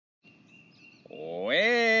Well,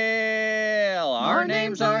 our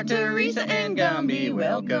names are Teresa and Gumby.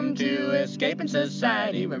 Welcome to Escaping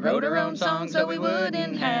Society. We wrote our own song so we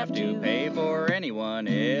wouldn't have to pay for anyone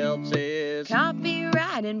else's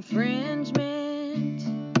copyright infringement.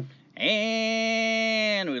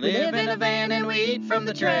 And we live in a van and we eat from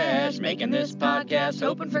the trash, making this podcast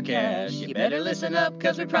hoping for cash. You better listen up,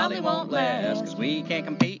 cause we probably won't last, cause we can't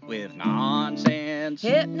compete with nonsense.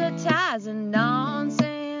 Hypnotizing nonsense.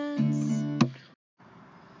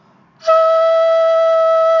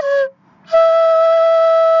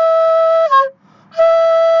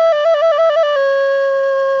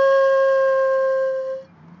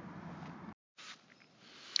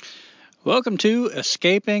 Welcome to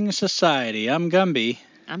Escaping Society. I'm Gumby.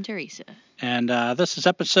 I'm Teresa. And this is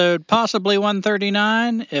episode possibly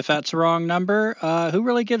 139. If that's the wrong number, who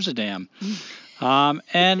really gives a damn?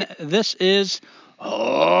 And this is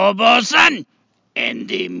Obosan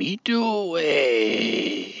Endemito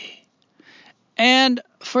Way. And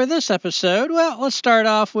for this episode, well, let's start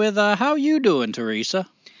off with how you doing, Teresa?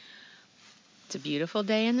 It's a beautiful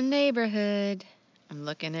day in the neighborhood. I'm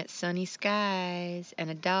looking at sunny skies and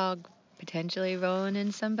a dog potentially rolling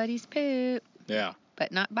in somebody's poop. Yeah.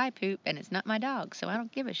 But not my poop, and it's not my dog, so I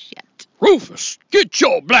don't give a shit. Rufus, get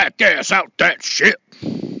your black ass out that shit.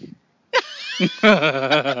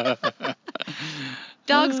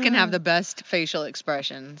 Dogs can have the best facial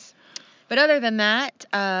expressions. But other than that,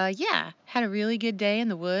 had a really good day in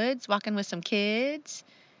the woods, walking with some kids.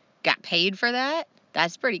 Got paid for that.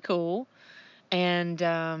 That's pretty cool. And,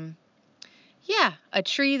 a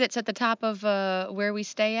tree that's at the top of where we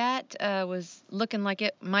stay at was looking like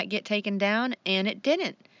it might get taken down, and it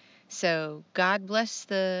didn't. So God bless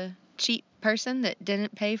the cheap person that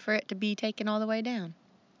didn't pay for it to be taken all the way down.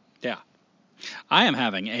 Yeah. I am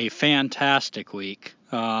having a fantastic week.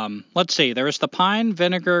 Let's see. There was the pine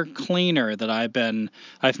vinegar cleaner that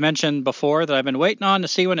I've mentioned before that I've been waiting on to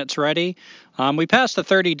see when it's ready. We passed the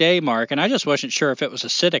 30-day mark, and I just wasn't sure if it was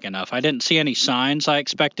acidic enough. I didn't see any signs I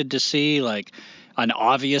expected to see, like an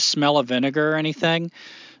obvious smell of vinegar or anything.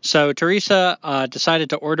 So Teresa decided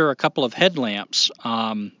to order a couple of headlamps,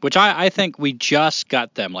 which I think we just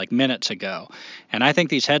got them like minutes ago. And I think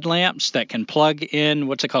these headlamps that can plug in,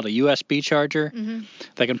 what's it called, a USB charger,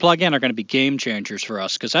 that can plug in are going to be game changers for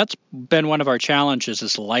us, because that's been one of our challenges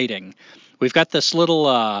is lighting. We've got this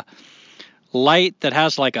little light that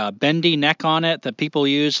has like a bendy neck on it that people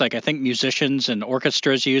use, like I think musicians and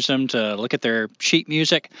orchestras use them to look at their sheet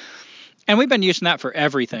music. And we've been using that for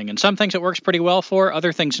everything. And some things it works pretty well for,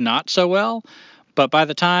 other things not so well. But by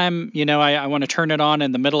the time, I want to turn it on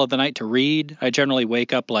in the middle of the night to read, I generally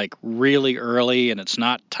wake up like really early and it's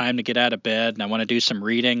not time to get out of bed and I want to do some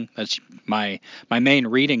reading. That's my main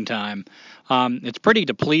reading time. It's pretty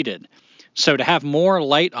depleted. So to have more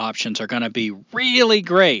light options are going to be really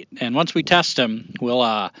great. And once we test them,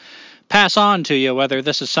 we'll pass on to you whether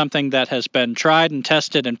this is something that has been tried and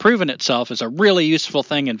tested and proven itself as a really useful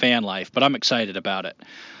thing in van life, but I'm excited about it.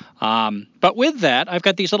 But with that, I've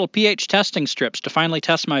got these little pH testing strips to finally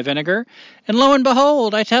test my vinegar, and lo and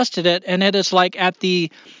behold, I tested it, and it is like at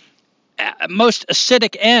the most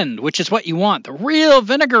acidic end, which is what you want, the real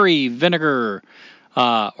vinegary vinegar,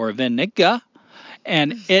 or vinegar.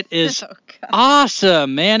 And it is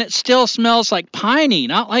awesome, man. It still smells like piney,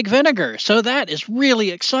 not like vinegar. So that is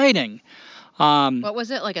really exciting. What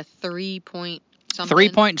was it, like a 3-point something?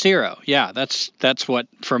 3.0. Yeah, that's what,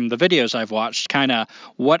 from the videos I've watched, kind of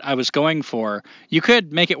what I was going for. You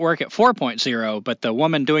could make it work at 4.0, but the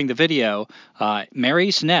woman doing the video,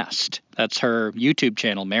 Mary's Nest, that's her YouTube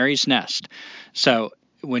channel, Mary's Nest. So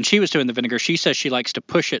when she was doing the vinegar, she says she likes to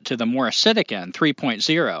push it to the more acidic end,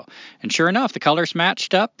 3.0. And sure enough, the colors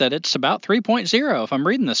matched up that it's about 3.0, if I'm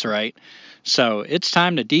reading this right. So it's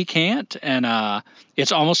time to decant, and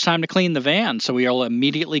it's almost time to clean the van, so we'll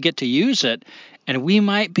immediately get to use it. And we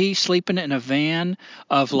might be sleeping in a van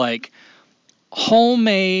of, like,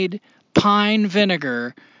 homemade pine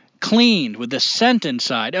vinegar cleaned with the scent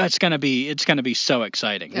inside. Oh, it's gonna be so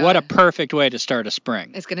exciting. What a perfect way to start a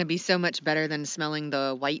spring. It's gonna be so much better than smelling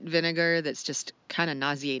the white vinegar that's just kind of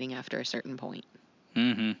nauseating after a certain point.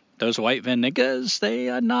 Those white vinegars, they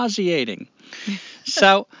are nauseating.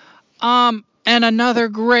 So, and another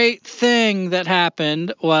great thing that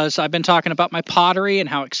happened was I've been talking about my pottery and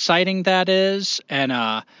how exciting that is, and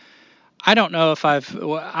I don't know if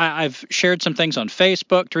I've shared some things on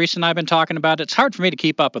Facebook. Teresa and I have been talking about it. It's hard for me to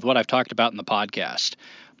keep up with what I've talked about in the podcast.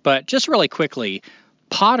 But just really quickly,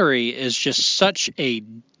 pottery is just such a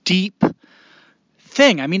deep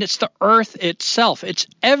thing. I mean, it's the earth itself. It's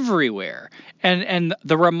everywhere. And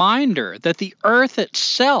the reminder that the earth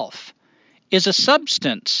itself is a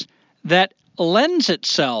substance that lends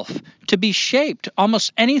itself to be shaped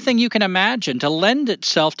almost anything you can imagine, to lend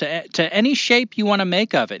itself to any shape you want to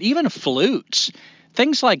make of it, even flutes,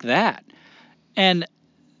 things like that. And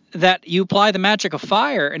that you apply the magic of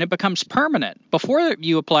fire and it becomes permanent. Before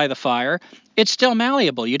you apply the fire, it's still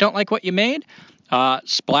malleable. You don't like what you made?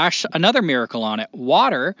 Splash another miracle on it,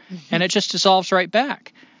 water, and it just dissolves right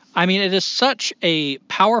back. I mean, it is such a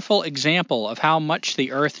powerful example of how much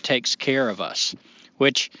the earth takes care of us,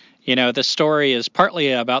 which, this story is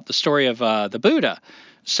partly about the story of the Buddha.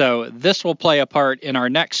 So this will play a part in our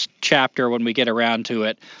next chapter when we get around to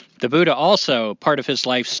it. The Buddha also, part of his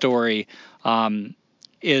life story,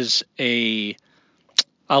 is a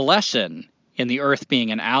lesson in the earth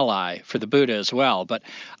being an ally for the Buddha as well. But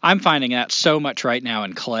I'm finding that so much right now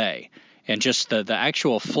in clay. And just the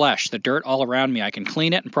actual flesh, the dirt all around me, I can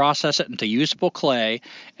clean it and process it into usable clay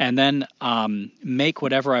and then make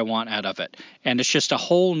whatever I want out of it. And it's just a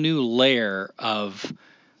whole new layer of,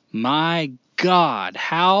 my God,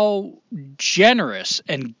 how generous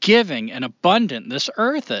and giving and abundant this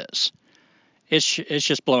earth is. It's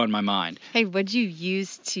just blowing my mind. Hey, what did you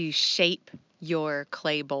use to shape your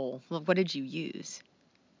clay bowl? What did you use?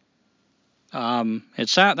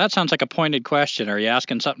 That sounds like a pointed question. Are you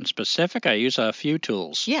asking something specific? I use a few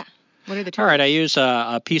tools. Yeah. What are the tools? All right, I use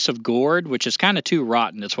a piece of gourd, which is kind of too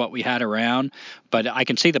rotten. It's what we had around, but I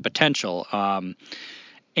can see the potential.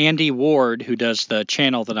 Andy Ward, who does the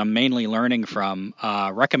channel that I'm mainly learning from,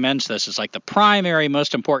 recommends this as like the primary,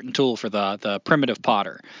 most important tool for the primitive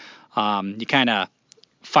potter. You kind of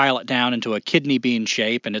file it down into a kidney bean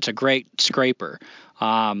shape, and it's a great scraper.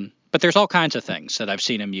 But there's all kinds of things that I've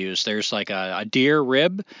seen him use. There's like a deer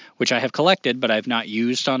rib, which I have collected, but I've not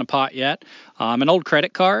used on a pot yet. An old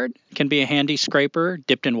credit card can be a handy scraper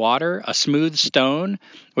dipped in water. A smooth stone,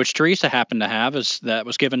 which Teresa happened to have, that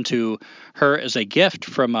was given to her as a gift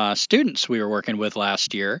from students we were working with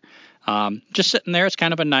last year. Just sitting there, it's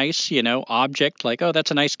kind of a nice, object, like, oh,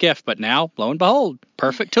 that's a nice gift. But now, lo and behold,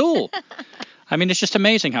 perfect tool. I mean, it's just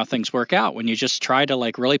amazing how things work out when you just try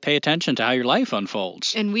to really pay attention to how your life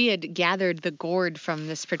unfolds. And we had gathered the gourd from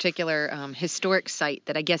this particular historic site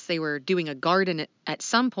that I guess they were doing a garden at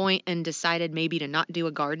some point and decided maybe to not do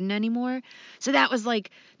a garden anymore. So that was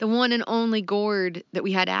like the one and only gourd that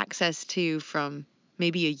we had access to from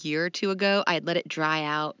maybe a year or two ago. I had let it dry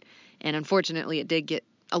out, and unfortunately it did get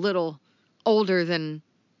a little older than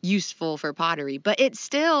useful for pottery, but it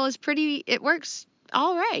still is it works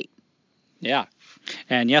all right. Yeah.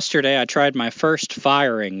 And yesterday I tried my first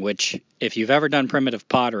firing, which, if you've ever done primitive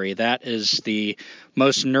pottery, that is the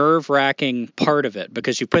most nerve-wracking part of it,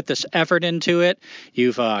 because you put this effort into it.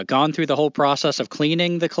 You've gone through the whole process of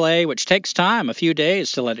cleaning the clay, which takes time, a few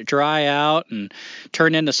days to let it dry out and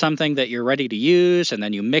turn into something that you're ready to use, and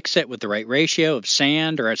then you mix it with the right ratio of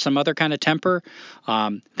sand or some other kind of temper.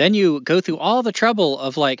 Then you go through all the trouble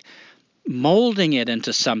of molding it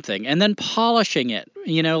into something and then polishing it,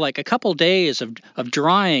 like a couple days of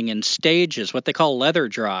drying in stages, what they call leather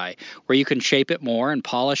dry, where you can shape it more and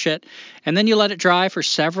polish it. And then you let it dry for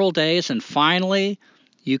several days, and finally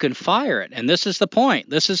you can fire it. And this is the point.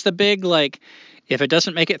 This is the big, if it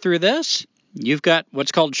doesn't make it through this, you've got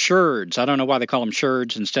what's called sherds. I don't know why they call them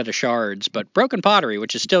sherds instead of shards, but broken pottery,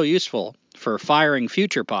 which is still useful for firing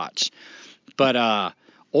future pots. But,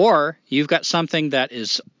 or you've got something that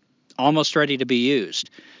is almost ready to be used.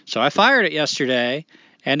 So I fired it yesterday,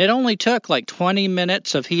 and it only took 20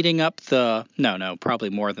 minutes of heating up probably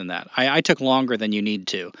more than that. I took longer than you need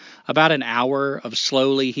to. About an hour of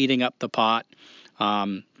slowly heating up the pot,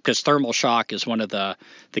 because thermal shock is one of the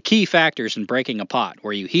key factors in breaking a pot,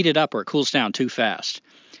 where you heat it up or it cools down too fast.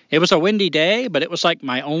 It was a windy day, but it was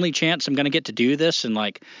my only chance I'm going to get to do this in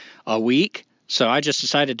a week. So I just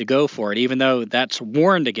decided to go for it, even though that's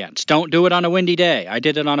warned against. Don't do it on a windy day. I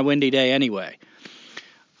did it on a windy day anyway.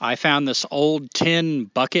 I found this old tin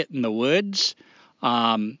bucket in the woods.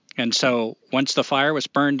 And so once the fire was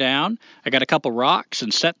burned down, I got a couple rocks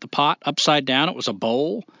and set the pot upside down. It was a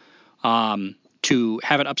bowl, to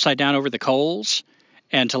have it upside down over the coals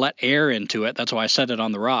and to let air into it. That's why I set it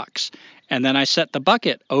on the rocks. And then I set the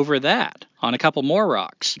bucket over that on a couple more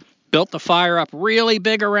rocks. Built the fire up really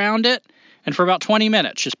big around it. And for about 20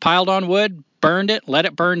 minutes, just piled on wood, burned it, let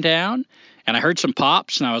it burn down. And I heard some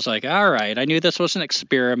pops, and I was like, all right, I knew this was an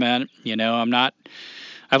experiment.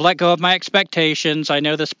 I've let go of my expectations. I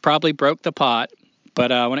know this probably broke the pot. But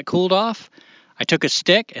when it cooled off, I took a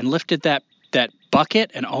stick and lifted that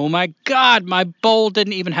bucket, and oh my God, my bowl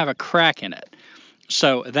didn't even have a crack in it.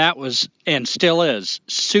 So that was, and still is,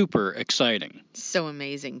 super exciting. So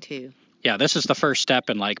amazing, too. Yeah, this is the first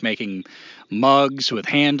step in like making mugs with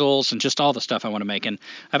handles and just all the stuff I want to make. And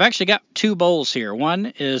I've actually got 2 bowls here.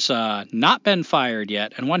 One is not been fired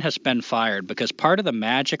yet, and one has been fired, because part of the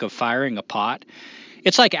magic of firing a pot,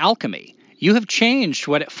 it's like alchemy. You have changed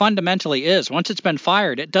what it fundamentally is. Once it's been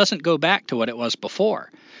fired, it doesn't go back to what it was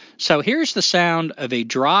before. So here's the sound of a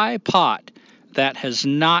dry pot that has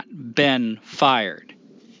not been fired.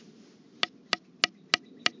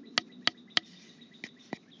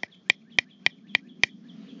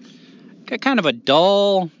 Got kind of a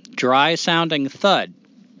dull, dry-sounding thud.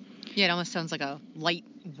 Yeah, it almost sounds like a light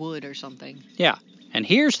wood or something. Yeah, and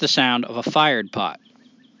here's the sound of a fired pot.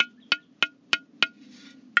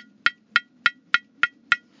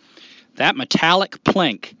 That metallic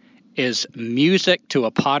plink is music to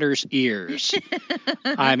a potter's ears.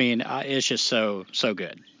 I mean, it's just so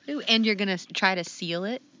good. Ooh, and you're going to try to seal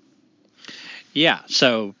it? Yeah,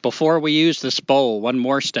 so before we use this bowl, one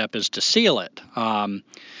more step is to seal it.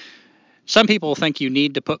 Some people think you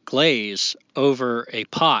need to put glaze over a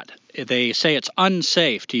pot. They say it's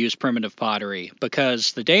unsafe to use primitive pottery,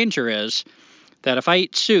 because the danger is that if I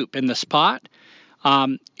eat soup in this pot,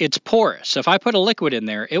 it's porous. If I put a liquid in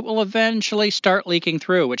there, it will eventually start leaking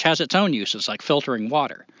through, which has its own uses, like filtering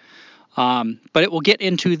water. But it will get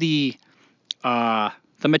into the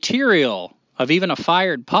material of even a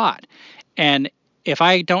fired pot. And if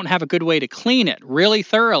I don't have a good way to clean it really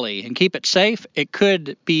thoroughly and keep it safe, it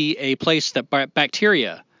could be a place that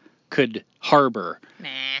bacteria could harbor.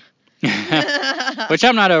 Nah. Which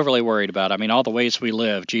I'm not overly worried about. I mean, all the ways we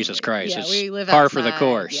live, Jesus Christ, yeah, we live par outside, for the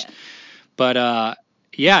course. Yeah. But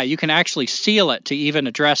yeah, you can actually seal it to even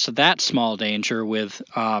address that small danger with,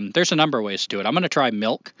 there's a number of ways to do it. I'm going to try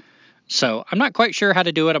milk. So I'm not quite sure how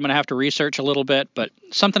to do it. I'm going to have to research a little bit, but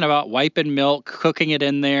something about wiping milk, cooking it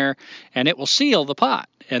in there, and it will seal the pot.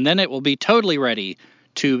 And then it will be totally ready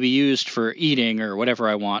to be used for eating or whatever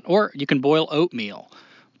I want. Or you can boil oatmeal.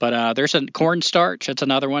 But there's a cornstarch. That's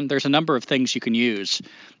another one. There's a number of things you can use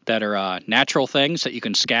that are natural things that you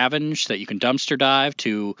can scavenge, that you can dumpster dive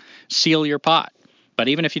to seal your pot. But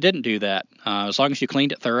even if you didn't do that, as long as you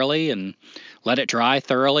cleaned it thoroughly and let it dry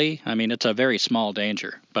thoroughly, I mean, it's a very small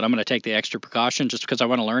danger. But I'm going to take the extra precaution just because I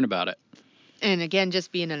want to learn about it. And again,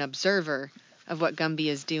 just being an observer of what Gumby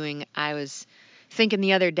is doing, I was thinking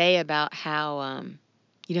the other day about how,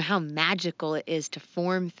 how magical it is to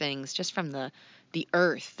form things just from the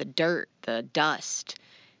earth, the dirt, the dust,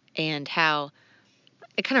 and how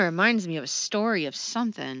it kind of reminds me of a story of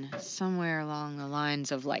something somewhere along the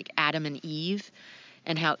lines of like Adam and Eve,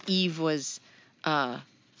 and how Eve was,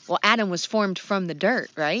 Adam was formed from the dirt,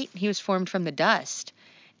 right? He was formed from the dust.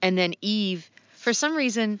 And then Eve, for some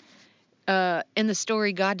reason, in the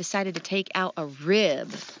story, God decided to take out a rib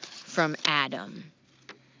from Adam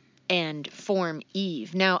and form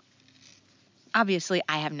Eve. Now, obviously,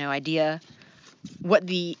 I have no idea what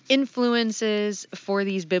the influences for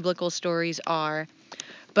these biblical stories are,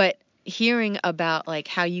 but hearing about like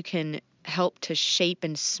how you can help to shape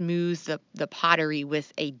and smooth the pottery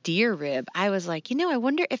with a deer rib, I was like, I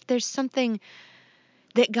wonder if there's something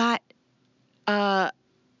that got,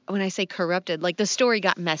 when I say corrupted, like the story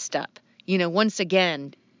got messed up, once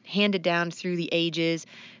again, handed down through the ages,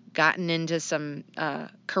 gotten into some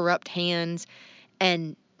corrupt hands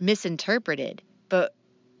and misinterpreted. But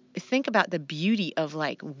think about the beauty of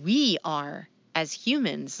like we are as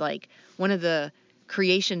humans. Like one of the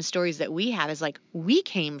creation stories that we have is like we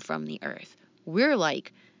came from the earth. We're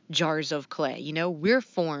like jars of clay, we're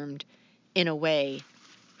formed in a way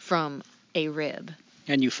from a rib.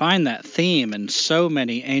 And you find that theme in so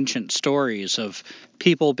many ancient stories of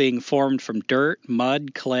people being formed from dirt,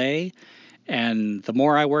 mud, clay. And the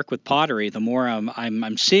more I work with pottery, the more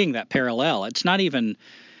I'm seeing that parallel. It's not even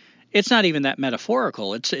that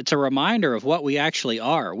metaphorical. It's a reminder of what we actually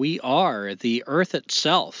are. We are the earth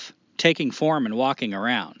itself, taking form and walking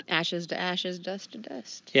around. Ashes to ashes, dust to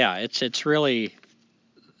dust. Yeah, it's really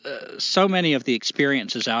so many of the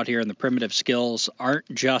experiences out here in the primitive skills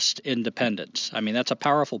aren't just independence. I mean, that's a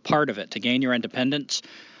powerful part of it, to gain your independence,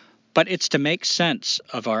 but it's to make sense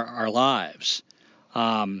of our lives.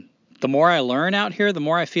 The more I learn out here, the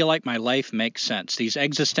more I feel like my life makes sense. These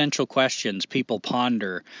existential questions people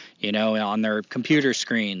ponder, on their computer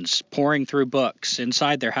screens, pouring through books,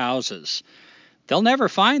 inside their houses. They'll never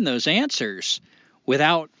find those answers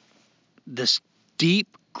without this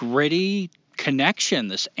deep, gritty connection,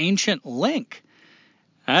 this ancient link.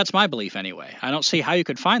 That's my belief anyway. I don't see how you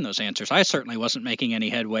could find those answers. I certainly wasn't making any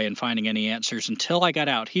headway in finding any answers until I got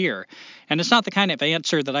out here. And it's not the kind of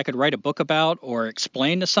answer that I could write a book about or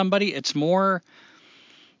explain to somebody. It's more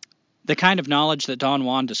the kind of knowledge that Don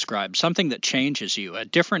Juan described, something that changes you, a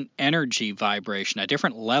different energy vibration, a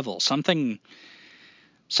different level, something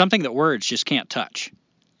that words just can't touch.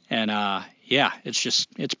 And yeah,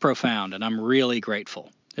 it's profound, and I'm really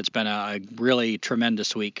grateful. It's been a really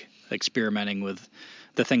tremendous week experimenting with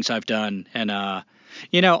the things I've done. And,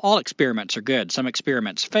 all experiments are good. Some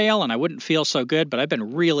experiments fail, and I wouldn't feel so good, but I've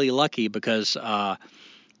been really lucky because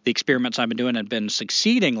the experiments I've been doing have been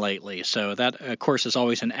succeeding lately. So that, of course, is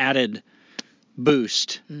always an added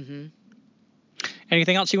boost. Mm-hmm.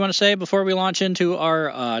 Anything else you want to say before we launch into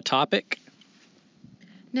our topic?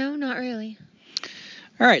 No, not really.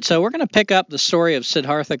 All right, so we're going to pick up the story of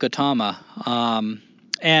Siddhartha Gautama,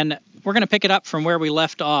 and we're going to pick it up from where we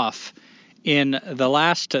left off in the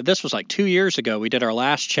last, this was like 2 years ago, we did our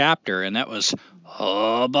last chapter, and that was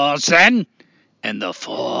Hobosen and the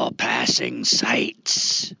Four Passing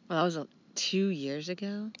Sights. Well, that was 2 years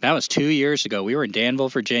ago? That was 2 years ago. We were in Danville,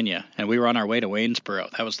 Virginia, and we were on our way to Waynesboro.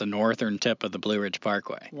 That was the northern tip of the Blue Ridge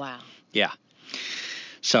Parkway. Wow. Yeah.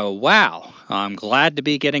 So, wow, I'm glad to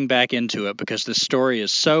be getting back into it because this story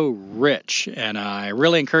is so rich, and I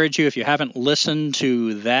really encourage you, if you haven't listened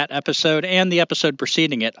to that episode and the episode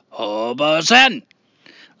preceding it, Hobosen,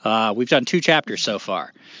 we've done 2 chapters so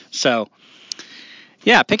far. So,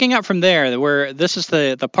 yeah, picking up from there, where this is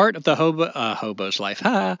the part of the hobo's life,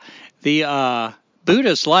 the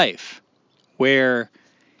Buddha's life, where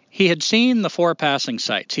he had seen the 4 passing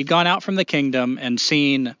sights. He'd gone out from the kingdom and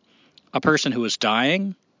seen a person who was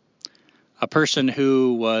dying, a person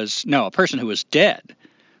who was dead,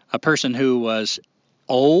 a person who was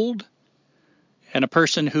old, and a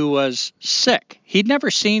person who was sick. He'd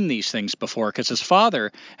never seen these things before because his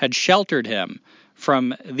father had sheltered him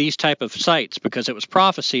from these type of sights because it was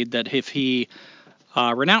prophesied that if he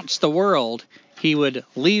renounced the world, he would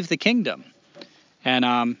leave the kingdom.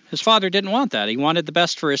 And his father didn't want that. He wanted the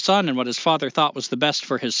best for his son, and what his father thought was the best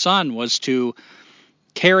for his son was to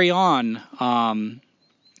carry on,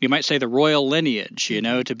 you might say, the royal lineage,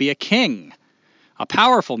 to be a king, a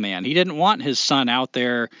powerful man. He didn't want his son out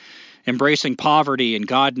there embracing poverty and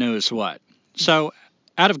God knows what. So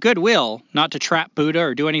out of goodwill, not to trap Buddha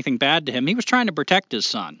or do anything bad to him, he was trying to protect his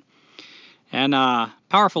son. And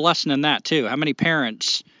powerful lesson in that, too. How many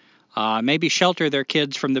parents maybe shelter their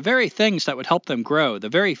kids from the very things that would help them grow, the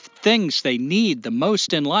very things they need the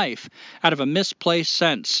most in life, out of a misplaced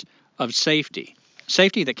sense of safety.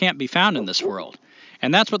 Safety that can't be found in this world.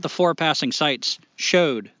 And that's what the 4 passing sights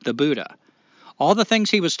showed the Buddha. All the things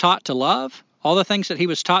he was taught to love, all the things that he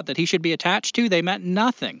was taught that he should be attached to, they meant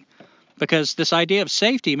nothing. Because this idea of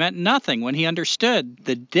safety meant nothing when he understood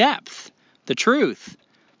the depth, the truth,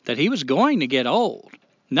 that he was going to get old.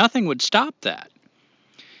 Nothing would stop that.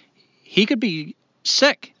 He could be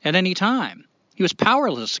sick at any time. He was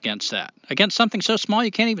powerless against that, against something so small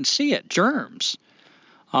you can't even see it, germs.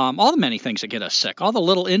 All the many things that get us sick, all the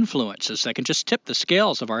little influences that can just tip the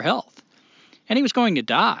scales of our health. And he was going to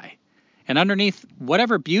die. And underneath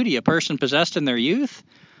whatever beauty a person possessed in their youth,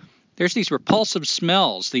 there's these repulsive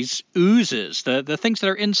smells, these oozes, the things that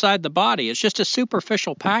are inside the body. It's just a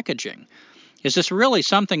superficial packaging. Is this really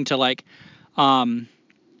something to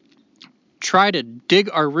try to dig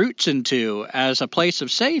our roots into as a place of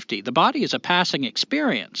safety? The body is a passing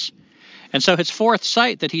experience. And so his 4th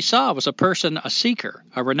sight that he saw was a person, a seeker,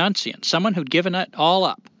 a renunciant, someone who'd given it all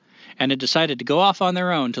up and had decided to go off on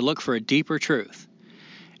their own to look for a deeper truth.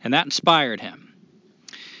 And that inspired him.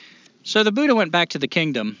 So the Buddha went back to the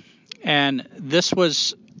kingdom, and this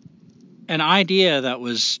was an idea that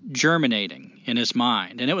was germinating in his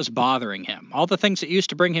mind, and it was bothering him. All the things that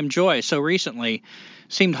used to bring him joy so recently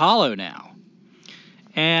seemed hollow now.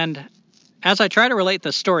 And as I try to relate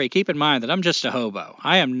this story, keep in mind that I'm just a hobo.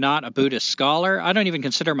 I am not a Buddhist scholar. I don't even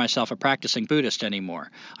consider myself a practicing Buddhist anymore.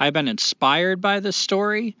 I've been inspired by this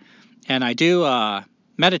story, and I do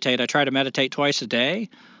meditate. I try to meditate twice a day.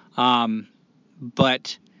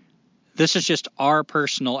 But this is just our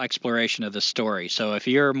personal exploration of the story. So if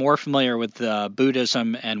you're more familiar with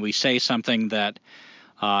Buddhism and we say something that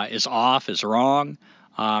is off, is wrong,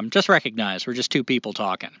 just recognize we're just 2 people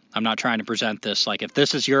talking. I'm not trying to present this like if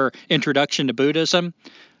this is your introduction to Buddhism,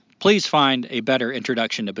 please find a better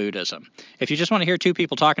introduction to Buddhism. If you just want to hear 2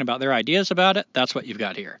 people talking about their ideas about it, that's what you've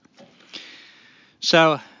got here.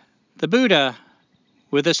 So the Buddha,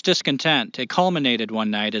 with this discontent, it culminated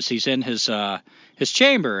one night as he's in his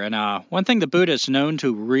chamber. And one thing the Buddha is known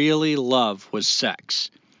to really love was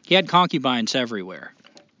sex. He had concubines everywhere.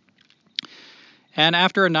 And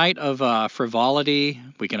after a night of frivolity,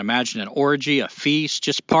 we can imagine an orgy, a feast,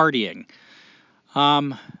 just partying,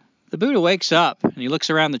 the Buddha wakes up and he looks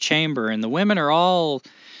around the chamber, and the women are all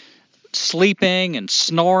sleeping and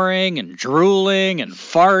snoring and drooling and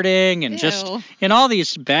farting and just Ew. in all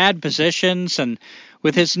these bad positions. And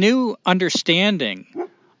with his new understanding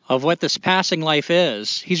of what this passing life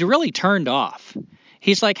is, he's really turned off.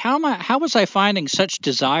 He's like, how was I finding such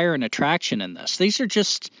desire and attraction in this? These are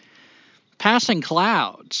just passing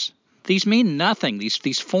clouds. These mean nothing,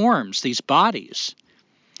 these forms, these bodies.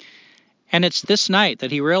 And it's this night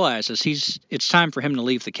that he realizes it's time for him to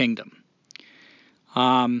leave the kingdom.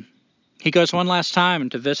 He goes one last time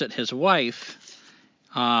to visit his wife,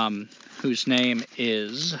 whose name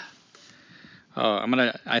is,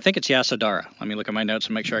 I think it's Yasodhara. Let me look at my notes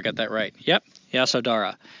and make sure I got that right. Yep,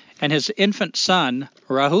 Yasodhara. And his infant son,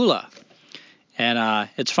 Rahula. And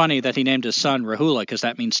it's funny that he named his son Rahula because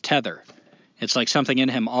that means tether. It's like something in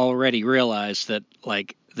him already realized that,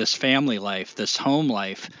 like, this family life, this home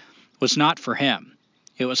life, was not for him.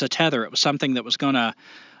 It was a tether. It was something that was going to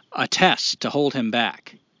attest to hold him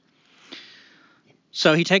back.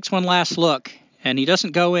 So he takes one last look, and he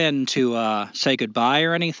doesn't go in to say goodbye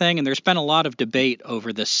or anything, and there's been a lot of debate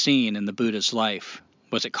over this scene in the Buddha's life.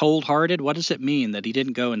 Was it cold-hearted? What does it mean that he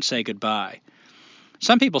didn't go and say goodbye?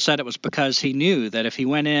 Some people said it was because he knew that if he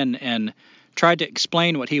went in and tried to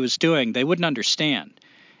explain what he was doing, they wouldn't understand,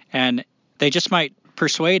 and they just might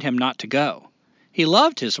persuade him not to go. He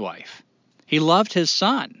loved his wife. He loved his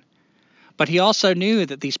son. But he also knew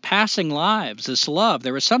that these passing lives, this love,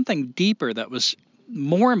 there was something deeper that was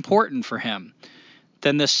more important for him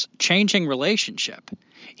than this changing relationship.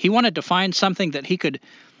 He wanted to find something that he could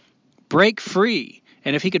break free,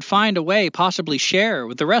 and if he could find a way, possibly share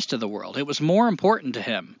with the rest of the world. It was more important to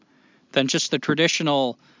him than just the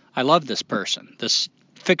traditional, I love this person, this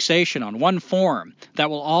fixation on one form that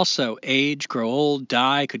will also age, grow old,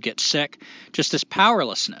 die, could get sick, just this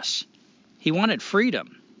powerlessness. He wanted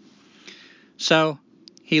freedom. So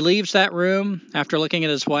he leaves that room after looking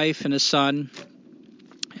at his wife and his son,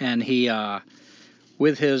 and he,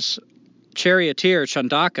 with his charioteer,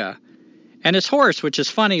 Chandaka, and his horse, which is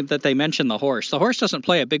funny that they mention the horse. The horse doesn't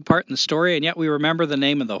play a big part in the story, and yet we remember the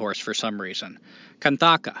name of the horse for some reason,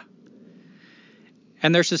 Kantaka.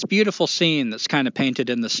 And there's this beautiful scene that's kind of painted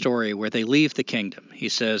in the story where they leave the kingdom. He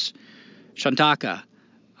says, Shantaka,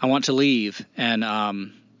 I want to leave, and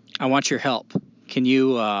I want your help. Can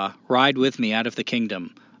you ride with me out of the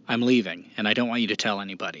kingdom? I'm leaving, and I don't want you to tell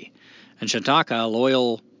anybody. And Shantaka, a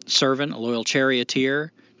loyal servant, a loyal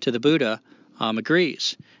charioteer to the Buddha,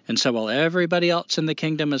 agrees. And so while everybody else in the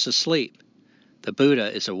kingdom is asleep, the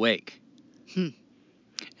Buddha is awake.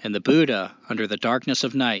 And the Buddha, under the darkness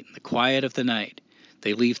of night, the quiet of the night,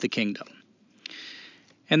 they leave the kingdom.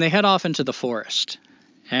 And they head off into the forest.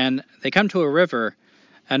 And they come to a river,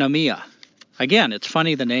 Anomiya. Again, it's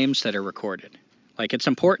funny the names that are recorded. Like, it's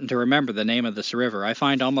important to remember the name of this river. I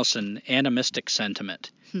find almost an animistic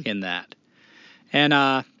sentiment in that.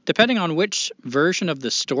 And depending on which version of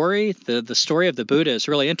the story, the story of the Buddha is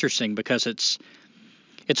really interesting because it's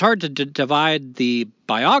hard to divide the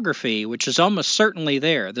biography, which is almost certainly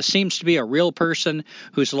there. This seems to be a real person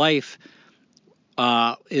whose life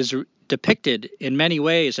is depicted in many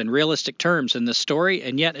ways in realistic terms in this story,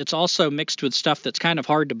 and yet it's also mixed with stuff that's kind of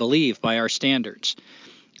hard to believe by our standards.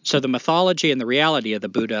 So the mythology and the reality of the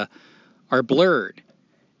Buddha are blurred.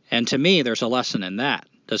 And to me, there's a lesson in that.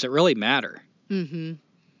 Does it really matter? Mm-hmm.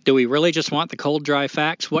 Do we really just want the cold, dry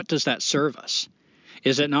facts? What does that serve us?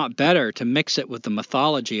 Is it not better to mix it with the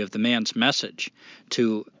mythology of the man's message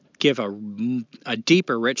to give a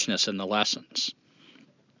deeper richness in the lessons?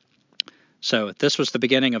 So this was the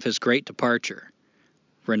beginning of his great departure,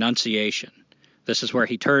 renunciation. This is where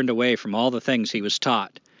he turned away from all the things he was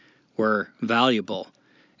taught were valuable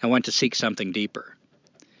and went to seek something deeper.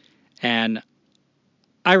 And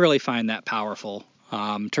I really find that powerful.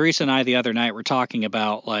 Teresa and I the other night were talking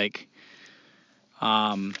about, like,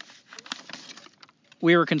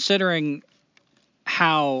 we were considering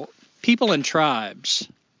how people in tribes,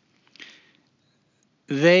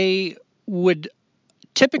 they would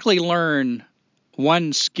typically learn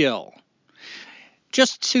one skill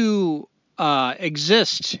just to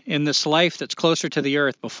exist in this life that's closer to the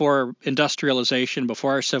earth before industrialization,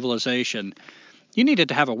 before our civilization. You needed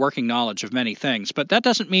to have a working knowledge of many things, but that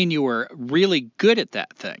doesn't mean you were really good at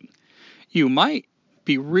that thing. You might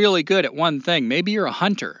be really good at one thing. Maybe you're a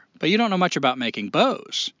hunter, but you don't know much about making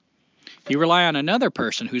bows. You rely on another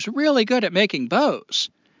person who's really good at making bows,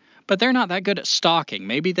 but they're not that good at stalking.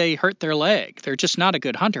 Maybe they hurt their leg. They're just not a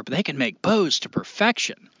good hunter, but they can make bows to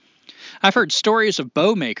perfection. I've heard stories of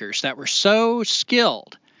bow makers that were so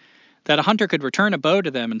skilled that a hunter could return a bow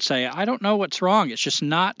to them and say, I don't know what's wrong. It's just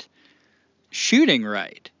not shooting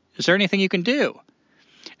right. Is there anything you can do?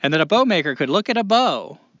 And that a bow maker could look at a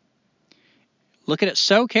bow look at it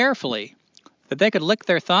so carefully that they could lick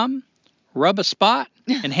their thumb, rub a spot,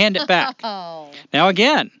 and hand it back. Oh. Now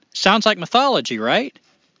again, sounds like mythology, right?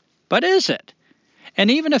 But is it? And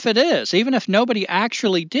even if it is, even if nobody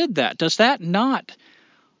actually did that, does that not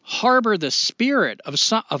harbor the spirit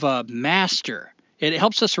of a master? It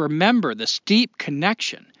helps us remember this deep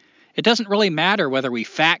connection. It doesn't really matter whether we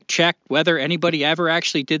fact-check whether anybody ever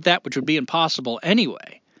actually did that, which would be impossible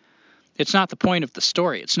anyway. It's not the point of the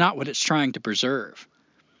story. It's not what it's trying to preserve.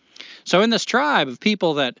 So in this tribe of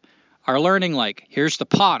people that are learning, like, here's the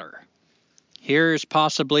potter, here's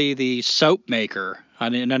possibly the soap maker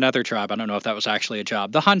in another tribe. I don't know if that was actually a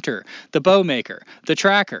job. The hunter, the bow maker, the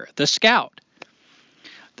tracker, the scout.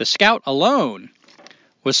 The scout alone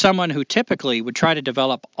was someone who typically would try to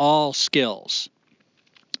develop all skills.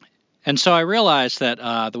 And so I realized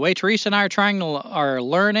that the way Teresa and I are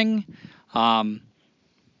learning, and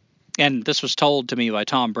this was told to me by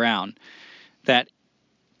Tom Brown, that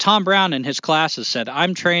Tom Brown in his classes said,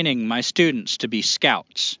 I'm training my students to be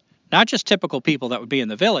scouts. Not just typical people that would be in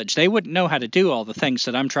the village. They wouldn't know how to do all the things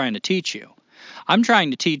that I'm trying to teach you. I'm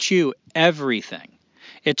trying to teach you everything.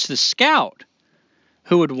 It's the scout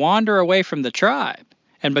who would wander away from the tribe.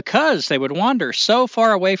 And because they would wander so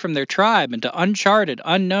far away from their tribe into uncharted,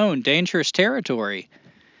 unknown, dangerous territory,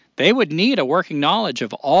 they would need a working knowledge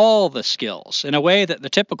of all the skills in a way that the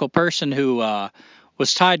typical person who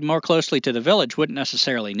was tied more closely to the village wouldn't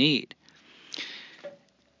necessarily need.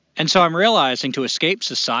 And so I'm realizing to escape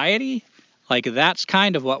society, like that's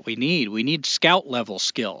kind of what we need. We need scout level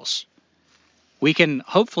skills. We can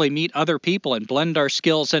hopefully meet other people and blend our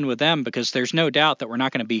skills in with them, because there's no doubt that we're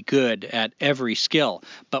not going to be good at every skill,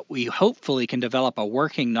 but we hopefully can develop a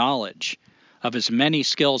working knowledge of as many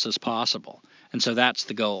skills as possible. And so that's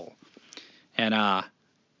the goal. And I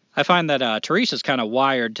find that Teresa's kind of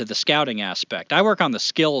wired to the scouting aspect. I work on the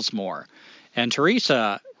skills more. And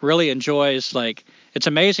Teresa really enjoys, like, it's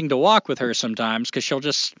amazing to walk with her sometimes because she'll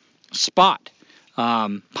just spot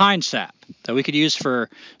pine sap that we could use for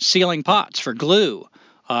sealing pots, for glue.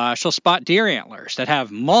 She'll spot deer antlers that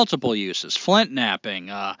have multiple uses, flint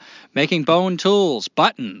knapping, making bone tools,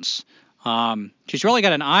 buttons. She's really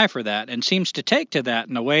got an eye for that and seems to take to that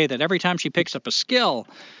in a way that every time she picks up a skill,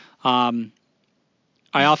 I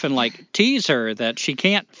often tease her that she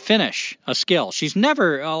can't finish a skill. She's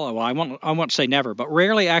never, I won't say never, but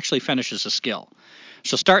rarely actually finishes a skill.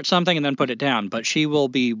 She'll start something and then put it down, but she will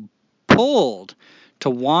be pulled to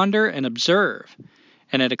wander and observe.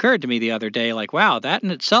 And it occurred to me the other day, wow, that in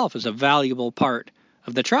itself is a valuable part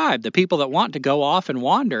of the tribe, the people that want to go off and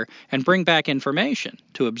wander and bring back information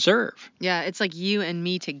to observe. Yeah, it's like you and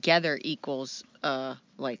me together equals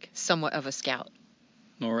somewhat of a scout.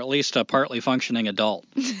 Or at least a partly functioning adult.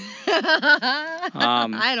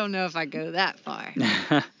 I don't know if I go that far.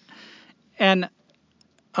 And,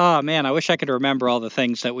 oh man, I wish I could remember all the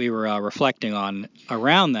things that we were reflecting on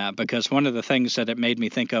around that, because one of the things that it made me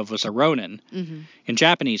think of was a ronin in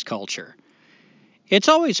Japanese culture. It's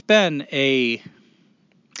always been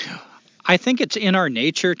I think it's in our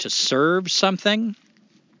nature to serve something,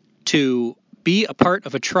 to be a part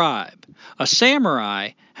of a tribe. A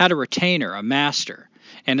samurai had a retainer, a master.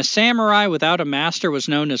 And a samurai without a master was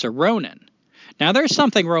known as a ronin. Now, there's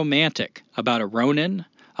something romantic about a ronin,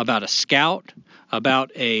 about a scout,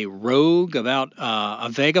 about a rogue, about a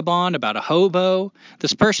vagabond, about a hobo.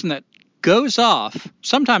 This person that goes off,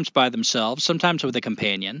 sometimes by themselves, sometimes with a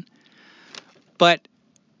companion, but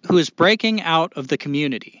who is breaking out of the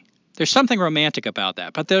community. There's something romantic about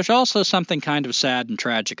that, but there's also something kind of sad and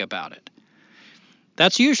tragic about it.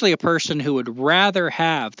 That's usually a person who would rather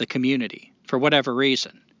have the community, for whatever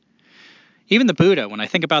reason. Even the Buddha, when I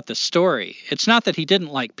think about this story, it's not that he didn't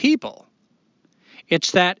like people.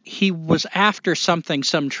 It's that he was after something,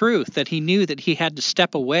 some truth, that he knew that he had to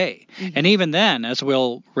step away. And even then, as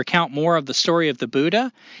we'll recount more of the story of the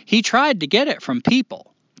Buddha, he tried to get it from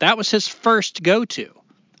people. That was his first go-to.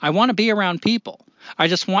 I want to be around people. I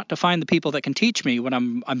just want to find the people that can teach me what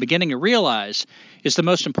I'm beginning to realize is the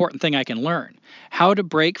most important thing I can learn. How to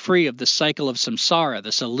break free of this cycle of samsara,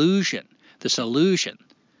 this illusion.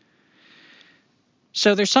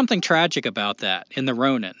 So there's something tragic about that in the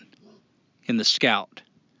ronin, in the scout.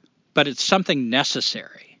 But it's something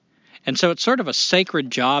necessary. And so it's sort of a sacred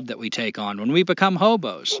job that we take on when we become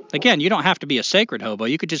hobos. Again, you don't have to be a sacred hobo.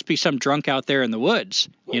 You could just be some drunk out there in the woods,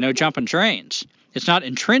 jumping trains. It's not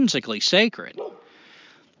intrinsically sacred.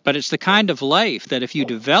 But it's the kind of life that if you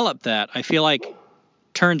develop that, I feel like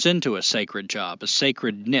turns into a sacred job, a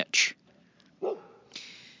sacred niche.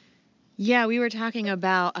 Yeah, we were talking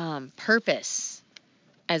about purpose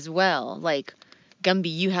as well. Like,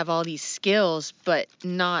 Gumby, you have all these skills, but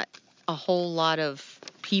not a whole lot of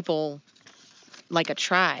people, like a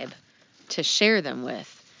tribe, to share them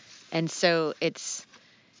with. And so it's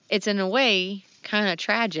in a way kind of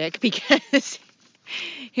tragic because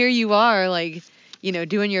here you are, like,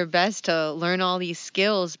 doing your best to learn all these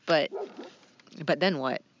skills, but then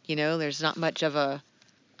what? There's not much of a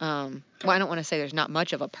well, I don't want to say there's not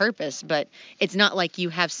much of a purpose, but it's not like you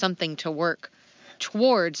have something to work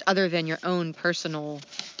towards other than your own personal,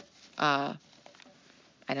 I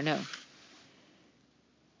don't know.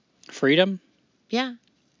 Freedom? Yeah.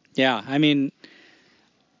 Yeah, I mean,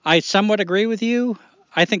 I somewhat agree with you.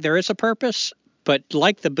 I think there is a purpose, but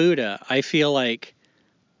like the Buddha, I feel like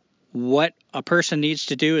what a person needs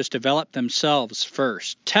to do is develop themselves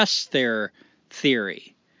first, test their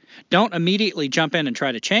theory. Don't immediately jump in and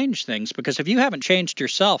try to change things, because if you haven't changed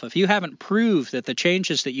yourself, if you haven't proved that the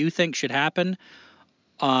changes that you think should happen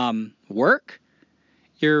work,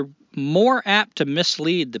 you're more apt to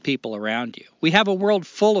mislead the people around you. We have a world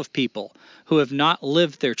full of people who have not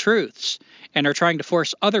lived their truths and are trying to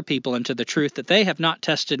force other people into the truth that they have not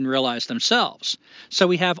tested and realized themselves. So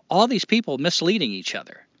we have all these people misleading each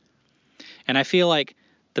other. And I feel like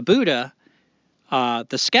the Buddha,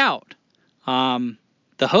 the scout,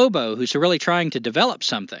 the hobo who's really trying to develop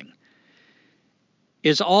something,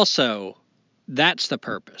 is also, that's the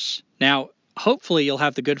purpose. Now, hopefully you'll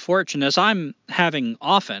have the good fortune, as I'm having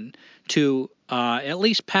often, to at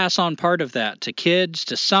least pass on part of that to kids,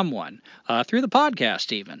 to someone, through the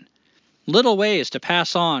podcast even. Little ways to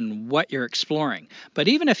pass on what you're exploring. But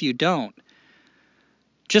even if you don't,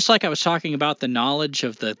 just like I was talking about the knowledge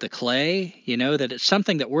of the clay, that it's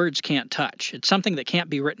something that words can't touch. It's something that can't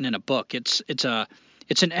be written in a book. It's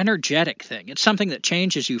an energetic thing. It's something that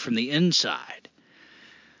changes you from the inside.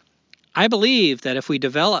 I believe that if we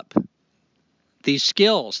develop these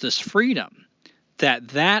skills, this freedom,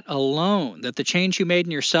 that alone, that the change you made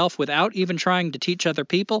in yourself without even trying to teach other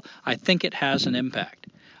people, I think it has an impact.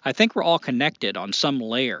 I think we're all connected on some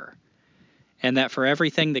layer, and that for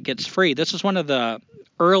everything that gets free, this is one of the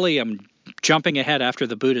early, I'm jumping ahead after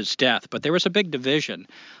the Buddha's death, but there was a big division.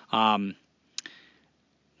 When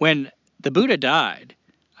the Buddha died,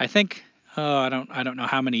 I think, I don't know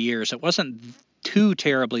how many years, it wasn't too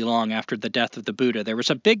terribly long after the death of the Buddha, there was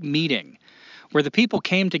a big meeting where the people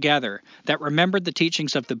came together that remembered the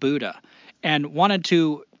teachings of the Buddha and wanted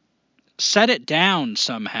to set it down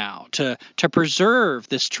somehow to preserve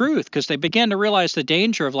this truth, because they began to realize the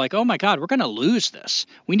danger of, like, oh my God, we're going to lose this.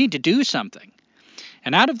 We need to do something.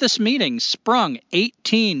 And out of this meeting sprung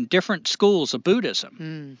 18 different schools of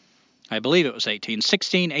Buddhism. I believe it was 18,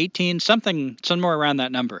 16, 18, somewhere around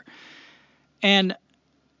that number. And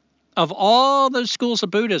of all those schools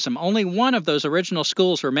of Buddhism, only one of those original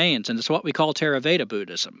schools remains, and it's what we call Theravada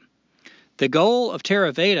Buddhism. The goal of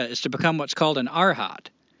Theravada is to become what's called an arhat.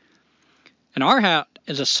 An arhat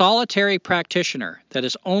is a solitary practitioner that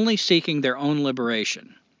is only seeking their own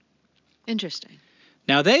liberation. Interesting.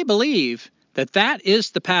 Now, they believe that that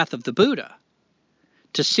is the path of the Buddha,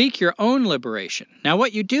 to seek your own liberation. Now,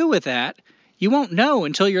 what you do with that, you won't know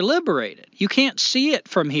until you're liberated. You can't see it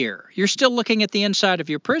from here. You're still looking at the inside of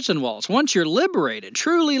your prison walls. Once you're liberated,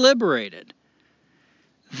 truly liberated,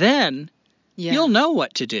 then you'll know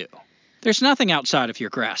what to do. There's nothing outside of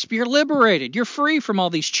your grasp. You're liberated. You're free from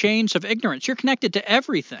all these chains of ignorance. You're connected to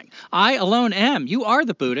everything. I alone am. You are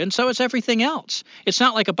the Buddha, and so is everything else. It's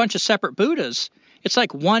not like a bunch of separate Buddhas. It's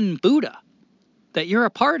like one Buddha that you're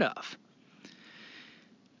a part of.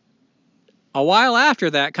 A while after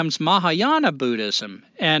that comes Mahayana Buddhism.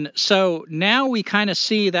 And so now we kind of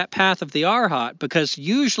see that path of the Arhat, because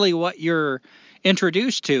usually what you're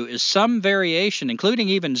introduced to is some variation, including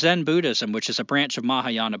even Zen Buddhism, which is a branch of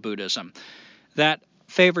Mahayana Buddhism, that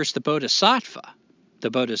favors the Bodhisattva. The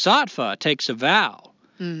Bodhisattva takes a vow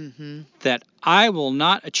that I will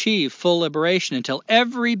not achieve full liberation until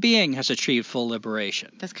every being has achieved full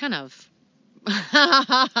liberation. That's kind of...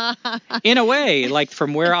 In a way, like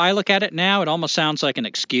from where I look at it now, it almost sounds like an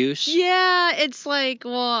excuse. Yeah, it's like,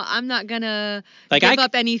 well, I'm not going to give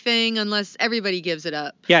up anything unless everybody gives it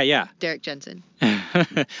up. Yeah. Derek Jensen.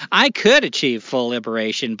 I could achieve full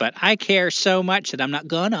liberation, but I care so much that I'm not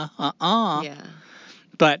gonna. Yeah.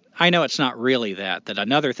 But I know it's not really that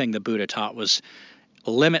another thing the Buddha taught was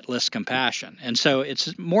limitless compassion. And so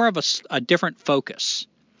it's more of a different focus.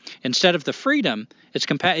 Instead of the freedom,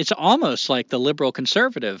 it's almost like the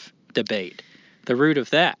liberal-conservative debate, the root of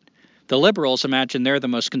that. The liberals imagine they're the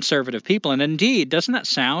most conservative people, and indeed, doesn't that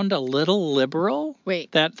sound a little liberal?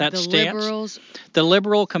 Wait, that the stance? Liberals? The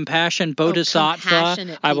liberal compassion,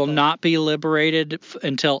 bodhisattva, I will not be liberated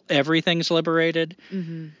until everything's liberated.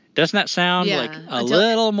 Doesn't that sound Yeah, like a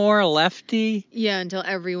little more lefty? Yeah, until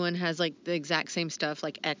everyone has like the exact same stuff,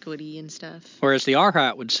 like equity and stuff. Whereas the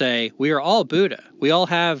Arhat would say, we are all Buddha. We all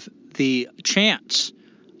have the chance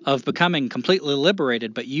of becoming completely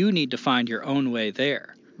liberated, but you need to find your own way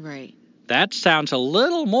there. Right. That sounds a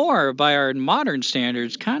little more, by our modern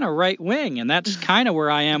standards, kind of right wing, and that's kind of where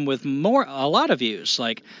I am with a lot of views.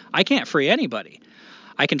 Like, I can't free anybody.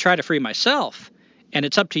 I can try to free myself, and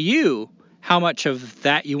it's up to you how much of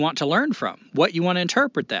that you want to learn from, what you want to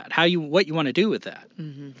interpret that, what you want to do with that.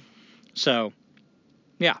 Mm-hmm. So,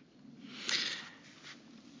 yeah.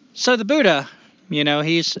 So the Buddha,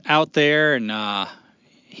 he's out there, and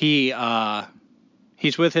he's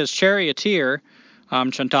with his charioteer,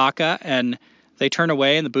 Chantaka, and they turn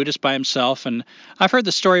away, and the Buddha's by himself. And I've heard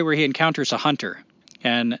the story where he encounters a hunter,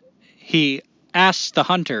 and he asks the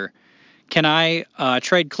hunter, can I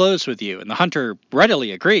trade clothes with you? And the hunter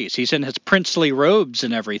readily agrees. He's in his princely robes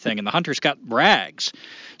and everything, and the hunter's got rags.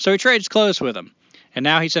 So he trades clothes with him. And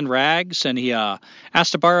now he's in rags, and he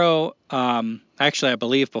asked to borrow, actually I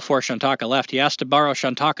believe before Shantaka left, he asked to borrow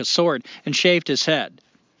Shantaka's sword and shaved his head.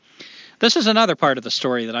 This is another part of the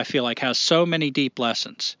story that I feel like has so many deep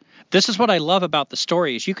lessons. This is what I love about the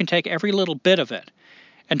story, is you can take every little bit of it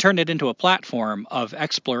and turn it into a platform of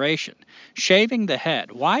exploration. Shaving the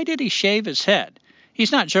head. Why did he shave his head?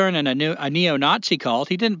 He's not joining a neo-Nazi cult.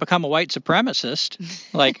 He didn't become a white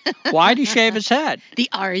supremacist. Like, why'd he shave his head? The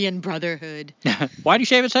Aryan Brotherhood. Why'd he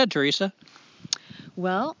shave his head, Teresa?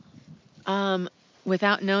 Well,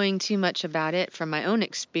 without knowing too much about it, from my own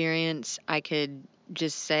experience, I could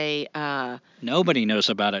just say... Nobody knows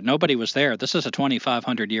about it. Nobody was there. This is a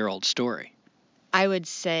 2,500-year-old story. I would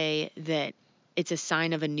say that it's a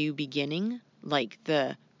sign of a new beginning, like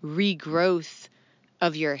the regrowth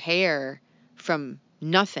of your hair from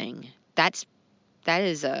nothing. That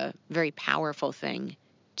is a very powerful thing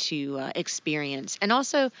to experience. And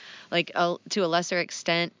also, like, to a lesser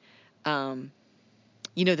extent, the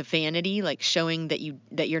vanity, like showing that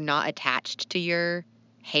you're not attached to your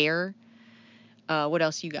hair. What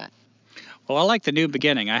else you got? Well, I like the new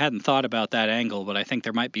beginning. I hadn't thought about that angle, but I think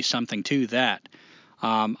there might be something to that.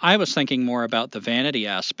 I was thinking more about the vanity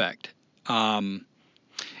aspect.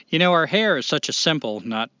 Our hair is such a symbol,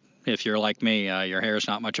 not if you're like me, your hair is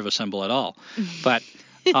not much of a symbol at all. But,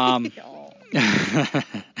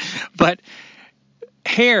 but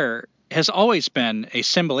hair has always been a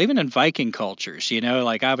symbol, even in Viking cultures.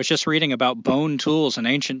 Like I was just reading about bone tools in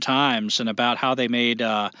ancient times and about how they made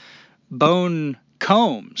bone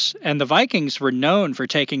combs. And the Vikings were known for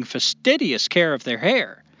taking fastidious care of their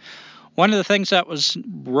hair. One of the things that was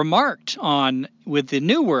remarked on with the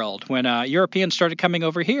New World when Europeans started coming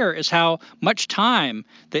over here is how much time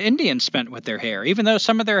the Indians spent with their hair. Even though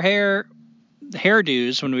some of their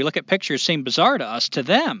hairdos, when we look at pictures, seem bizarre to us, to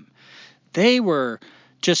them, they were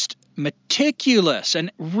just meticulous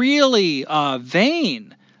and really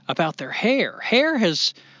vain about their hair. Hair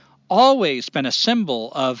has always been a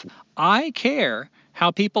symbol of, I care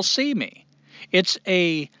how people see me. It's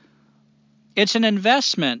an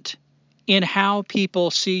investment in how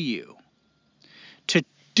people see you. To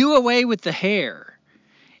do away with the hair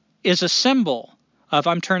is a symbol of,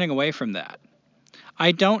 I'm turning away from that.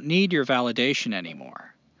 I don't need your validation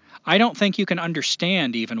anymore. I don't think you can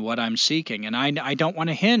understand even what I'm seeking, and I don't want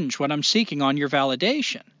to hinge what I'm seeking on your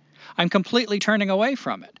validation. I'm completely turning away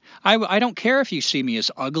from it. I don't care if you see me as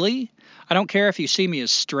ugly. I don't care if you see me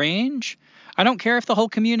as strange. I don't care if the whole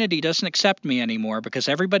community doesn't accept me anymore because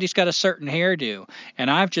everybody's got a certain hairdo,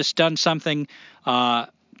 and I've just done something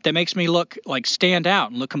that makes me stand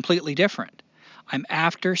out and look completely different. I'm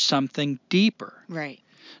after something deeper. Right.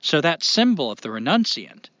 So that symbol of the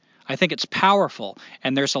renunciant, I think it's powerful,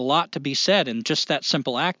 and there's a lot to be said in just that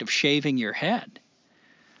simple act of shaving your head.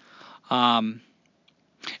 And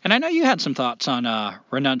I know you had some thoughts on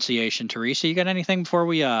renunciation, Teresa. You got anything before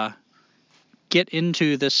we get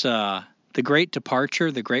into this, the great departure,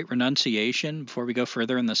 the great renunciation, before we go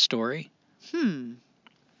further in the story?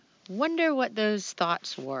 Wonder what those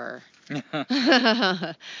thoughts were.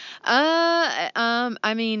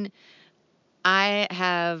 I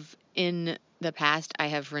have in the past, I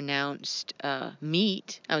have renounced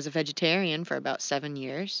meat. I was a vegetarian for about 7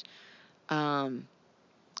 years.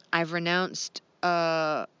 I've renounced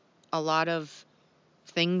a lot of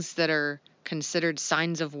things that are considered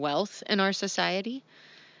signs of wealth in our society.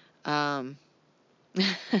 For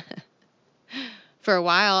a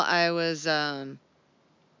while, I was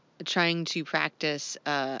trying to practice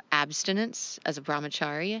abstinence as a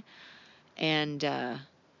brahmachari. And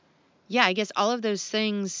I guess all of those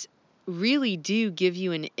things really do give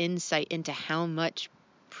you an insight into how much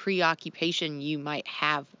preoccupation you might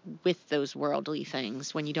have with those worldly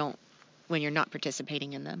things when you're not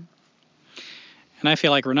participating in them. And I feel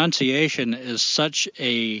like renunciation is such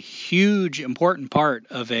a huge, important part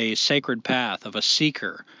of a sacred path, of a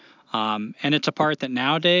seeker. And it's a part that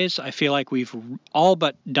nowadays I feel like we've all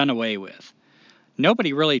but done away with.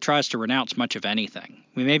 Nobody really tries to renounce much of anything.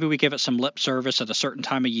 Maybe we give it some lip service at a certain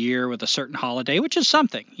time of year with a certain holiday, which is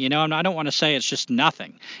something. And I don't want to say it's just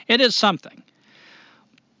nothing. It is something.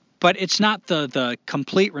 But it's not the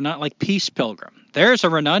complete like Peace Pilgrim. There's a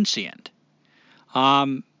renunciant.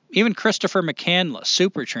 Even Christopher McCandless,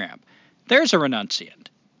 Supertramp, there's a renunciant.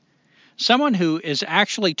 Someone who is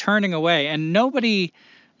actually turning away, and nobody,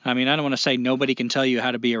 I don't want to say nobody can tell you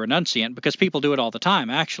how to be a renunciant, because people do it all the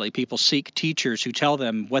time, actually. People seek teachers who tell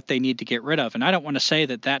them what they need to get rid of, and I don't want to say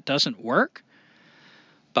that doesn't work.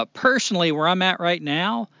 But personally, where I'm at right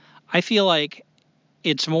now, I feel like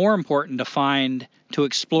it's more important to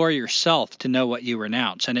explore yourself to know what you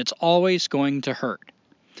renounce, and it's always going to hurt.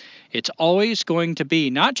 It's always going to be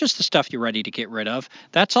not just the stuff you're ready to get rid of.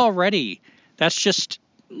 That's just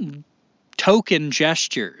token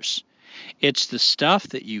gestures. It's the stuff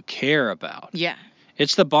that you care about. Yeah.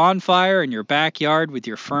 It's the bonfire in your backyard with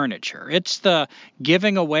your furniture. It's the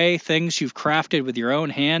giving away things you've crafted with your own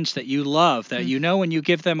hands that you love, that when you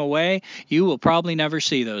give them away, you will probably never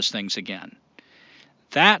see those things again.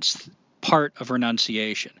 That's part of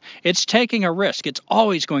renunciation. It's taking a risk. It's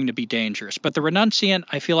always going to be dangerous. But the renunciant,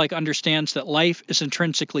 I feel like, understands that life is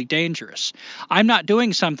intrinsically dangerous. I'm not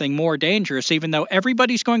doing something more dangerous, even though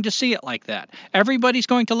everybody's going to see it like that. Everybody's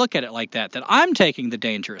going to look at it like that I'm taking the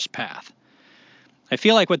dangerous path. I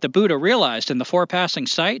feel like what the Buddha realized in the Four Passing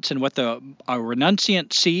Sights and what a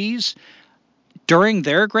renunciant sees during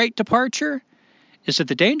their great departure is that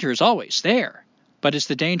the danger is always there. But is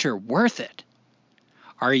the danger worth it?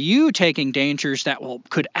 Are you taking dangers that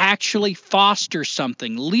could actually foster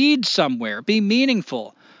something, lead somewhere, be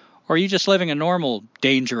meaningful? Or are you just living a normal,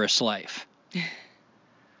 dangerous life?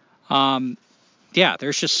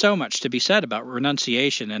 There's just so much to be said about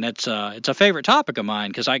renunciation, and it's a favorite topic of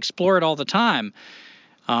mine because I explore it all the time.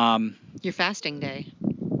 Your fasting day.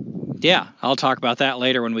 Yeah, I'll talk about that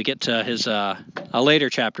later when we get to his a later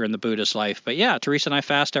chapter in the Buddha's life. But yeah, Teresa and I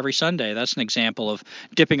fast every Sunday. That's an example of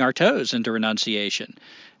dipping our toes into renunciation.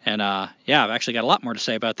 And I've actually got a lot more to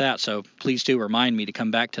say about that. So please do remind me to come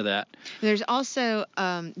back to that. There's also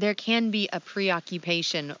there can be a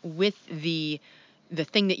preoccupation with the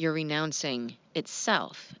thing that you're renouncing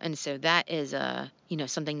itself, and so that is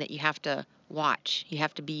something that you have to watch. You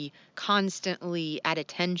have to be constantly at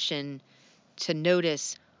attention to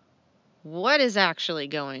notice what is actually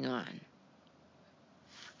going on.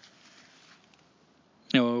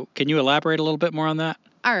 Can you elaborate a little bit more on that?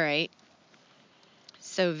 All right.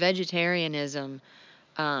 So vegetarianism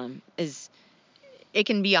it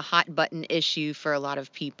can be a hot button issue for a lot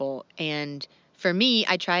of people. And for me,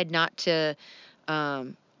 I tried not to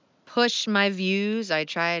push my views. I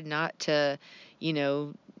tried not to,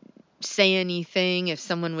 say anything. If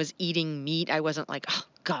someone was eating meat, I wasn't like, oh,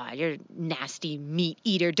 God, you're a nasty meat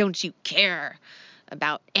eater. Don't you care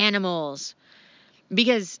about animals?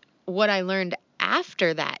 Because what I learned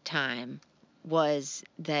after that time was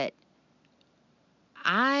that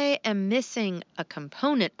I am missing a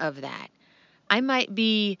component of that. I might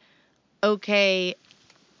be okay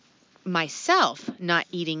myself not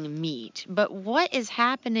eating meat, but what is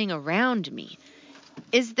happening around me?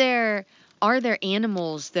 Are there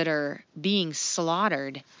animals that are being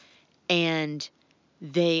slaughtered and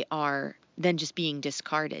they are then just being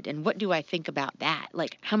discarded? And what do I think about that?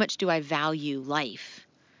 Like, how much do I value life?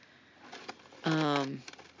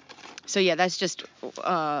 So yeah, that's just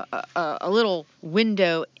a little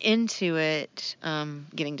window into it.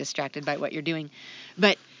 Getting distracted by what you're doing.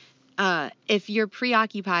 But if you're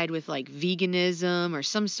preoccupied with like veganism or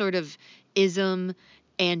some sort of ism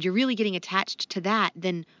and you're really getting attached to that,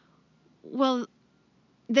 then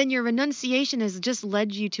your renunciation has just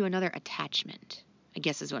led you to another attachment, I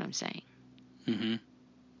guess is what I'm saying. Mm-hmm.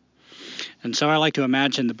 And so I like to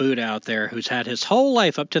imagine the Buddha out there who's had his whole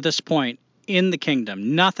life up to this point in the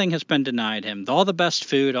kingdom. Nothing has been denied him. All the best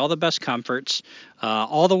food, all the best comforts,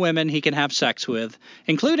 all the women he can have sex with,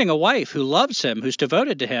 including a wife who loves him, who's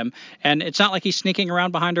devoted to him. And it's not like he's sneaking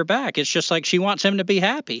around behind her back. It's just like she wants him to be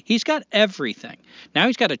happy. He's got everything. Now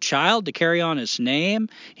he's got a child to carry on his name.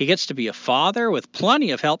 He gets to be a father with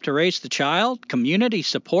plenty of help to raise the child, community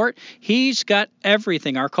support. He's got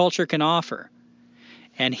everything our culture can offer.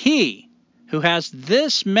 And he, who has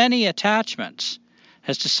this many attachments,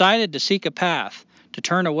 has decided to seek a path to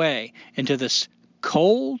turn away into this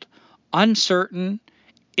cold, uncertain,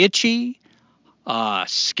 itchy, a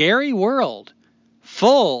scary world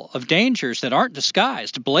full of dangers that aren't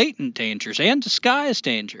disguised, blatant dangers and disguised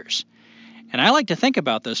dangers. And I like to think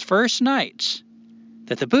about those first nights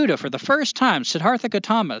that the Buddha, for the first time, Siddhartha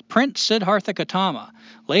Gautama, Prince Siddhartha Gautama,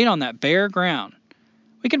 laid on that bare ground.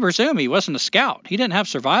 We can presume he wasn't a scout. He didn't have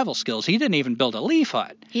survival skills. He didn't even build a leaf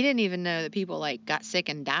hut. He didn't even know that people, like, got sick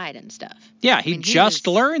and died and stuff. Yeah, he just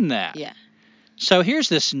learned that. Yeah. So here's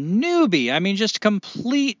this newbie, I mean, just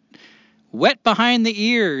complete wet behind the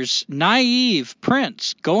ears, naive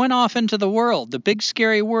prince going off into the world, the big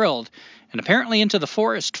scary world, and apparently into the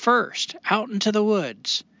forest first, out into the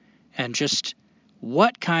woods. And just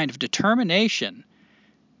what kind of determination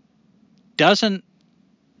doesn't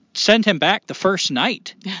send him back the first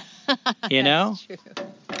night, you know? True.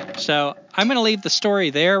 So I'm going to leave the story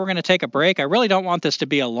there. We're going to take a break. I really don't want this to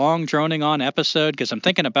be a long, droning-on episode because I'm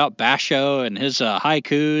thinking about Basho and his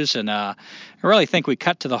haikus, and I really think we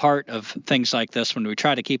cut to the heart of things like this when we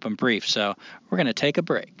try to keep them brief. So we're going to take a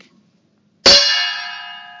break.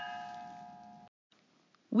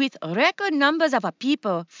 With record numbers of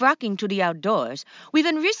people flocking to the outdoors, we've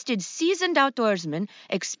enlisted seasoned outdoorsmen,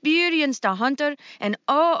 experienced hunter, and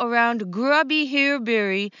all-around grubby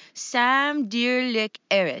hillbilly Sam Deerlick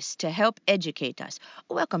Harris to help educate us.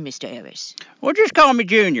 Welcome, Mr. Harris. Well, just call me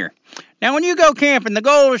Junior. Now, when you go camping, the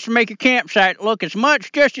goal is to make your campsite look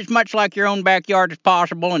just as much like your own backyard as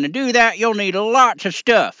possible, and to do that, you'll need lots of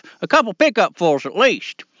stuff, a couple pickupfuls at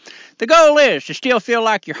least. The goal is to still feel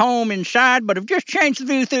like you're home inside, but have just changed the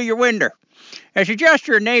view through your window. As a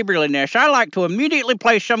gesture of neighborliness, I like to immediately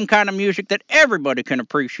play some kind of music that everybody can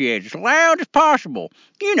appreciate as loud as possible.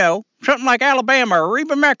 You know, something like Alabama or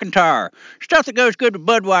Reba McEntire, stuff that goes good with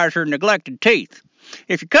Budweiser and Neglected Teeth.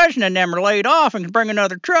 If your cousin and them are laid off and can bring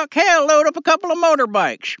another truck, hell, load up a couple of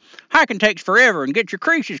motorbikes. Hiking takes forever and gets your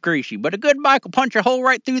creases greasy, but a good bike will punch a hole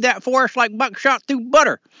right through that forest like buckshot through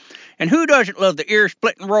butter. And who doesn't love the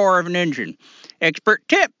ear-splitting roar of an engine? Expert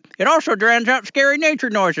tip, it also drowns out scary nature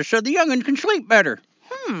noises so the young'un can sleep better.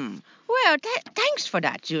 Well, thanks for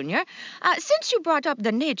that, Junior. Since you brought up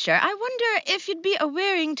the nature, I wonder if you'd be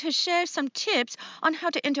willing to share some tips on how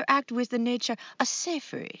to interact with the nature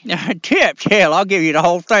safely. Tips? Hell, I'll give you the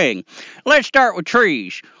whole thing. Let's start with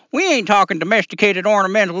trees. We ain't talking domesticated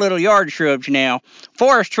ornamental little yard shrubs now.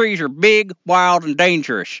 Forest trees are big, wild, and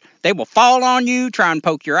dangerous. They will fall on you, try and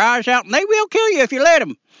poke your eyes out, and they will kill you if you let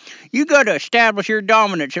them. You got to establish your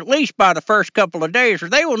dominance at least by the first couple of days, or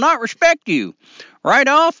they will not respect you. Right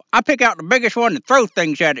off, I pick out the biggest one and throw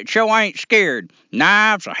things at it, so I ain't scared.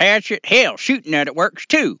 Knives, a hatchet, hell, shooting at it works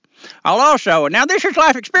too. I'll also, and now this is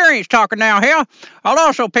life experience talking now, hell, I'll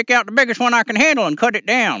also pick out the biggest one I can handle and cut it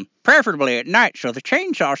down, preferably at night, so the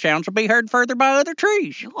chainsaw sounds will be heard further by other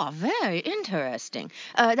trees. Oh, very interesting.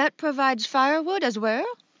 That provides firewood as well?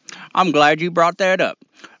 I'm glad you brought that up.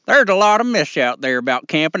 There's a lot of myths out there about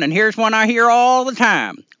camping, and here's one I hear all the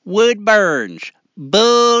time. Wood burns.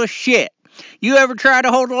 Bullshit. You ever try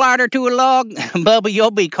to hold a lighter to a log? Bubba,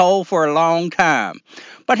 you'll be cold for a long time.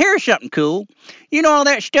 But here's something cool. You know all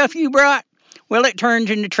that stuff you brought? Well, it turns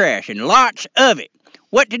into trash, and lots of it.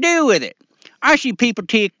 What to do with it? I see people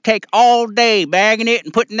take all day bagging it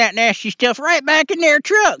and putting that nasty stuff right back in their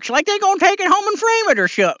trucks, like they're going to take it home and frame it or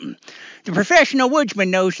something. The professional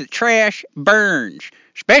woodsman knows that trash burns,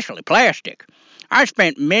 especially plastic. I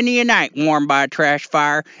spent many a night warmed by a trash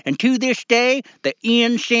fire, and to this day, the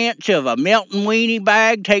incense of a melting weenie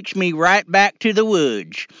bag takes me right back to the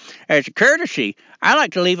woods. As a courtesy, I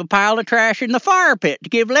like to leave a pile of trash in the fire pit to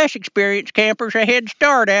give less experienced campers a head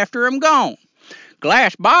start after I'm gone.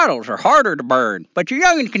 Glass bottles are harder to burn, but your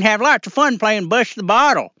young'un can have lots of fun playing Bust the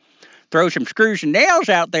Bottle. Throw some screws and nails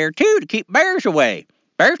out there, too, to keep bears away.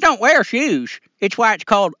 Bears don't wear shoes. It's why it's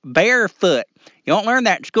called barefoot. You won't learn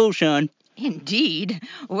that in school, son. Indeed.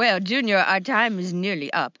 Well, Junior, our time is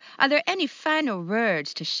nearly up. Are there any final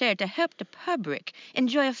words to share to help the public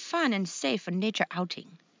enjoy a fun and safe nature outing?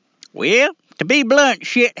 Well, to be blunt,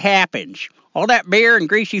 shit happens. All that beer and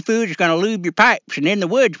greasy food is going to lube your pipes, and in the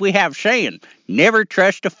woods we have a saying, never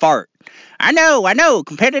trust a fart. I know,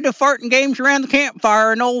 competitive farting games around the campfire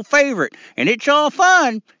are an old favorite, and it's all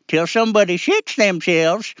fun till somebody shits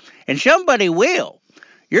themselves, and somebody will.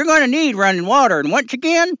 You're going to need running water, and once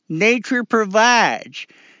again, nature provides.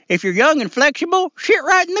 If you're young and flexible, shit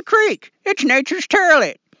right in the creek. It's nature's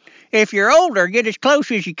toilet. If you're older, get as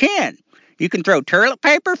close as you can. You can throw toilet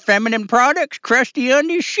paper, feminine products, crusty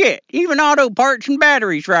undies, shit, even auto parts and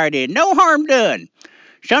batteries right in. No harm done.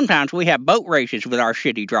 Sometimes we have boat races with our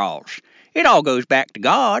shitty draws. It all goes back to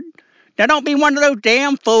God. Now don't be one of those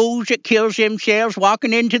damn fools that kills themselves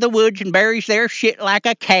walking into the woods and buries their shit like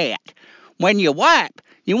a cat. When you wipe,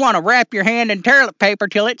 You want to wrap your hand in toilet paper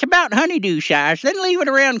till it's about honeydew size, then leave it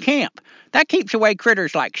around camp. That keeps away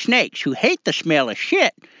critters like snakes who hate the smell of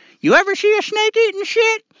shit. You ever see a snake eating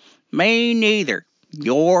shit? Me neither.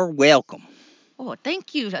 You're welcome. Oh,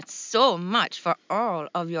 thank you so much for all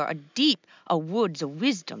of your deep words of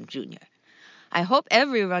wisdom, Junior. I hope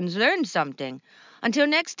everyone's learned something. Until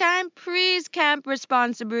next time, please camp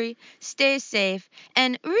responsibly, stay safe,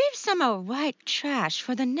 and leave some white trash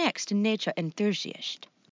for the next nature enthusiast.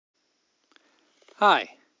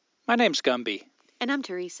 Hi, my name's Gumby. And I'm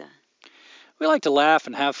Teresa. We like to laugh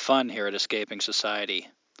and have fun here at Escaping Society.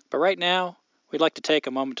 But right now, we'd like to take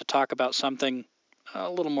a moment to talk about something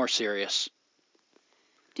a little more serious.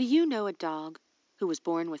 Do you know a dog who was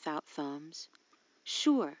born without thumbs?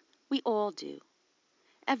 Sure, we all do.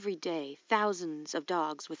 Every day, thousands of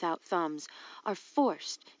dogs without thumbs are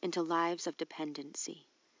forced into lives of dependency,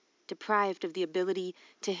 deprived of the ability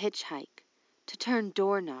to hitchhike, to turn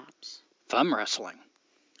doorknobs, Thumb wrestling.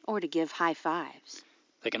 or to give high fives.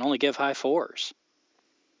 They can only give high fours.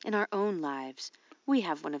 In our own lives, we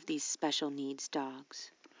have one of these special needs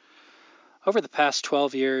dogs. Over the past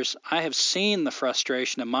 12 years, I have seen the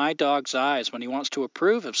frustration in my dog's eyes when he wants to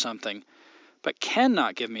approve of something, but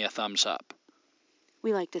cannot give me a thumbs up.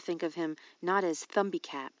 We like to think of him not as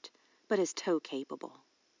thumby-capped, but as toe-capable.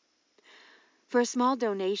 For a small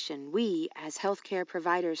donation, we, as healthcare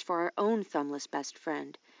providers for our own thumbless best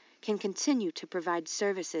friend, can continue to provide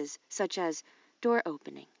services such as door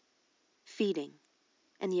opening, feeding,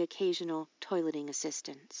 and the occasional toileting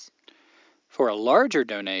assistance. For a larger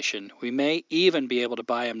donation, we may even be able to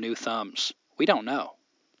buy him new thumbs. We don't know.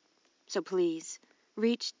 So please,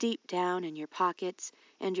 reach deep down in your pockets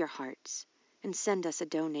and your hearts and send us a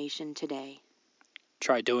donation today.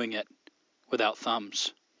 Try doing it without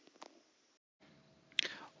thumbs.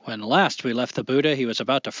 When last we left the Buddha, he was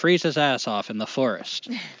about to freeze his ass off in the forest.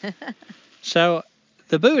 So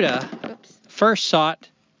the Buddha first sought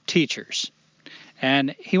teachers.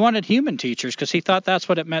 And he wanted human teachers because he thought that's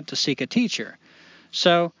what it meant to seek a teacher.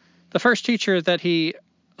 So the first teacher that he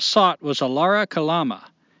sought was Alara Kalama.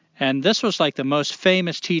 And this was like the most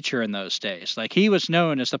famous teacher in those days. Like he was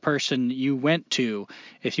known as the person you went to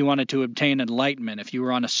if you wanted to obtain enlightenment, if you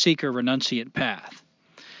were on a seeker renunciate path.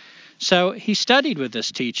 So he studied with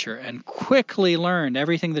this teacher and quickly learned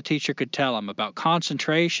everything the teacher could tell him about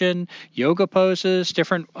concentration, yoga poses,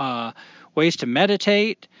 different ways to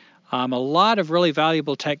meditate, a lot of really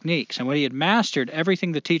valuable techniques. And when he had mastered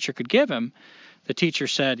everything the teacher could give him, the teacher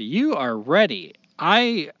said, "You are ready.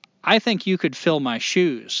 I think you could fill my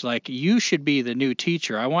shoes. Like, you should be the new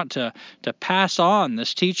teacher. I want to pass on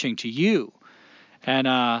this teaching to you." And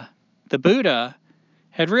the Buddha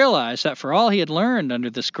had realized that for all he had learned under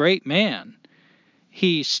this great man,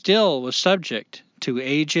 he still was subject to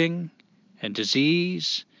aging and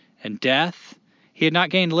disease and death. He had not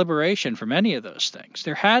gained liberation from any of those things.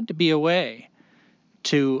 There had to be a way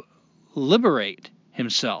to liberate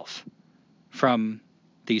himself from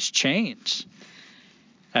these chains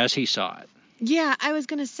as he saw it. Yeah, I was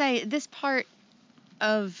going to say, this part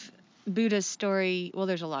of Buddha's story, well,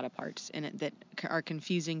 there's a lot of parts in it that are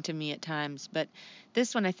confusing to me at times, but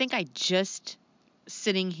this one, I think I just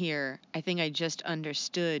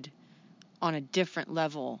understood on a different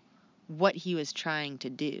level what he was trying to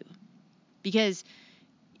do. Because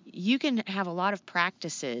you can have a lot of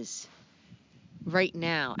practices right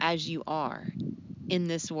now as you are in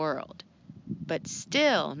this world, but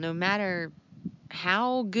still, no matter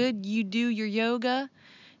how good you do your yoga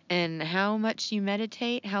and how much you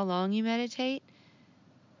meditate, how long you meditate,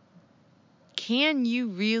 can you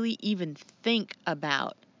really even think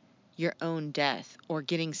about your own death or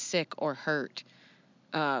getting sick or hurt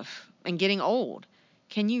and getting old?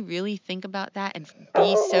 Can you really think about that and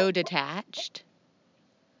be so detached?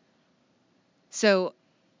 So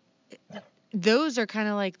those are kind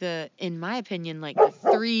of like in my opinion, like the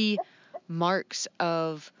three marks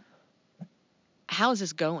of how's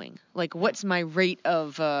this going? Like, what's my rate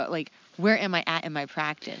of, where am I at in my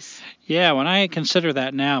practice? Yeah, when I consider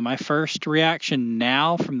that now, my first reaction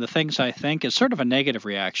now from the things I think is sort of a negative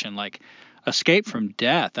reaction, like escape from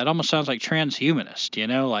death. That almost sounds like transhumanist,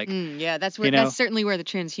 like. Yeah, that's certainly where the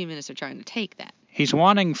transhumanists are trying to take that. He's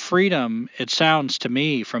wanting freedom, it sounds to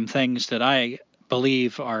me, from things that I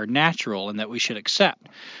believe are natural and that we should accept.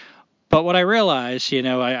 But what I realize,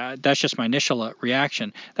 that's just my initial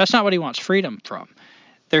reaction. That's not what he wants freedom from.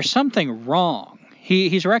 There's something wrong.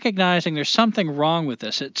 He's recognizing there's something wrong with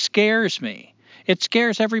this. It scares me. It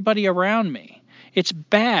scares everybody around me. It's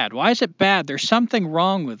bad. Why is it bad? There's something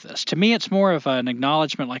wrong with this. To me, it's more of an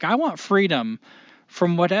acknowledgement, like I want freedom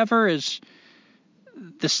from whatever is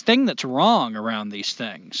this thing that's wrong around these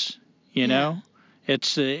things, you know?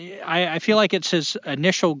 It's I feel like it's his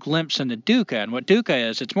initial glimpse into dukkha, and what dukkha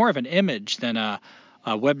is, it's more of an image than a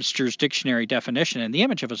Webster's dictionary definition, and the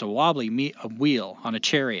image of it is a wobbly a wheel on a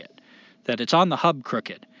chariot, that it's on the hub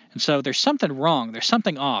crooked. And so there's something wrong, there's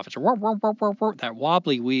something off. It's that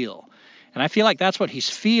wobbly wheel. And I feel like that's what he's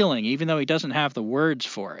feeling, even though he doesn't have the words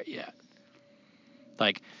for it yet.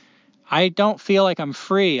 Like, I don't feel like I'm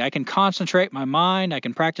free. I can concentrate my mind. I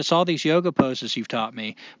can practice all these yoga poses you've taught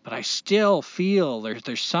me, but I still feel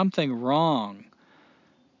there's something wrong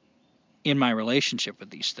in my relationship with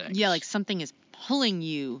these things. Yeah, like something is pulling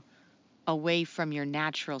you away from your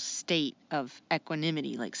natural state of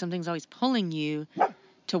equanimity. Like something's always pulling you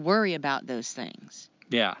to worry about those things.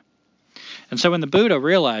 Yeah. And so when the Buddha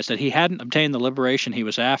realized that he hadn't obtained the liberation he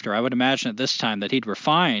was after, I would imagine at this time that he'd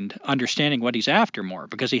refined understanding what he's after more,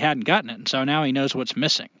 because he hadn't gotten it. And so now he knows what's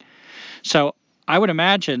missing. So I would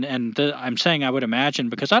imagine, and I'm saying I would imagine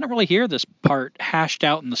because I don't really hear this part hashed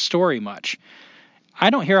out in the story much. I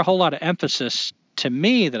don't hear a whole lot of emphasis to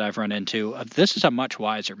me that I've run into of this is a much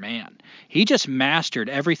wiser man. He just mastered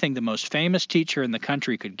everything the most famous teacher in the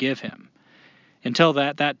country could give him until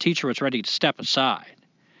that teacher was ready to step aside.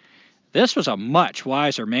 This was a much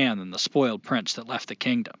wiser man than the spoiled prince that left the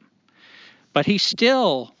kingdom. But he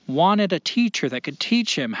still wanted a teacher that could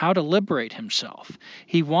teach him how to liberate himself.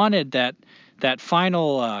 He wanted that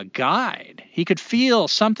final guide. He could feel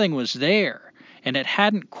something was there, and it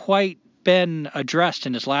hadn't quite been addressed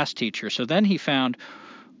in his last teacher. So then he found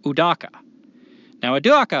Uddaka. Now,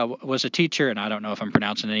 Uddaka was a teacher, and I don't know if I'm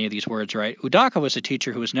pronouncing any of these words right. Uddaka was a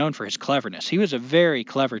teacher who was known for his cleverness. He was a very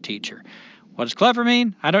clever teacher. What does clever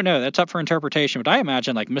mean? I don't know. That's up for interpretation, but I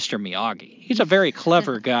imagine like Mr. Miyagi. He's a very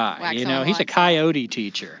clever guy. He's a coyote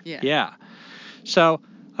teacher. Yeah. So,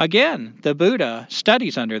 again, the Buddha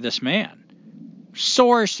studies under this man,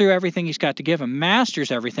 soars through everything he's got to give him,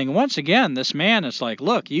 masters everything. And once again, this man is like,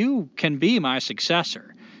 look, you can be my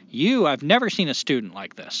successor. I've never seen a student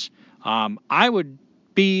like this. I would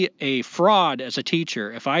be a fraud as a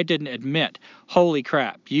teacher if I didn't admit, holy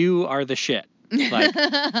crap, you are the shit. Like,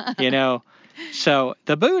 So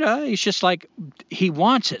the Buddha, he's just like, he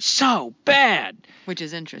wants it so bad. Which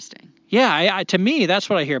is interesting. Yeah, to me, that's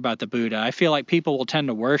what I hear about the Buddha. I feel like people will tend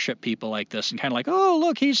to worship people like this and kind of like, oh,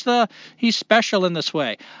 look, he's special in this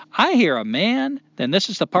way. I hear a man, then this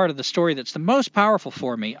is the part of the story that's the most powerful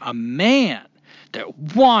for me, a man that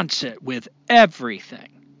wants it with everything.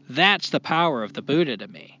 That's the power of the Buddha to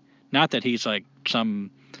me. Not that he's like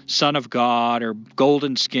some son of God or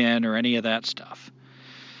golden skin or any of that stuff.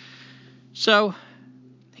 So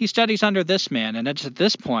he studies under this man, and it's at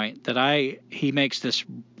this point that he makes this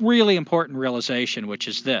really important realization, which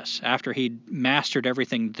is this. After he'd mastered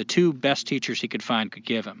everything the two best teachers he could find could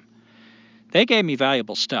give him, they gave me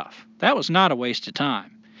valuable stuff. That was not a waste of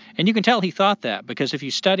time. And you can tell he thought that, because if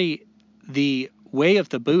you study the way of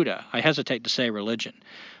the Buddha, I hesitate to say religion,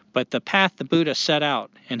 but the path the Buddha set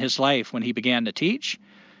out in his life when he began to teach,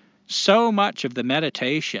 so much of the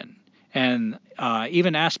meditation and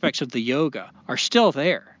even aspects of the yoga are still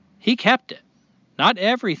there. He kept it. Not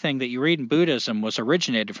everything that you read in Buddhism was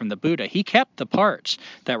originated from the Buddha. He kept the parts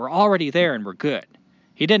that were already there and were good.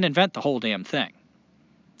 He didn't invent the whole damn thing.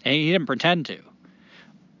 And he didn't pretend to.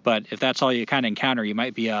 But if that's all you kind of encounter, you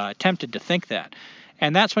might be tempted to think that.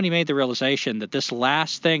 And that's when he made the realization that this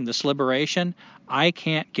last thing, this liberation, I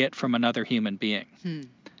can't get from another human being.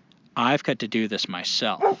 I've got to do this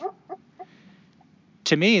myself.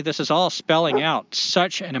 To me, this is all spelling out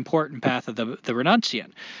such an important path of the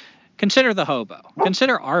renunciant. Consider the hobo.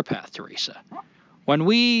 Consider our path, Teresa. When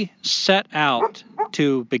we set out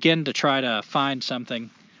to begin to try to find something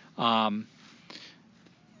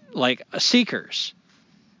like seekers,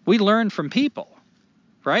 we learn from people,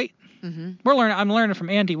 right? Mm-hmm. I'm learning from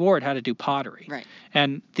Andy Ward how to do pottery. Right.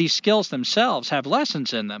 And these skills themselves have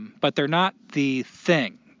lessons in them, but they're not the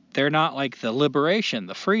thing. They're not like the liberation,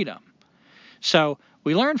 the freedom. So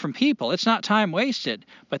we learn from people. It's not time wasted,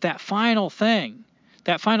 but that final thing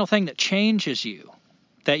that changes you,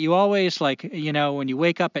 that you always like, when you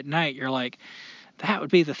wake up at night, you're like, that would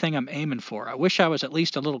be the thing I'm aiming for. I wish I was at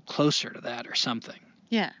least a little closer to that or something.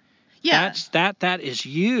 Yeah. Yeah. That is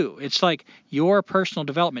you. It's like your personal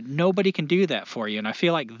development. Nobody can do that for you. And I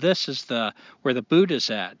feel like this is where the Buddha's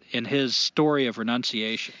at in his story of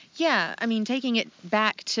renunciation. Yeah. I mean, taking it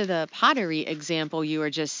back to the pottery example you were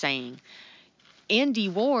just saying, Andy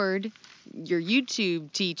Ward, your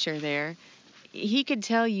YouTube teacher there, he could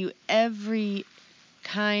tell you every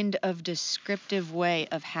kind of descriptive way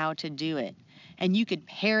of how to do it. And you could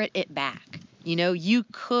parrot it back. You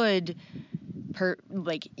could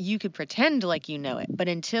like you could pretend like you know it, but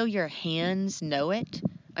until your hands know it,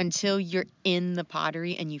 until you're in the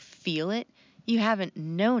pottery and you feel it, you haven't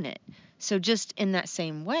known it. So just in that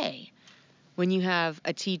same way, when you have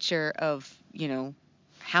a teacher of,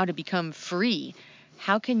 how to become free,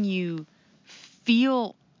 how can you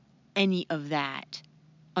feel any of that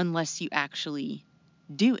unless you actually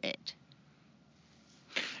do it?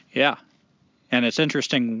 Yeah. And it's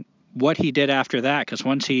interesting what he did after that, because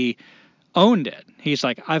once he owned it, he's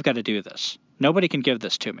like, I've got to do this. Nobody can give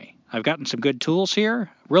this to me. I've gotten some good tools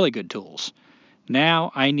here, really good tools.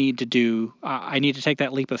 Now I need to take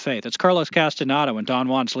that leap of faith. It's Carlos Castaneda when Don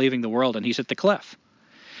Juan's leaving the world and he's at the cliff.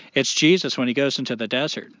 It's Jesus when he goes into the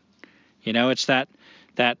desert. It's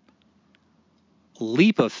that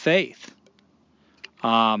leap of faith.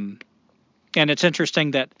 And it's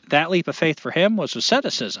interesting that leap of faith for him was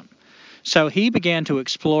asceticism. So he began to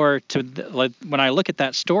explore. When I look at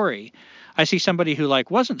that story, I see somebody who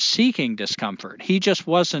wasn't seeking discomfort. He just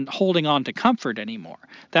wasn't holding on to comfort anymore.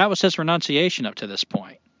 That was his renunciation up to this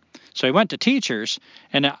point. So he went to teachers,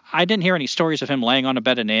 and I didn't hear any stories of him laying on a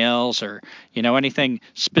bed of nails or, anything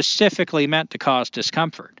specifically meant to cause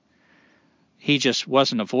discomfort. He just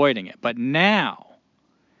wasn't avoiding it. But now,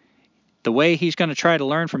 the way he's going to try to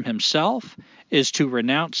learn from himself is to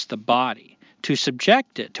renounce the body, to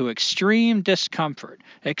subject it to extreme discomfort,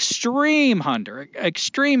 extreme hunger,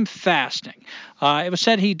 extreme fasting. It was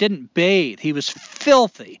said he didn't bathe. He was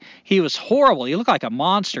filthy. He was horrible. He looked like a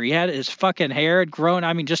monster. He had his fucking hair had grown.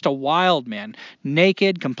 Just a wild man,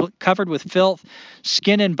 naked, covered with filth,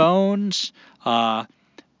 skin and bones,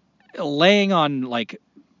 laying on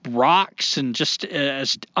rocks and just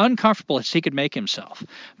as uncomfortable as he could make himself,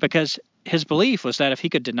 because his belief was that if he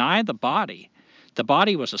could deny the body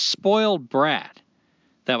was a spoiled brat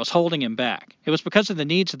that was holding him back. It was because of the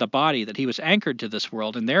needs of the body that he was anchored to this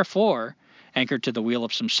world, and therefore anchored to the wheel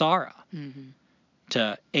of samsara,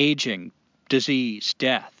 to aging, disease,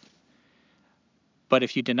 death. But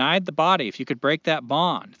if you denied the body, if you could break that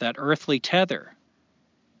bond, that earthly tether,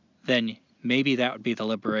 then maybe that would be the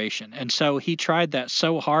liberation. And so he tried that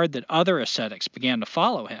so hard that other ascetics began to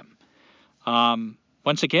follow him.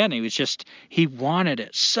 Once again, he wanted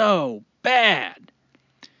it so bad.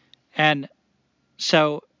 And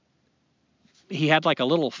so he had a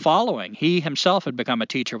little following. He himself had become a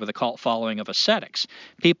teacher with a cult following of ascetics,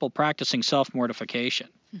 people practicing self-mortification.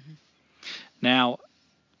 Mm-hmm. Now,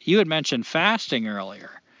 you had mentioned fasting earlier.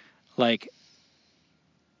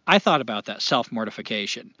 I thought about that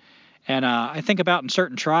self-mortification. And I think about in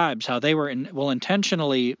certain tribes how they will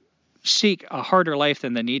intentionally seek a harder life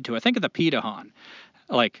than they need to. I think of the Pitahan.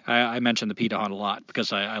 I mention the Pitahan a lot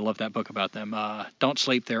because I love that book about them. Don't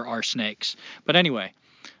sleep, there are snakes. But anyway,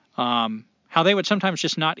 how they would sometimes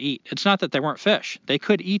just not eat. It's not that they weren't fish. They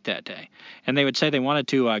could eat that day. And they would say they wanted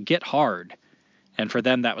to get hard. And for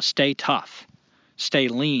them, that was stay tough, stay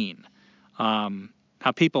lean.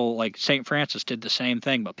 How people like St. Francis did the same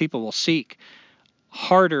thing, but people will seek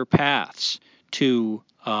harder paths to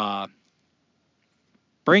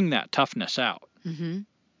bring that toughness out. Mm-hmm.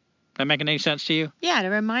 That making any sense to you? Yeah, to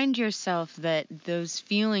remind yourself that those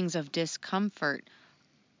feelings of discomfort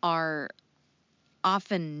are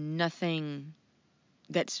often nothing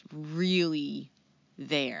that's really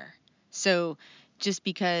there. So just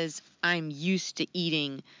because I'm used to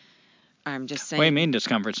eating, I'm just saying. What do you mean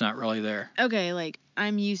discomfort's not really there? Okay,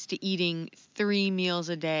 I'm used to eating 3 meals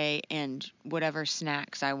a day and whatever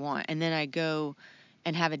snacks I want. And then I go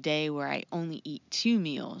and have a day where I only eat 2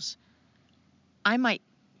 meals. I might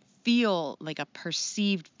feel a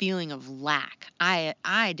perceived feeling of lack.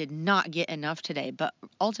 I did not get enough today, but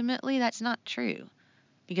ultimately that's not true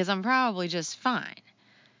because I'm probably just fine.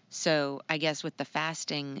 So I guess with the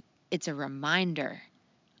fasting, it's a reminder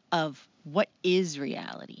of what is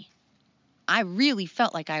reality. I really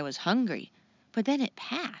felt like I was hungry, but then it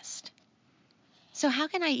passed. So how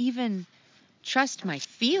can I even trust my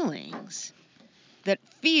feelings that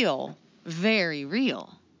feel very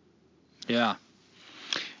real? Yeah.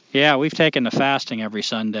 Yeah, we've taken to fasting every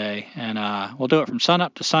Sunday, and we'll do it from sun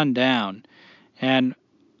up to sundown. And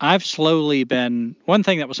I've slowly been, one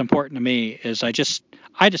thing that was important to me is I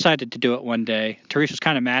decided to do it one day. Teresa's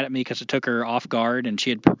kind of mad at me because it took her off guard, and she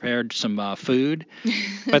had prepared some food.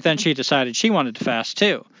 But then she decided she wanted to fast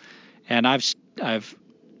too. And I've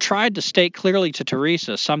tried to state clearly to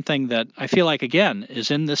Teresa something that I feel like, again,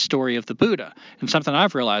 is in this story of the Buddha, and something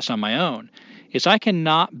I've realized on my own, is I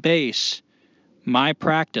cannot base my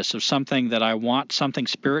practice of something that I want something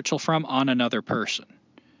spiritual from on another person.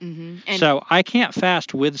 Mm-hmm. So I can't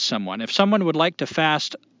fast with someone. If someone would like to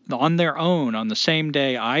fast on their own on the same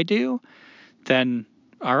day I do, then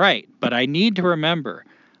all right, but I need to remember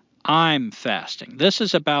I'm fasting. This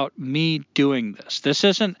is about me doing this. This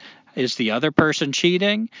isn't, is the other person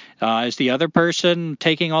cheating? Is the other person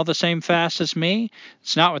taking all the same fast as me?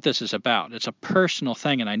 It's not what this is about. It's a personal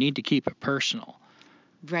thing, and I need to keep it personal.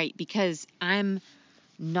 Right, because I'm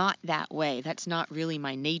not that way. That's not really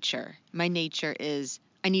my nature. My nature is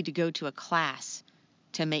I need to go to a class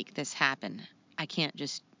to make this happen. I can't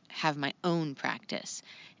just have my own practice.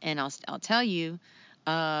 And I'll tell you,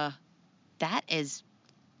 that is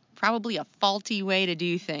probably a faulty way to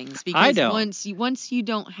do things. Because I don't. once you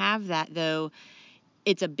don't have that, though,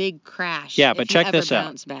 it's a big crash. Yeah, but if you check ever this out.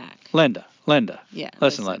 bounce back. Linda. Yeah.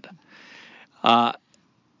 Listen, Linda.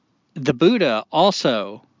 The Buddha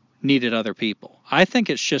also needed other people. I think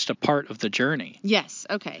it's just a part of the journey. Yes.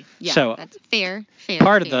 Okay. Yeah. So, that's fair.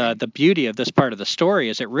 Part of the beauty of this part of the story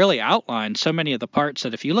is it really outlines so many of the parts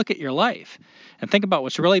that if you look at your life and think about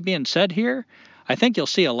what's really being said here, I think you'll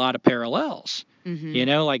see a lot of parallels. Mm-hmm. You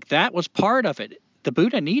know, like that was part of it. The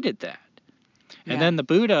Buddha needed that. And then the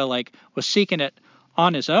Buddha was seeking it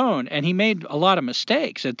on his own, and he made a lot of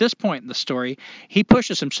mistakes. At this point in the story, he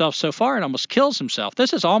pushes himself so far and almost kills himself.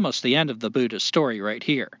 This is almost the end of the Buddha's story right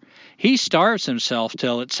here. He starves himself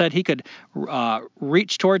till it said he could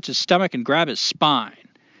reach towards his stomach and grab his spine.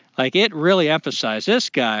 Like, it really emphasized this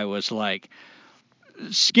guy was like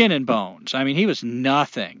skin and bones. I mean, he was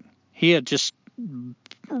nothing. He had just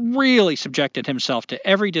really subjected himself to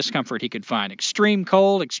every discomfort he could find. Extreme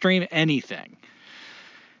cold, extreme anything.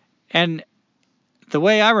 And the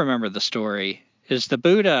way I remember the story is the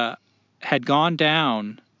Buddha had gone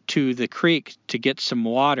down to the creek to get some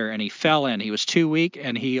water, and he fell in. He was too weak,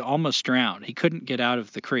 and he almost drowned. He couldn't get out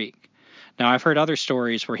of the creek. Now, I've heard other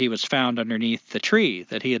stories where he was found underneath the tree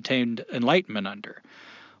that he attained enlightenment under.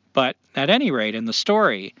 But at any rate, in the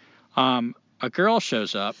story, a girl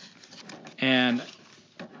shows up, and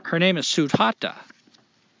her name is Sujata.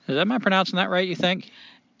 Am I pronouncing that right, you think?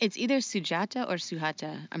 It's either Sujata or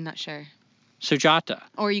Suhata. I'm not sure. Sujata.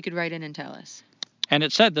 Or you could write in and tell us. And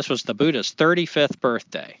it said this was the Buddha's 35th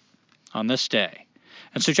birthday on this day.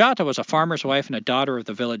 And Sujata was a farmer's wife and a daughter of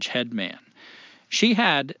the village headman. She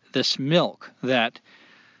had this milk that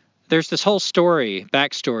there's this whole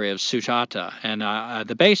backstory of Sujata. And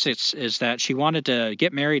the basics is that she wanted to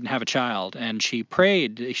get married and have a child. And she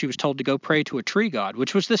was told to go pray to a tree god,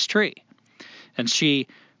 which was this tree. And she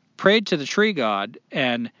prayed to the tree god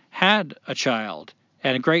and had a child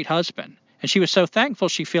and a great husband. And she was so thankful,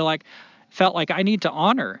 she felt like I need to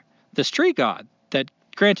honor this tree god that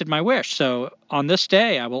granted my wish. So on this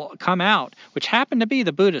day, I will come out, which happened to be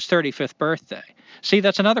the Buddha's 35th birthday. See,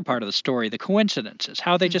 that's another part of the story, the coincidences,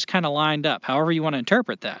 how they just kind of lined up, however you want to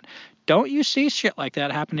interpret that. Don't you see shit like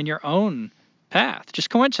that happen in your own path? Just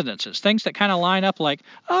coincidences, things that kind of line up like,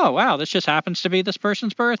 oh, wow, this just happens to be this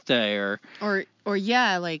person's birthday. Or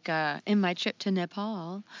yeah, like in my trip to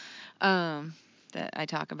Nepal that I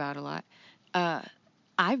talk about a lot.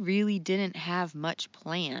 I really didn't have much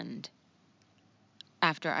planned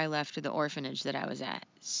after I left the orphanage that I was at.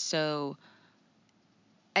 So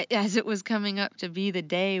as it was coming up to be the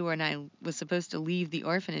day when I was supposed to leave the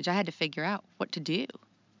orphanage, I had to figure out what to do.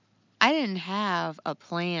 I didn't have a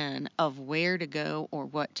plan of where to go or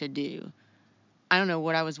what to do. I don't know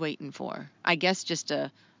what I was waiting for. I guess just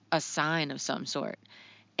a sign of some sort.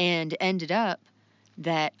 And ended up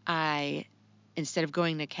that instead of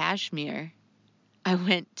going to Kashmir, I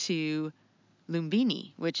went to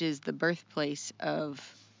Lumbini, which is the birthplace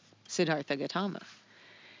of Siddhartha Gautama.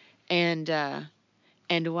 And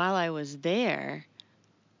while I was there,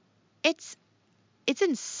 it's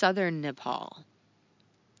in southern Nepal.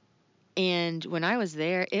 And when I was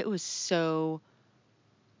there, it was so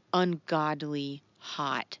ungodly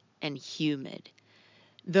hot and humid.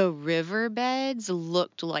 The riverbeds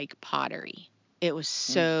looked like pottery. It was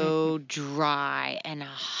so dry and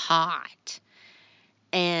hot.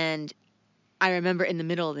 And I remember in the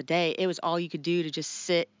middle of the day, it was all you could do to just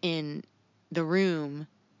sit in the room.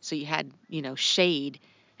 So you had, shade,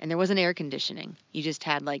 and there wasn't air conditioning. You just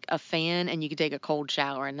had like a fan, and you could take a cold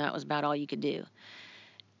shower, and that was about all you could do.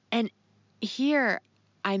 And here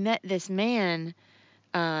I met this man,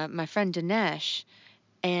 my friend Dinesh,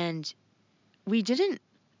 and we didn't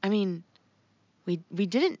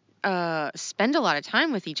spend a lot of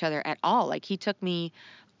time with each other at all. Like, he took me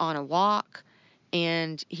on a walk,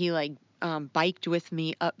 and he biked with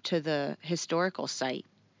me up to the historical site,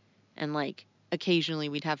 and occasionally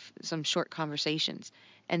we'd have some short conversations.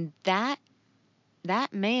 And that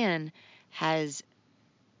man has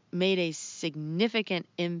made a significant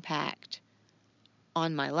impact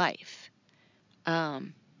on my life.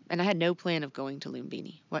 And I had no plan of going to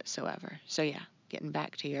Lumbini whatsoever. So yeah, getting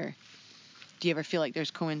back to your, do you ever feel like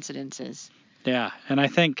there's coincidences? Yeah, and I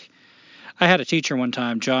think I had a teacher one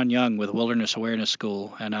time, John Young, with Wilderness Awareness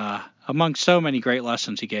School, and among so many great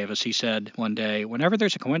lessons he gave us, he said one day, whenever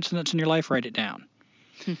there's a coincidence in your life, write it down.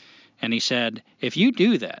 And he said, if you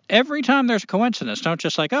do that, every time there's a coincidence, don't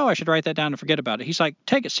just like, oh, I should write that down and forget about it. He's like,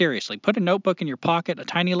 take it seriously. Put a notebook in your pocket, a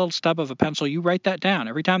tiny little stub of a pencil. You write that down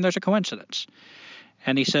every time there's a coincidence.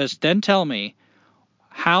 And he says, then tell me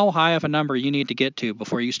how high of a number you need to get to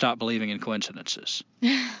before you stop believing in coincidences.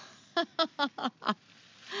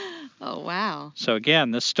 Oh, wow. So again,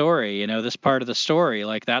 this story, this part of the story,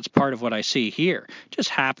 like that's part of what I see here. Just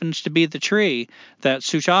happens to be the tree that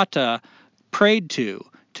Sujata prayed to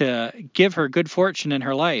give her good fortune in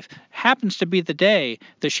her life. Happens to be the day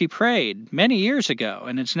that she prayed many years ago,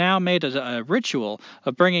 and it's now made a ritual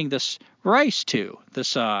of bringing this rice to,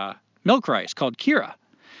 this milk rice called Kira.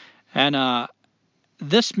 And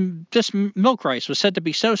this milk rice was said to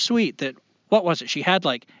be so sweet that, what was it? She had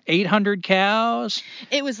like 800 cows.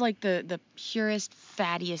 It was like the purest,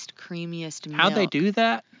 fattiest, creamiest milk. How'd they do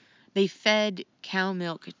that? They fed cow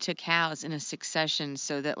milk to cows in a succession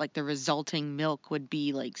so that like the resulting milk would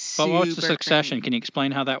be like super But what's the succession? creamy. Can you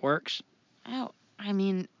explain how that works? Oh, I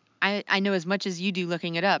mean, I know as much as you do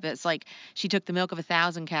looking it up. It's like she took the milk of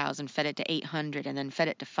 1,000 cows and fed it to 800 and then fed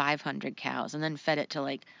it to 500 cows and then fed it to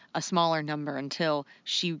like a smaller number until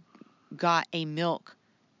she got a milk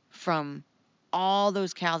from all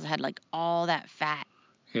those cows that had like all that fat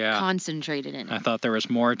concentrated in it. I thought there was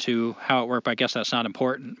more to how it worked, but I guess that's not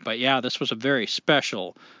important. But yeah, this was a very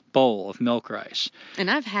special bowl of milk rice. And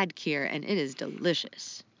I've had Kheer, and it is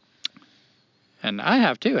delicious. And I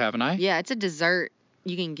have too, haven't I? Yeah, it's a dessert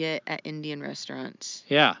you can get at Indian restaurants.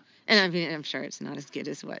 Yeah. And I mean, I'm sure it's not as good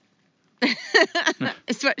as what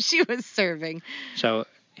it's what she was serving. So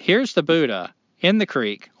here's the Buddha in the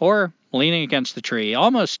creek, or leaning against the tree,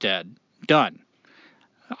 almost dead, done.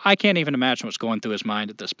 I can't even imagine what's going through his mind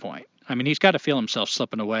at this point. I mean, he's got to feel himself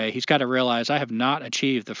slipping away. He's got to realize, I have not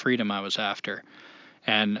achieved the freedom I was after.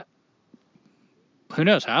 And who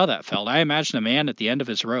knows how that felt. I imagine a man at the end of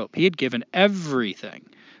his rope. He had given everything.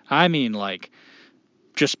 I mean, like,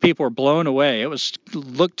 just people were blown away. It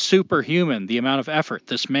looked superhuman, the amount of effort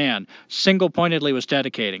this man single-pointedly was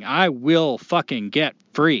dedicating. I will fucking get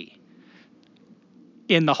free.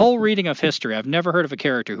 In the whole reading of history, I've never heard of a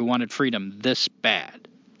character who wanted freedom this bad.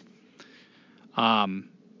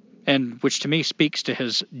 And which to me speaks to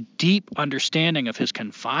his deep understanding of his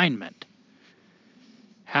confinement.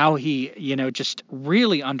 How he, just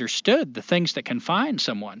really understood the things that confine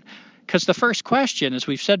someone. Because the first question, as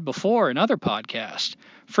we've said before in other podcasts,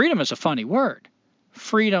 freedom is a funny word.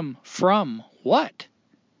 Freedom from what?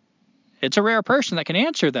 It's a rare person that can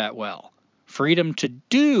answer that well. Freedom to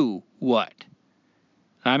do what?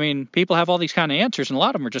 I mean, people have all these kind of answers, and a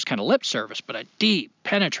lot of them are just kind of lip service, but a deep,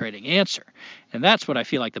 penetrating answer. And that's what I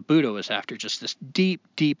feel like the Buddha was after, just this deep,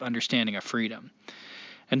 deep understanding of freedom.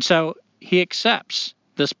 And so he accepts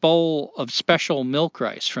this bowl of special milk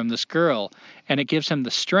rice from this girl, and it gives him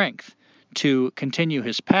the strength to continue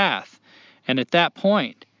his path. And at that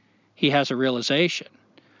point, he has a realization.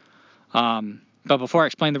 But before I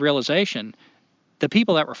explain the realization, the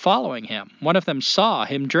people that were following him, one of them saw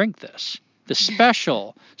him drink this. The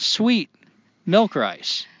special, sweet milk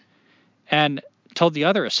rice, and told the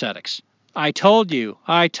other ascetics, I told you,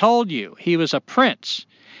 he was a prince.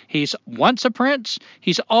 He's once a prince,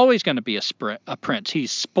 he's always going to be a prince.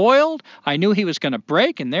 He's spoiled, I knew he was going to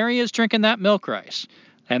break, and there he is drinking that milk rice.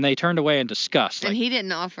 And they turned away in disgust. And he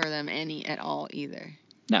didn't offer them any at all either.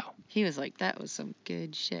 No. He was like, that was some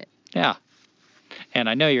good shit. Yeah. And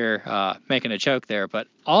I know you're making a joke there, but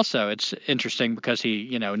also it's interesting because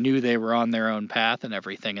he, knew they were on their own path and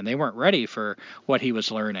everything, and they weren't ready for what he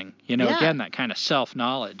was learning. Again, that kind of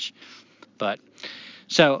self-knowledge. But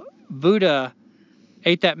so Buddha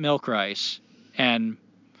ate that milk rice, and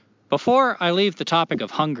before I leave the topic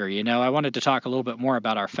of hunger, I wanted to talk a little bit more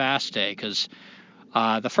about our fast day, because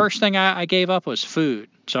the first thing I gave up was food.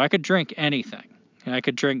 So I could drink anything. I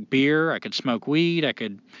could drink beer, I could smoke weed, I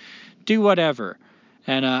could do whatever.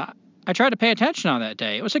 And I tried to pay attention on that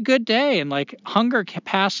day. It was a good day, and hunger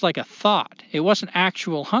passed like a thought. It wasn't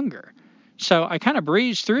actual hunger. So I kind of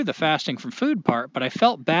breezed through the fasting from food part, but I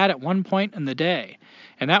felt bad at one point in the day,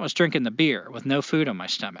 and that was drinking the beer with no food on my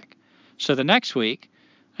stomach. So the next week,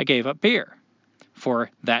 I gave up beer for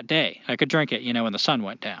that day. I could drink it, when the sun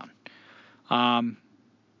went down.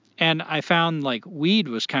 And I found weed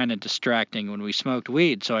was kind of distracting when we smoked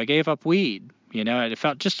weed, so I gave up weed. It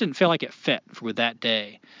just didn't feel like it fit with that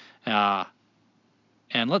day. And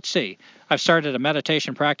let's see, I've started a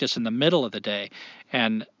meditation practice in the middle of the day,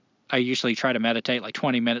 and I usually try to meditate like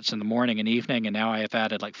 20 minutes in the morning and evening, and now I have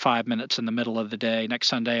added like 5 minutes in the middle of the day. Next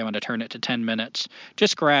Sunday, I'm going to turn it to 10 minutes.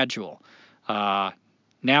 Just gradual. Now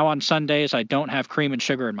on Sundays, I don't have cream and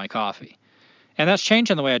sugar in my coffee. And that's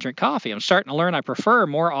changing the way I drink coffee. I'm starting to learn I prefer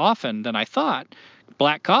more often than I thought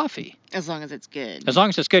black coffee. As long as it's good. As long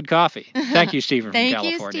as it's good coffee. Thank you, Stephen from Thank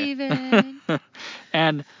California. you, Stephen.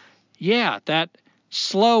 And yeah, that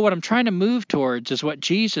slow, what I'm trying to move towards is what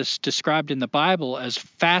Jesus described in the Bible as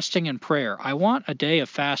fasting and prayer. I want a day of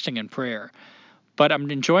fasting and prayer, but I'm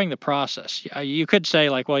enjoying the process. You could say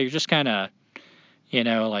like, well, you're just kind of,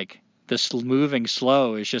 like this moving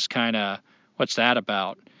slow is just kind of, what's that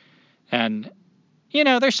about? And,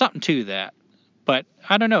 there's something to that. But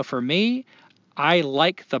I don't know. For me, I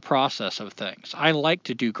like the process of things. I like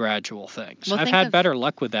to do gradual things. Well, I've had better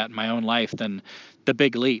luck with that in my own life than the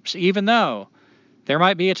big leaps, even though there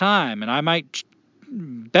might be a time and I might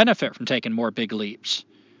benefit from taking more big leaps.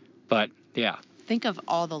 But, yeah. Think of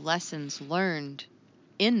all the lessons learned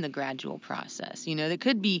in the gradual process. There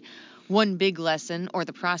could be one big lesson, or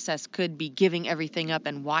the process could be giving everything up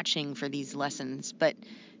and watching for these lessons. But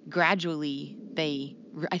gradually,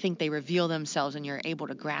 I think they reveal themselves and you're able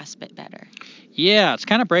to grasp it better. Yeah, it's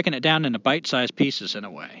kind of breaking it down into bite-sized pieces in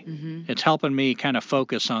a way. Mm-hmm. It's helping me kind of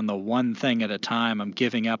focus on the one thing at a time I'm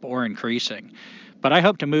giving up or increasing. But I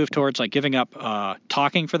hope to move towards like giving up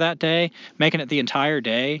talking for that day, making it the entire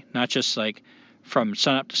day, not just like from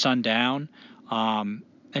sun up to sundown, and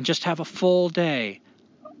just have a full day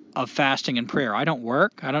of fasting and prayer. I don't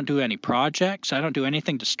work. I don't do any projects. I don't do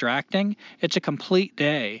anything distracting. It's a complete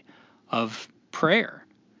day of prayer.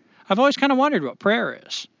 I've always kind of wondered what prayer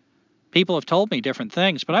is. People have told me different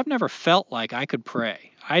things, but I've never felt like I could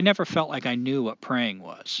pray. I never felt like I knew what praying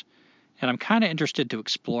was. And I'm kind of interested to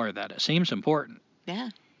explore that. It seems important. Yeah.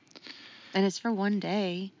 And it's for one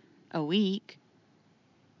day a week.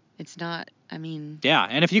 It's not, Yeah,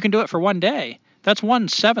 and if you can do it for one day, that's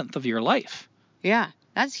 1/7 of your life. Yeah,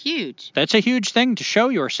 that's huge. That's a huge thing to show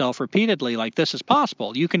yourself repeatedly, like this is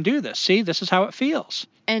possible. You can do this. See, this is how it feels.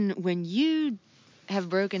 And when you have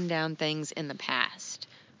broken down things in the past,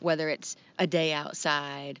 whether it's a day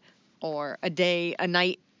outside or a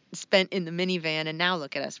night spent in the minivan, and now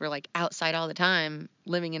look at us, we're like outside all the time,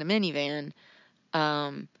 living in a minivan.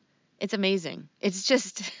 It's amazing. It's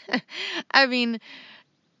just, it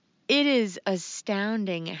is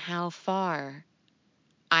astounding how far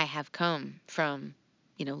I have come from,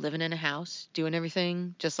 living in a house, doing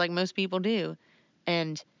everything just like most people do.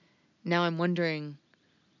 And now I'm wondering,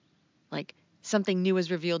 like, something new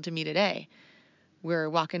was revealed to me today. We're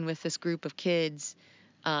walking with this group of kids,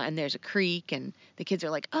 and there's a creek, and the kids are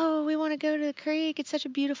like, oh, we want to go to the creek. It's such a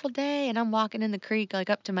beautiful day. And I'm walking in the creek, like,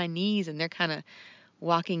 up to my knees, and they're kind of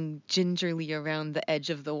walking gingerly around the edge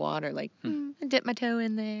of the water, like, I dip my toe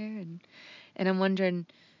in there. And I'm wondering,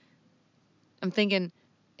 I'm thinking,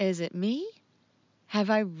 is it me? Have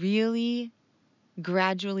I really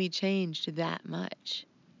gradually changed that much?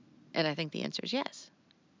 And I think the answer is yes.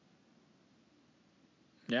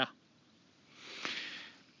 Yeah.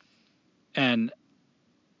 And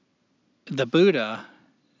the Buddha,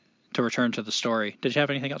 to return to the story, did you have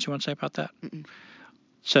anything else you want to say about that? Mm-mm.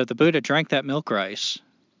 So the Buddha drank that milk rice,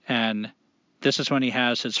 and this is when he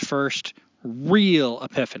has his first real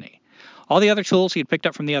epiphany. All the other tools he had picked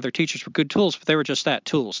up from the other teachers were good tools, but they were just that,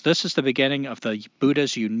 tools. This is the beginning of the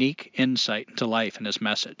Buddha's unique insight into life and his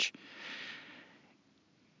message.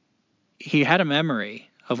 He had a memory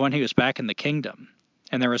of when he was back in the kingdom,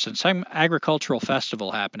 and there was some agricultural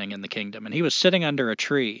festival happening in the kingdom, and he was sitting under a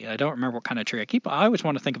tree. I don't remember what kind of tree. I always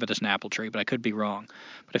want to think of it as an apple tree, but I could be wrong.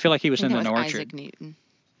 But I feel like he was in an orchard. Isaac Newton.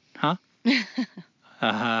 Huh?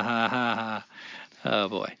 Oh,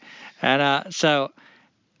 boy. And so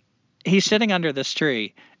he's sitting under this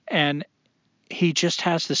tree, and he just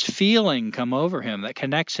has this feeling come over him that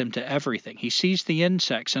connects him to everything. He sees the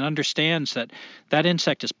insects and understands that that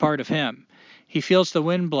insect is part of him. He feels the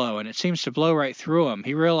wind blow, and it seems to blow right through him.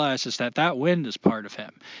 He realizes that that wind is part of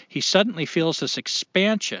him. He suddenly feels this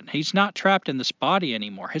expansion. He's not trapped in this body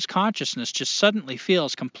anymore. His consciousness just suddenly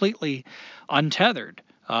feels completely untethered,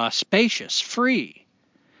 spacious, free.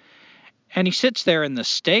 And he sits there in the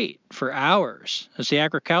state for hours as the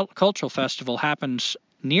agricultural festival happens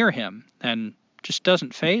near him and just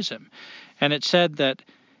doesn't faze him. And it said that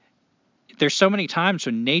there's so many times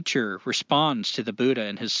when nature responds to the Buddha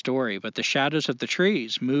in his story, but the shadows of the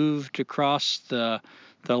trees moved across the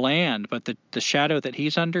land, but the shadow that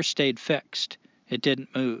he's under stayed fixed. It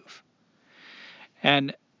didn't move.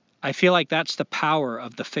 And I feel like that's the power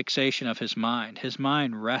of the fixation of his mind. His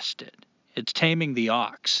mind rested. It's taming the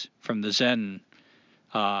ox from the Zen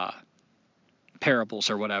parables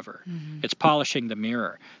or whatever. It's polishing the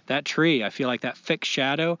mirror. That tree, I feel like that fixed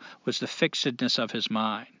shadow was the fixedness of his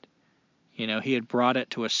mind. You know, he had brought it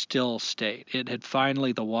to a still state. It had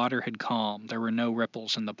finally, the water had calmed. There were no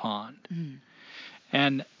ripples in the pond.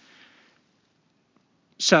 And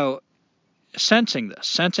so, sensing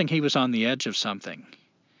he was on the edge of something,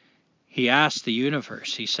 he asked the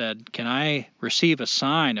universe, he said, can I receive a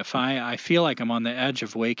sign if I feel like I'm on the edge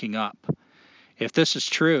of waking up? If this is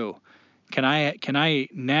true, can I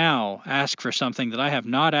now ask for something that I have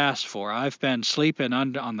not asked for? I've been sleeping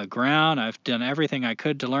on the ground. I've done everything I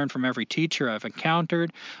could to learn from every teacher I've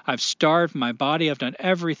encountered. I've starved my body. I've done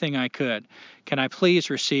everything I could. Can I please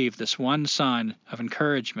receive this one sign of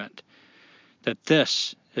encouragement that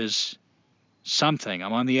this is something?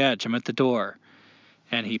 I'm on the edge. I'm at the door.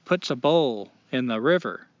 And he puts a bowl in the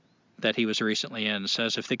river that he was recently in and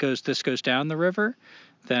says, if this goes down the river,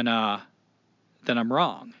 then I'm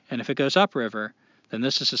wrong. And if it goes upriver, then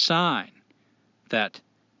this is a sign that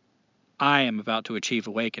I am about to achieve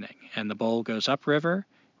awakening. And the bowl goes upriver,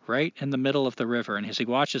 right in the middle of the river. And as he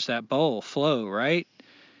watches that bowl flow, right,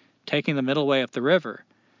 taking the middle way up the river,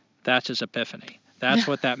 that's his epiphany. That's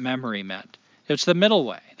what that memory meant. It's the middle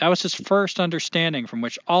way. That was his first understanding from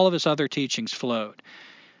which all of his other teachings flowed.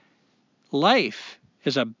 Life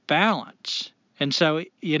is a balance. And so,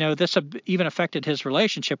 you know, this even affected his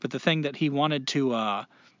relationship with the thing that he wanted to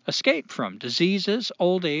escape from: diseases,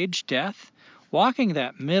 old age, death. Walking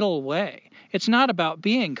that middle way. It's not about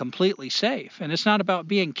being completely safe, and it's not about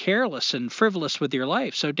being careless and frivolous with your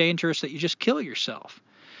life, so dangerous that you just kill yourself.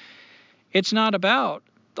 It's not about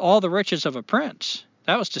all the riches of a prince.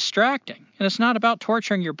 That was distracting. And it's not about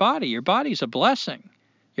torturing your body. Your body's a blessing.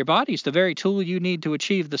 Your body's the very tool you need to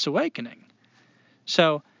achieve this awakening.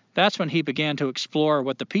 So that's when he began to explore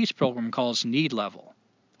what the Peace Program calls need level.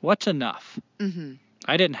 What's enough?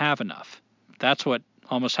 I didn't have enough. That's what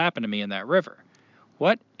almost happened to me in that river.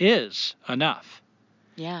 What is enough?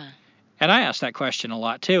 Yeah. And I ask that question a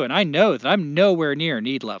lot too, and I know that I'm nowhere near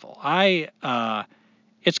need level.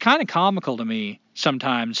 It's kind of comical to me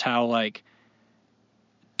sometimes how, like,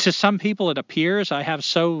 to some people it appears I have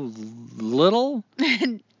so little.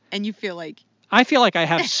 And you feel like... I feel like I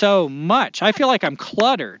have so much. I feel like I'm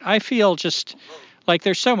cluttered. I feel just like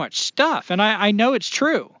there's so much stuff, and I know it's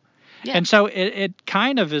true. Yeah. And so it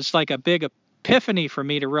kind of is like a big epiphany for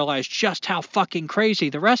me to realize just how fucking crazy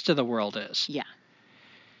the rest of the world is. Yeah.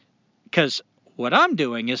 Because what I'm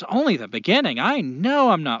doing is only the beginning. I know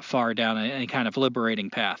I'm not far down any kind of liberating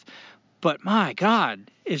path. But my God,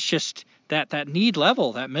 it's just that need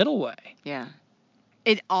level, that middle way. Yeah.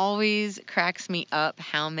 It always cracks me up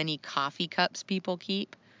how many coffee cups people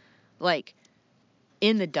keep. Like,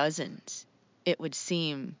 in the dozens, it would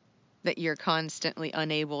seem that you're constantly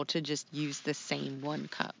unable to just use the same one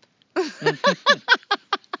cup.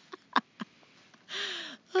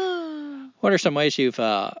 What are some ways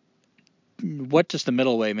what does the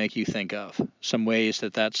middle way make you think of? Some ways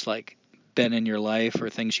that's like been in your life or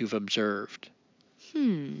things you've observed?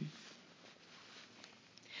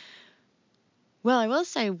 Well, I will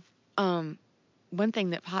say, one thing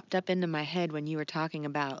that popped up into my head when you were talking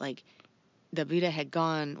about, like, the Buddha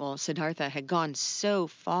Siddhartha had gone so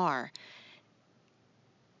far.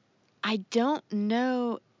 I don't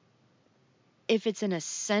know if it's an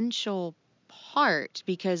essential part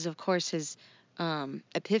because, of course, his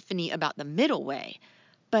epiphany about the middle way,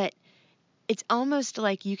 but it's almost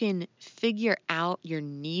like you can figure out your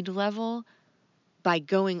need level by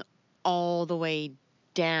going all the way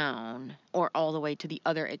down or all the way to the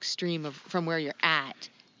other extreme from where you're at,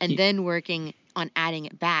 and then working on adding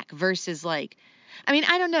it back versus, like, I mean,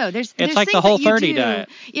 I don't know. There's like things the Whole30 that diet.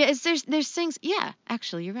 Yeah, there's things. Yeah,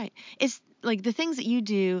 actually, you're right. It's like the things that you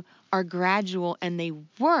do are gradual and they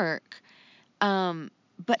work.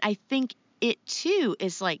 But I think it too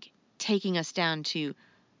is like taking us down to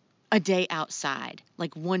a day outside,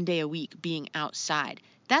 like one day a week being outside.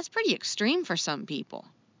 That's pretty extreme for some people.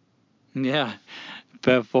 Yeah.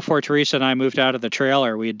 But before Teresa and I moved out of the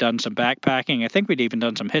trailer, we had done some backpacking. I think we'd even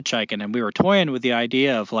done some hitchhiking, and we were toying with the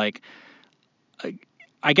idea of, like,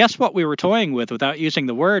 I guess what we were toying with without using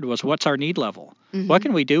the word was, what's our need level? What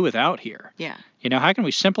can we do without here? Yeah. You know, how can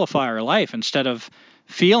we simplify our life instead of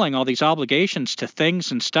feeling all these obligations to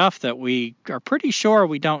things and stuff that we are pretty sure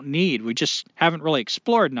we don't need? We just haven't really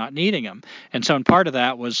explored not needing them. And so, part of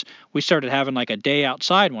that was we started having like a day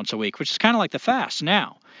outside once a week, which is kind of like the fast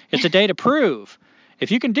now. It's a day to prove.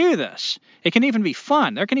 if you can do this, it can even be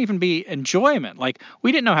fun. There can even be enjoyment. Like,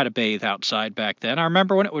 we didn't know how to bathe outside back then. I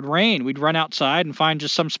remember when it would rain, we'd run outside and find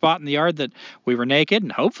just some spot in the yard that we were naked,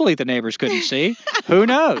 and hopefully the neighbors couldn't see. Who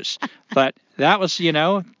knows? But that was,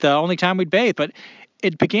 the only time we'd bathe. But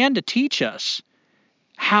it began to teach us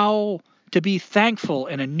how to be thankful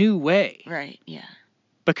in a new way. Right, yeah.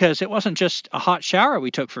 Because it wasn't just a hot shower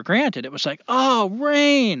we took for granted. It was like, oh,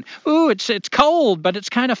 rain. Ooh, it's cold, but it's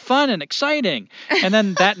kind of fun and exciting. And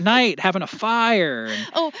then that night, having a fire.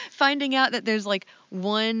 And, finding out that there's like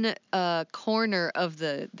one corner of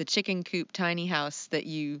the chicken coop tiny house that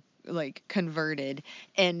you like converted,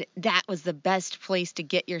 and that was the best place to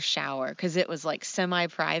get your shower because it was like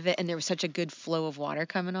semi-private and there was such a good flow of water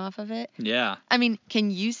coming off of it. Yeah. I mean,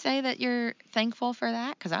 can you say that you're thankful for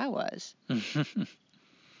that? Because I was.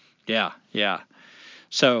 Yeah.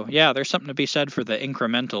 So, yeah, there's something to be said for the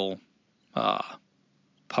incremental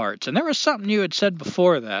parts. And there was something you had said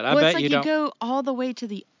before that. I bet it's like you don't. You go all the way to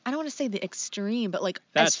the, I don't want to say the extreme, but like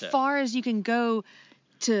That's as it. far as you can go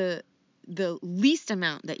to the least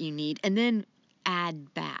amount that you need and then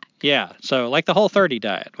add back. Yeah, so like the Whole30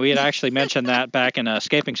 diet. We had actually mentioned that back in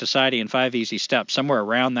Escaping Society and 5 Easy Steps, somewhere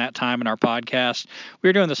around that time in our podcast. We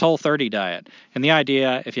were doing this Whole30 diet. And the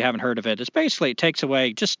idea, if you haven't heard of it, is basically it takes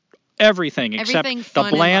away just everything except the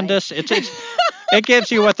blandest. It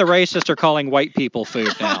gives you what the racists are calling white people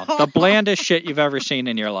food now. The blandest shit you've ever seen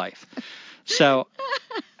in your life. So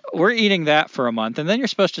we're eating that for a month, and then you're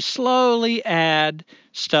supposed to slowly add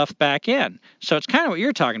stuff back in. So it's kind of what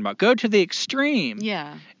you're talking about. Go to the extreme.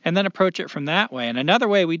 Yeah. And then approach it from that way. And another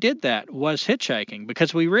way we did that was hitchhiking,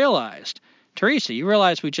 because we realized, Teresa, you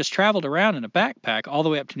realize we just traveled around in a backpack all the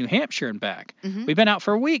way up to New Hampshire and back. Mm-hmm. We've been out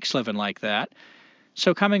for weeks living like that.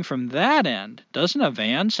 So coming from that end, doesn't a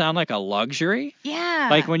van sound like a luxury? Yeah.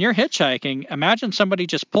 Like when you're hitchhiking, imagine somebody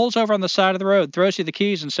just pulls over on the side of the road, throws you the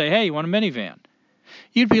keys and say, hey, you want a minivan?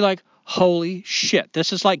 You'd be like, holy shit,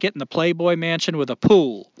 this is like getting the Playboy Mansion with a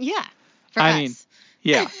pool. Yeah. I mean,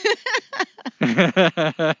 yeah.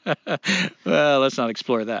 Well, let's not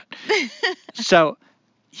explore that. So,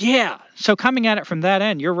 yeah. So coming at it from that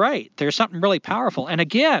end, you're right. There's something really powerful. And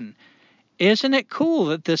again, isn't it cool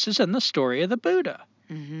that this is in the story of the Buddha?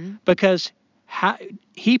 Mm-hmm. Because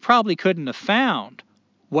he probably couldn't have found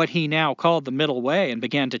what he now called the middle way and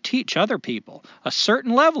began to teach other people a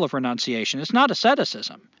certain level of renunciation. It's not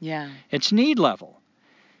asceticism. Yeah. It's need level.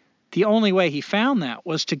 The only way he found that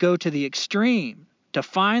was to go to the extreme, to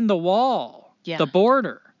find the wall, the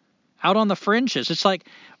border, out on the fringes. It's like,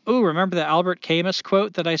 remember the Albert Camus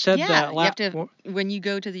quote that I said? Yeah, you have to, when you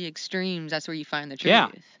go to the extremes, that's where you find the truth. Yeah.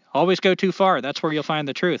 Always go too far. That's where you'll find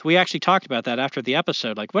the truth. We actually talked about that after the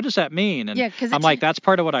episode. Like, what does that mean? And I'm like, that's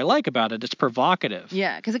part of what I like about it. It's provocative.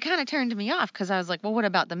 Yeah, because it kind of turned me off because I was like, well, what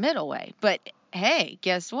about the middle way? But hey,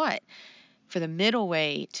 guess what? For the middle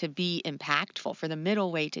way to be impactful, for the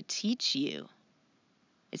middle way to teach you,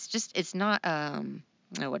 it's not,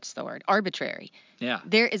 what's the word? Arbitrary. Yeah.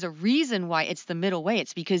 There is a reason why it's the middle way.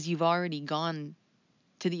 It's because you've already gone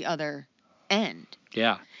to the other end.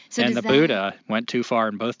 Yeah. So and the Buddha went too far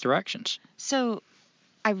in both directions. So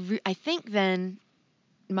I think then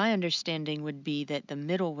my understanding would be that the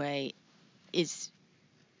middle way is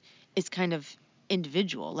kind of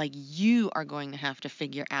individual. Like you are going to have to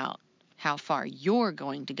figure out how far you're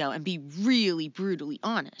going to go and be really brutally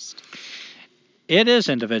honest. It is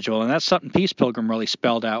individual, and that's something Peace Pilgrim really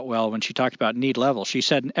spelled out well when she talked about need level. She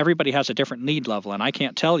said everybody has a different need level, and I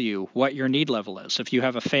can't tell you what your need level is. If you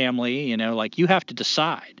have a family, you have to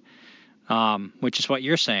decide, which is what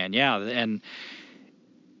you're saying. Yeah, and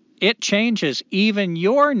it changes even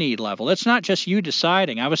your need level. It's not just you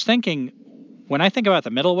deciding. I was thinking, when I think about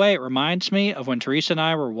the middle way, it reminds me of when Teresa and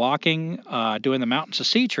I were walking, doing the Mountains to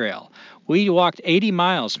Sea Trail. We walked 80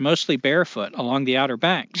 miles, mostly barefoot, along the Outer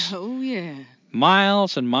Banks. Oh, yeah.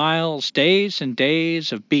 Miles and miles, days and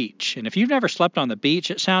days of beach. And if you've never slept on the beach,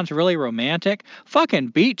 it sounds really romantic. Fucking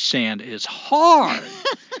beach sand is hard.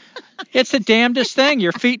 It's the damnedest thing.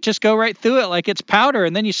 Your feet just go right through it like it's powder,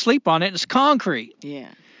 and then you sleep on it and it's concrete. Yeah.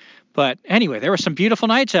 But anyway, there were some beautiful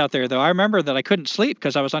nights out there, though. I remember that I couldn't sleep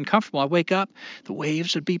because I was uncomfortable. I'd wake up, the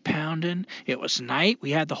waves would be pounding. It was night.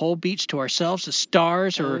 We had the whole beach to ourselves. The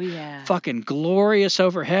stars were fucking glorious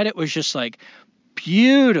overhead. It was just like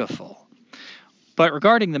beautiful. But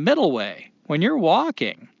regarding the middle way, when you're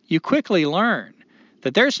walking, you quickly learn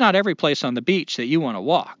that there's not every place on the beach that you want to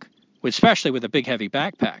walk, especially with a big, heavy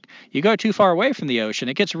backpack. You go too far away from the ocean,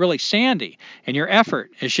 it gets really sandy, and your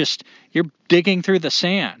effort is just, you're digging through the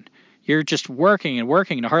sand. You're just working and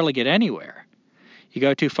working to hardly get anywhere. You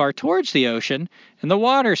go too far towards the ocean, and the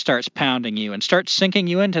water starts pounding you and starts sinking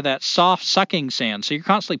you into that soft sucking sand. So you're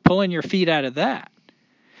constantly pulling your feet out of that.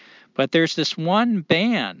 But there's this one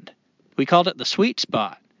band, we called it the sweet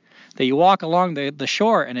spot, that you walk along the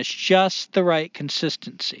shore, and it's just the right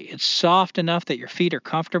consistency. It's soft enough that your feet are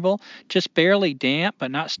comfortable, just barely damp, but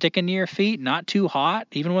not sticking to your feet, not too hot,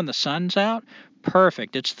 even when the sun's out.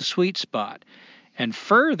 Perfect. It's the sweet spot. And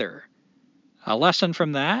further, a lesson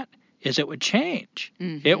from that is it would change.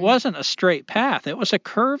 Mhm. It wasn't a straight path. It was a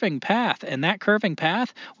curving path, and that curving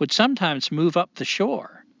path would sometimes move up the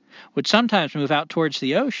shore, would sometimes move out towards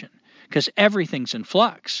the ocean, because everything's in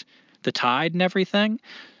flux, the tide and everything.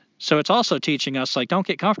 So it's also teaching us, like, don't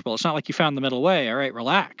get comfortable. It's not like you found the middle way. All right,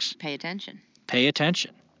 relax. Pay attention. Pay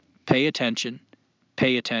attention. Pay attention.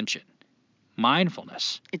 Pay attention.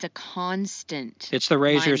 Mindfulness. It's a constant. It's the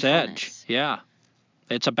razor's edge. mindfulness. Yeah.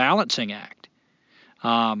 It's a balancing act.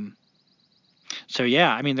 So,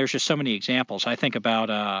 yeah, I mean, there's just so many examples. I think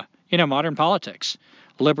about, modern politics,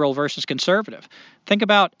 liberal versus conservative. Think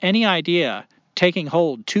about any idea taking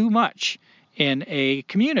hold too much in a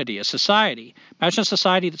community, a society. Imagine a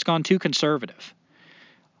society that's gone too conservative,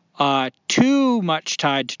 too much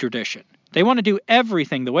tied to tradition. They want to do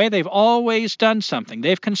everything the way they've always done something.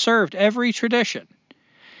 They've conserved every tradition.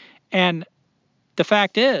 And the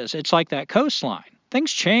fact is, it's like that coastline.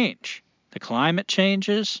 Things change. The climate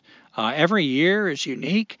changes. Every year is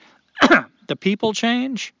unique. The people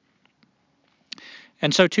change.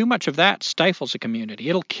 And so too much of that stifles a community.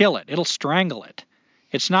 It'll kill it. It'll strangle it.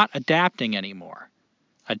 It's not adapting anymore.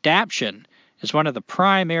 Adaption is one of the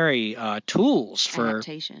primary tools for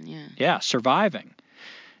Adaptation, surviving.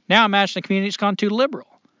 Now imagine the community's gone too liberal.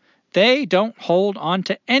 They don't hold on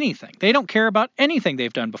to anything. They don't care about anything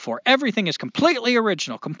they've done before. Everything is completely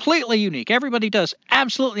original, completely unique. Everybody does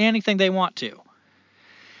absolutely anything they want to.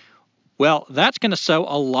 Well, that's going to sow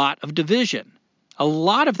a lot of division. A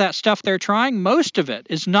lot of that stuff they're trying, most of it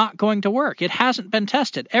is not going to work. It hasn't been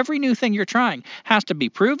tested. Every new thing you're trying has to be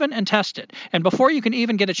proven and tested. And before you can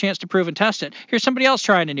even get a chance to prove and test it, here's somebody else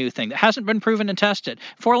trying a new thing that hasn't been proven and tested.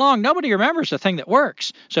 For long, nobody remembers the thing that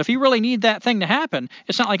works. So if you really need that thing to happen,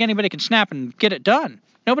 it's not like anybody can snap and get it done.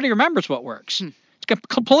 Nobody remembers what works. It's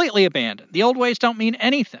completely abandoned. The old ways don't mean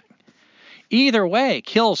anything. Either way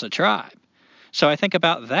kills a tribe. So I think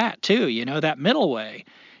about that too, that middle way.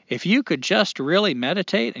 If you could just really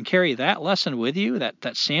meditate and carry that lesson with you,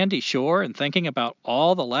 that sandy shore, and thinking about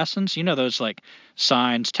all the lessons, those like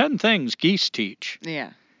signs, 10 things geese teach.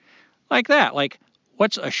 Yeah. Like that. Like,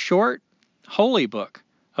 what's a short holy book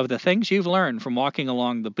of the things you've learned from walking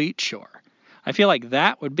along the beach shore? I feel like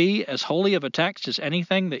that would be as holy of a text as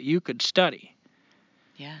anything that you could study.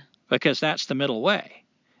 Yeah. Because that's the middle way.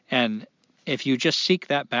 And if you just seek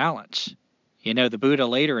that balance. The Buddha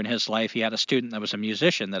later in his life, he had a student that was a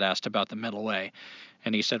musician that asked about the middle way.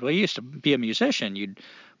 And he said, well, you used to be a musician. You'd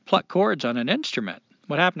pluck chords on an instrument.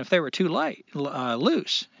 What happened if they were too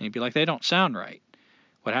loose? And he'd be like, they don't sound right.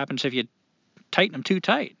 What happens if you tighten them too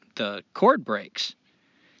tight? The chord breaks.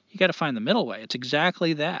 You got to find the middle way. It's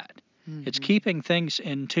exactly that. Mm-hmm. It's keeping things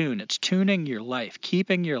in tune. It's tuning your life,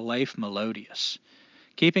 keeping your life melodious,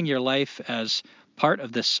 keeping your life as part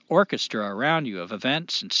of this orchestra around you of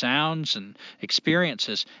events and sounds and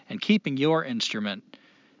experiences, and keeping your instrument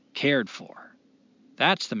cared for.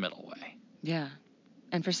 That's the middle way. Yeah.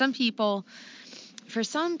 And for some people,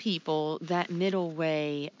 that middle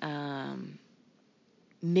way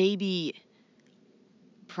maybe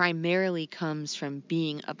primarily comes from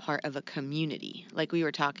being a part of a community. Like we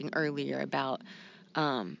were talking earlier about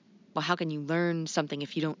well, how can you learn something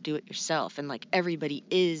if you don't do it yourself? And like everybody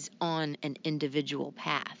is on an individual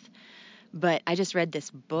path. But I just read this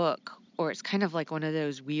book, or it's kind of like one of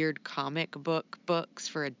those weird comic books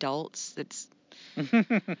for adults. That's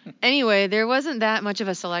anyway, there wasn't that much of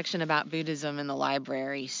a selection about Buddhism in the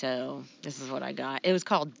library, so this is what I got. It was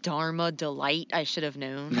called Dharma Delight. I should have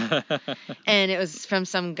known. And it was from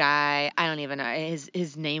some guy, I don't even know.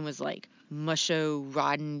 His name was like Musho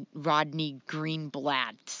Rodney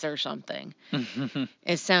Greenblatt or something.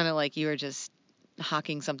 It sounded like you were just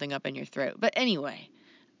hawking something up in your throat. But anyway,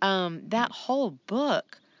 that whole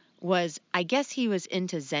book was, I guess he was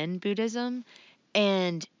into Zen Buddhism,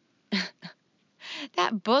 and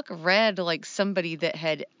that book read like somebody that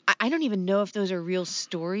had, I don't even know if those are real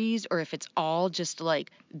stories or if it's all just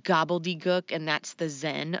like gobbledygook, and that's the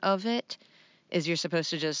Zen of it, is you're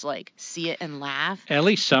supposed to just like see it and laugh. At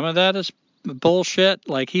least some of that is bullshit.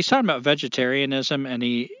 Like he's talking about vegetarianism,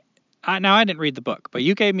 and now I didn't read the book, but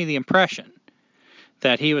you gave me the impression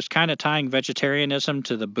that he was kind of tying vegetarianism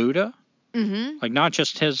to the Buddha. Mm-hmm. Like, not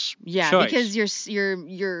just his Yeah, choice. because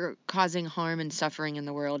you're causing harm and suffering in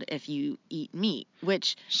the world if you eat meat.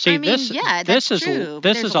 Which, See, I mean, that's this is true. but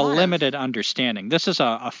this there's is a lot of- limited understanding. This is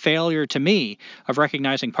a failure to me of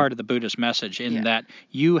recognizing part of the Buddha's message in Yeah. that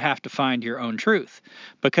you have to find your own truth,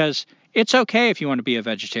 because it's okay if you want to be a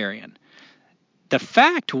vegetarian. The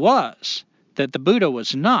fact was that the Buddha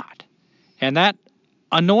was not, and that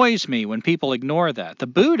annoys me when people ignore that. The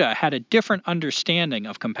Buddha had a different understanding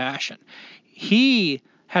of compassion. He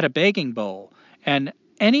had a begging bowl, and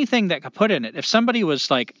anything that could put in it, if somebody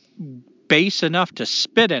was like base enough to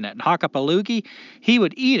spit in it and hawk up a loogie, he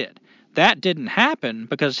would eat it. That didn't happen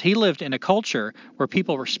because he lived in a culture where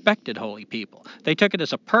people respected holy people. They took it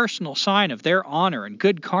as a personal sign of their honor and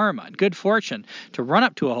good karma and good fortune to run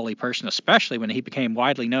up to a holy person, especially when he became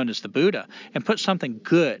widely known as the Buddha, and put something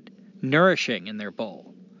good, nourishing in their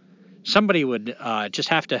bowl. Somebody would just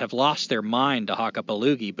have to have lost their mind to hawk up a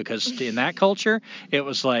loogie, because in that culture, it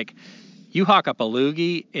was like, you hawk up a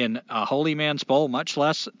loogie in a holy man's bowl, much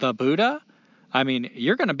less the Buddha. I mean,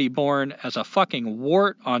 you're going to be born as a fucking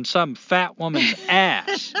wart on some fat woman's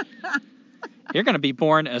ass. You're going to be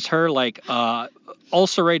born as her, like,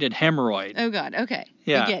 ulcerated hemorrhoid. Oh, God. Okay.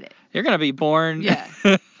 Yeah. I get it. You're going to be born... Yeah.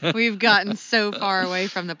 We've gotten so far away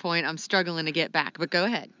from the point. I'm struggling to get back. But go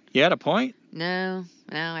ahead. You had a point? No,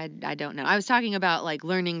 I don't know. I was talking about, like,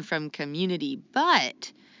 learning from community.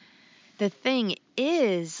 But the thing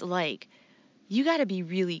is, like, you got to be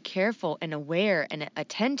really careful and aware and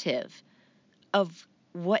attentive of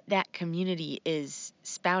what that community is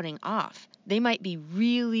spouting off. They might be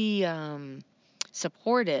really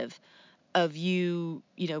supportive of you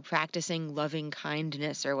practicing loving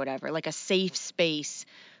kindness or whatever, like a safe space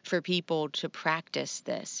for people to practice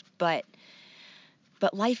this. But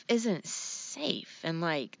life isn't safe, and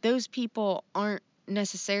like those people aren't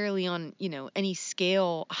necessarily on, any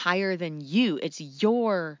scale higher than you. It's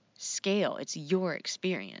your scale. It's your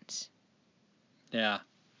experience. Yeah.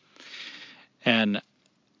 And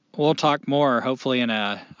we'll talk more, hopefully, in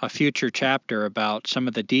a future chapter about some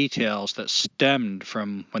of the details that stemmed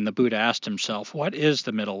from when the Buddha asked himself, what is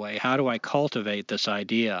the middle way? How do I cultivate this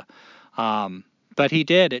idea? But he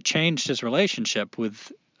did. It changed his relationship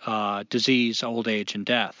with disease, old age, and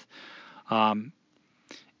death. And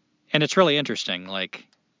it's really interesting. Like,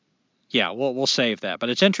 yeah, we'll save that.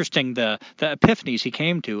 But it's interesting the epiphanies he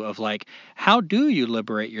came to of, like, how do you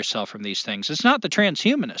liberate yourself from these things? It's not the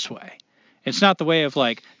transhumanist way. It's not the way of,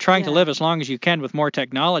 like, trying to live as long as you can with more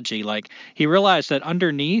technology. Like, he realized that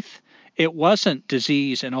underneath, it wasn't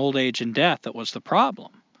disease and old age and death that was the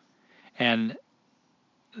problem. And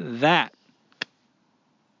that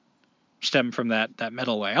stemmed from that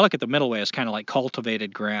middle way. I look at the middle way as kind of like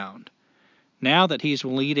cultivated ground. Now that he's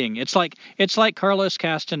leading, it's like Carlos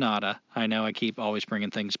Castaneda. I know I keep always bringing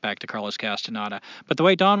things back to Carlos Castaneda. But the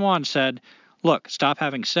way Don Juan said, look, stop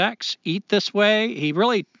having sex, eat this way. He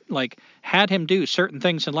really, like, had him do certain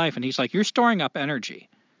things in life. And he's like, you're storing up energy.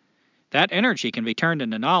 That energy can be turned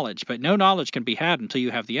into knowledge, but no knowledge can be had until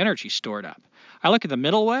you have the energy stored up. I look at the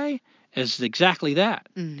middle way as exactly that.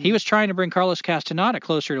 Mm-hmm. He was trying to bring Carlos Castaneda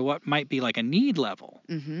closer to what might be like a need level,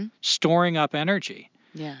 storing up energy.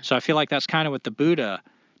 Yeah. So I feel like that's kind of what the Buddha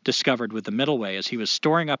discovered with the middle way, is he was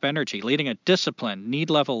storing up energy, leading a disciplined, need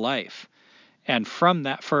level life. And from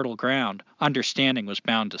that fertile ground, understanding was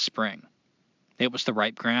bound to spring. It was the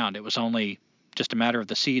ripe ground. It was only just a matter of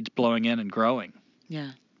the seeds blowing in and growing.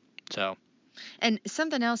 Yeah. So. And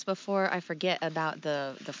something else before I forget about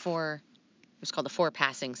the four, it was called the 4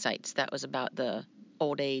 passing sites. That was about the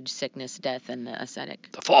old age, sickness, death, and the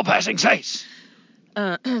ascetic. The 4 passing sites.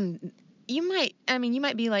 You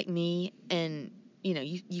might be like me, and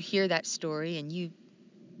you hear that story and you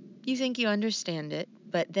think you understand it,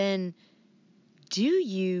 but then do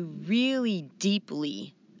you really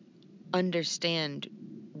deeply understand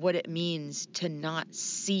what it means to not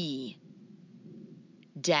see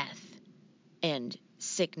death and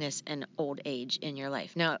sickness and old age in your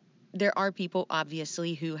life? Now, there are people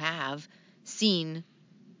obviously who have seen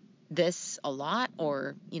this a lot,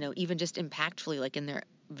 or even just impactfully, like in their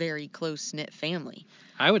very close-knit family.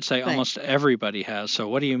 I would say almost everybody has. So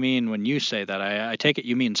what do you mean when you say that? I take it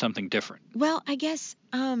you mean something different. Well, I guess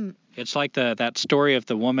it's like that story of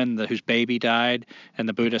the woman whose baby died, and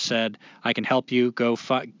the Buddha said, I can help you go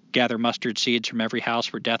gather mustard seeds from every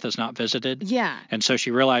house where death is not visited. Yeah. And so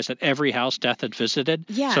she realized that every house death had visited.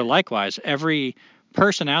 Yeah. So likewise, every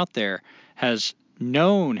person out there has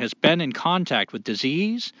been in contact with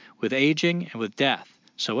disease, with aging, and with death.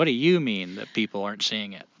 So what do you mean that people aren't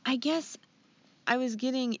seeing it? I guess I was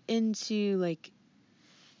getting into, like,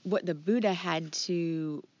 what the Buddha had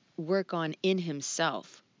to work on in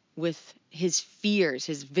himself with his fears,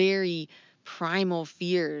 his very primal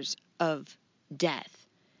fears of death.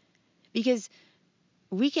 Because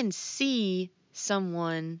we can see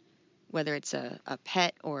someone, whether it's a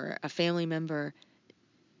pet or a family member,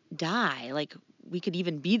 die. Like, we could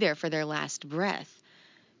even be there for their last breath.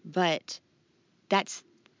 But that's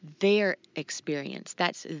their experience.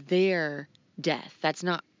 That's their death. That's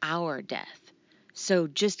not our death. So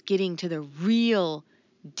just getting to the real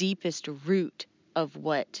deepest root of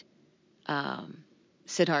what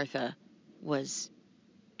Siddhartha was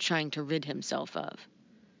trying to rid himself of.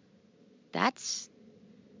 That's,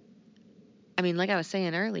 I mean, like I was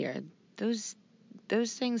saying earlier, those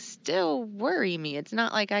things still worry me. It's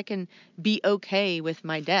not like I can be okay with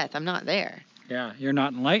my death. I'm not there. Yeah, you're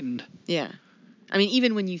not enlightened. Yeah. I mean,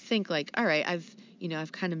 even when you think like, all right, I've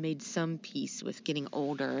kind of made some peace with getting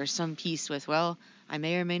older, or some peace with, well, I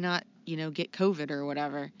may or may not, get COVID or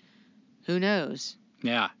whatever. Who knows?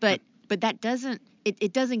 Yeah. But that doesn't,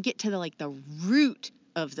 it doesn't get to the root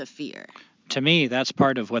of the fear. To me, that's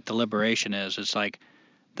part of what the liberation is. It's like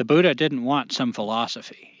the Buddha didn't want some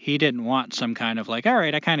philosophy. He didn't want some kind of like, all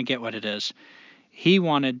right, I kind of get what it is. He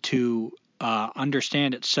wanted to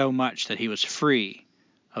understand it so much that he was free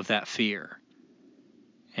of that fear.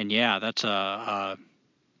 And yeah, that's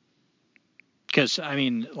because I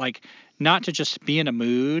mean, like, not to just be in a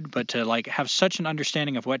mood, but to like have such an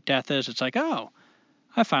understanding of what death is. It's like, oh,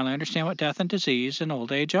 I finally understand what death and disease and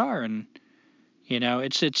old age are. And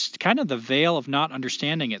it's kind of the veil of not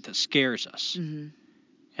understanding it that scares us. Mm-hmm.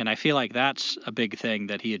 And I feel like that's a big thing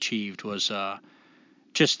that he achieved was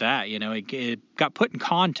just that. It got put in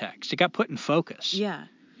context. It got put in focus. Yeah.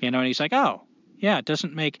 And he's like, oh, yeah, it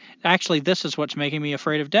doesn't make – actually, this is what's making me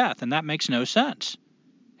afraid of death, and that makes no sense.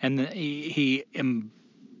 And he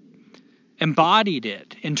embodied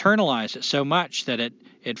it, internalized it so much that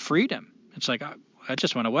it freed him. It's like, I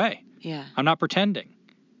just went away. Yeah. I'm not pretending.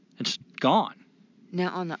 It's gone. Now,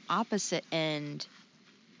 on the opposite end,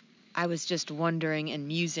 I was just wondering and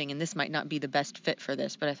musing, and this might not be the best fit for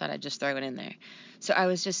this, but I thought I'd just throw it in there. So I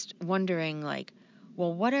was just wondering, like,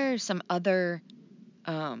 well, what are some other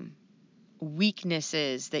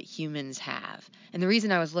weaknesses that humans have? And the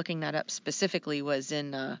reason I was looking that up specifically was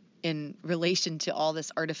in relation to all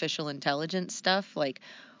this artificial intelligence stuff. Like,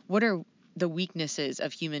 what are the weaknesses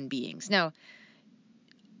of human beings? Now,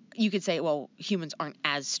 you could say, well, humans aren't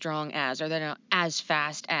as strong as, or they're not as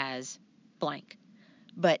fast as blank.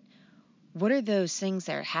 But what are those things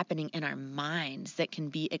that are happening in our minds that can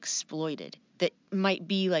be exploited? That might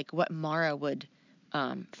be like what Mara would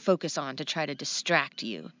focus on to try to distract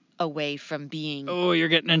you away from being... Oh, you're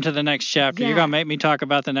getting into the next chapter. Yeah. You're going to make me talk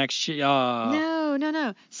about the next... No.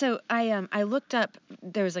 So I looked up,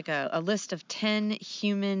 there was like a list of 10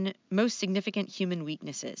 most significant human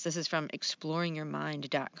weaknesses. This is from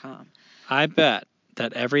exploringyourmind.com. I bet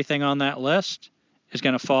that everything on that list is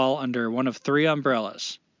going to fall under one of three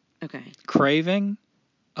umbrellas. Okay. Craving,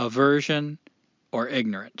 aversion, or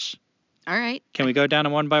ignorance. All right. Can we go down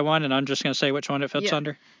them one by one, and I'm just going to say which one it fits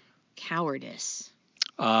under? Cowardice.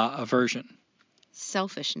 Aversion.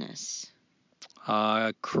 Selfishness.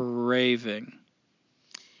 Craving.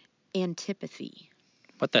 Antipathy.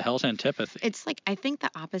 What the hell's antipathy? It's like, I think,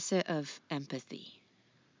 the opposite of empathy.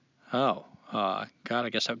 Oh, God, I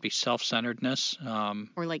guess that would be self-centeredness.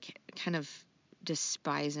 Or like kind of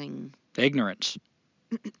despising. Ignorance.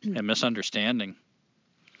 And misunderstanding.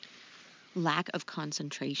 Lack of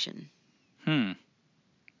concentration.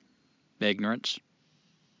 Ignorance.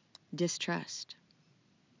 Distrust.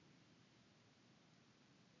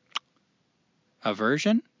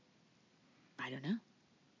 Aversion? I don't know.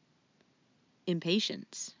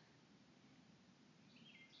 Impatience.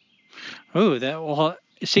 Oh, well,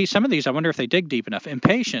 see, some of these, I wonder if they dig deep enough.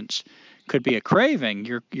 Impatience could be a craving.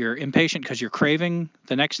 You're impatient because you're craving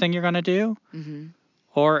the next thing you're going to do. Mm-hmm.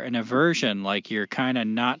 Or an aversion, like you're kind of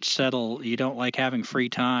not settled. You don't like having free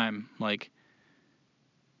time. Like.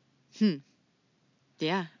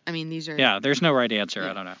 Yeah, I mean, these are... Yeah, there's no right answer.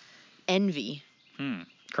 Yeah. I don't know. Envy.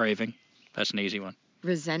 Craving. That's an easy one.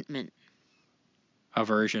 Resentment.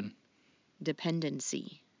 Aversion.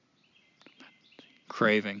 Dependency.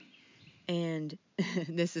 Craving. And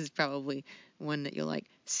this is probably one that you'll like.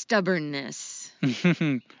 Stubbornness.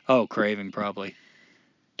 Oh, craving probably.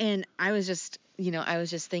 And I was just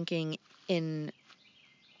thinking in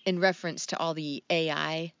reference to all the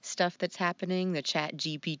AI stuff that's happening, the Chat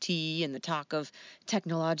GPT and the talk of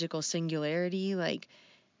technological singularity, like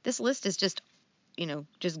this list is just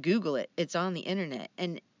Google it. It's on the internet.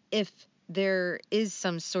 And if there is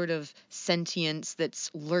some sort of sentience that's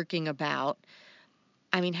lurking about,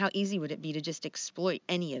 I mean, how easy would it be to just exploit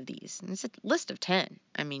any of these? And it's a list of 10.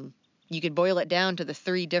 I mean, you could boil it down to the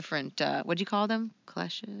 3 different, what'd you call them?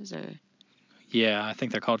 Kleshes or? Yeah, I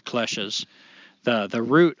think they're called kleshes. The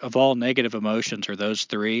root of all negative emotions are those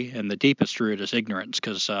 3, and the deepest root is ignorance,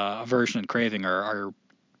 because aversion and craving are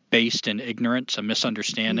based in ignorance, a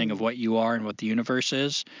misunderstanding of what you are and what the universe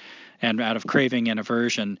is. And out of craving and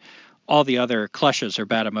aversion, all the other kleshes or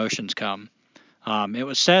bad emotions come. It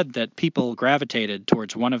was said that people gravitated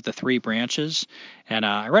towards one of the 3 branches, and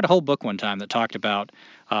I read a whole book one time that talked about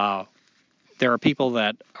there are people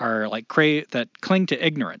that are like that cling to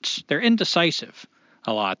ignorance. They're indecisive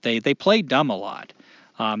a lot. They play dumb a lot.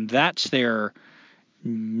 That's their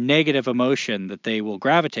negative emotion that they will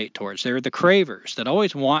gravitate towards. They're the cravers that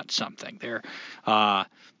always want something.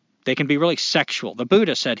 They can be really sexual. The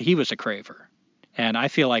Buddha said he was a craver, and I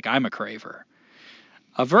feel like I'm a craver.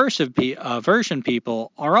 Aversion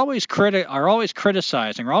people are always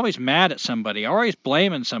criticizing, are always mad at somebody, are always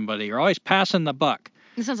blaming somebody, are always passing the buck.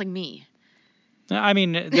 It sounds like me. I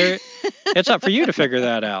mean, it's up for you to figure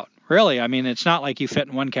that out. Really, I mean, it's not like you fit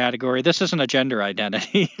in one category. This isn't a gender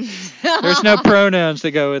identity. There's no pronouns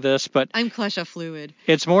that go with this, but I'm klesha fluid.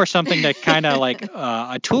 It's more something that kind of like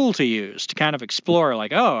a tool to use to kind of explore,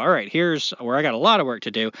 like, oh, all right, here's where I got a lot of work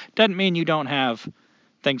to do. Doesn't mean you don't have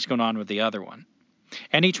things going on with the other one.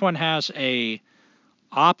 And each one has a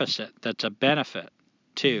opposite that's a benefit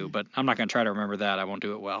too, but I'm not going to try to remember that. I won't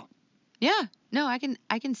do it well. Yeah, no, I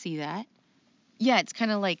can see that. Yeah, it's kind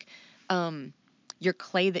of like your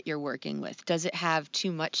clay that you're working with. Does it have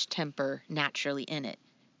too much temper naturally in it?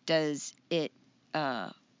 Does it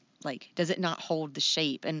does it not hold the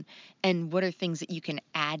shape? And what are things that you can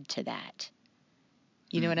add to that?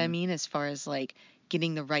 You know what I mean? As far as like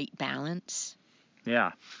getting the right balance.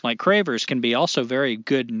 Yeah, like cravers can be also very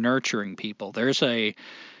good nurturing people. There's a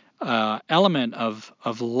element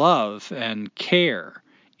of love and care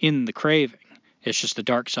in the craving. It's just the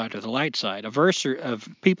dark side or the light side. Of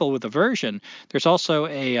people with aversion, there's also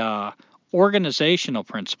a organizational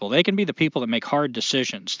principle. They can be the people that make hard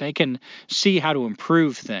decisions. They can see how to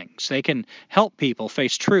improve things. They can help people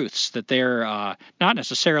face truths that they're not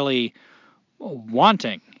necessarily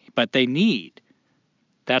wanting, but they need.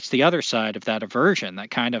 That's the other side of that aversion. That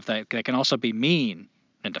can also be mean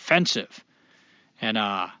and defensive.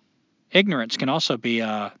 And ignorance can also be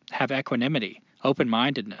have equanimity,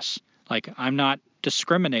 open-mindedness. Like, I'm not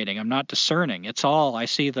discriminating. I'm not discerning. It's all, I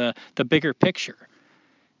see the bigger picture.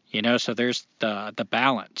 You know, so there's the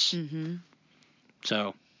balance. Mm-hmm.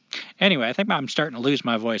 So, anyway, I think I'm starting to lose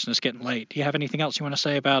my voice and it's getting late. Do you have anything else you want to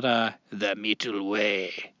say about the Mitul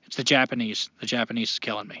Way? It's the Japanese. The Japanese is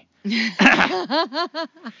killing me. You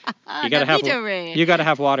gotta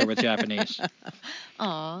have water with Japanese.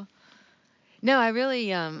 Aw. No, I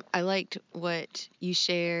really I liked what you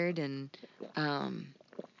shared, and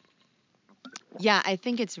yeah, I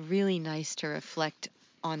think it's really nice to reflect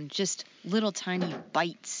on just little tiny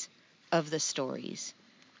bites of the stories,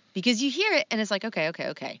 because you hear it and it's like,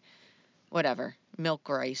 okay, whatever, milk,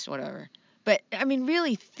 rice, whatever. But I mean,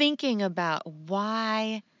 really thinking about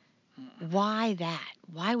why that?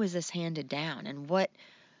 Why was this handed down? And what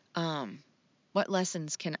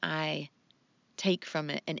lessons can I take from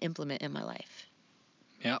it and implement in my life?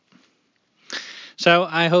 Yep. So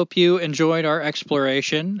I hope you enjoyed our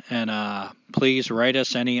exploration, and please write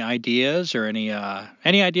us any ideas or any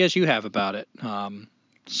ideas you have about it.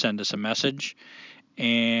 Send us a message.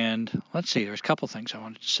 And let's see, there's a couple things I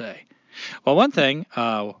wanted to say. Well, one thing,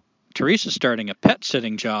 Teresa's starting a pet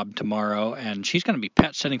sitting job tomorrow, and she's going to be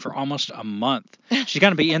pet sitting for almost a month. She's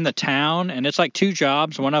going to be in the town, and it's like 2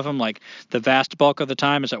 jobs. One of them, like the vast bulk of the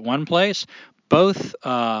time, is at one place. Both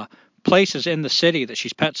places in the city that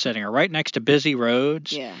she's pet sitting are right next to busy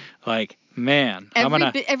roads. Yeah. Like, man.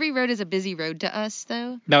 Every road is a busy road to us,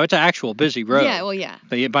 though. No, it's an actual busy road. Yeah, well, yeah.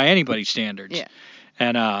 By anybody's standards. Yeah.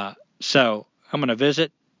 And so I'm going to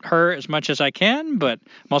visit her as much as I can, but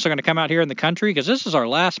I'm also going to come out here in the country because this is our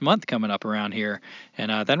last month coming up around here,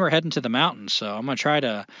 and then we're heading to the mountains. So I'm going to try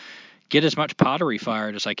to get as much pottery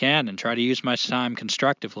fired as I can and try to use my time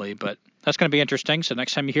constructively. But that's going to be interesting. So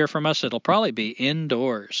next time you hear from us, it'll probably be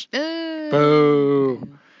indoors.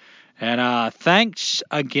 Boo. And thanks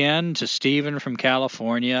again to Stephen from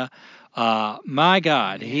California. My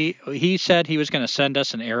God, he said he was going to send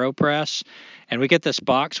us an AeroPress. And we get this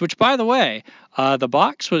box, which, by the way, the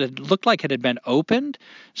box looked like it had been opened.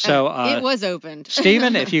 So it was opened.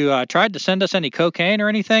 Stephen, if you tried to send us any cocaine or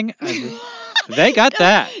anything, they got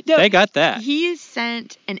that. No, they got that. He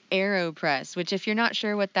sent an AeroPress, which, if you're not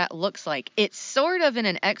sure what that looks like, it's sort of in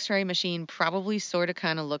an X-ray machine, probably sort of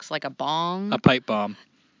kind of looks like a bong. A pipe bomb.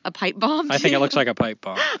 A pipe bomb? I think too? it looks like a pipe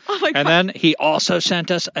bomb. Oh my God. And then he also sent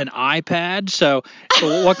us an iPad. So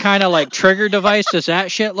what kind of like trigger device does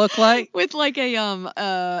that shit look like? With like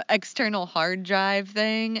a external hard drive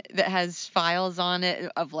thing that has files on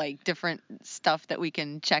it of like different stuff that we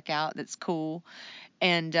can check out that's cool.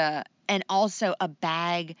 And also a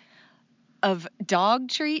bag of dog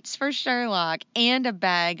treats for Sherlock and a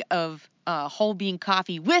bag of whole bean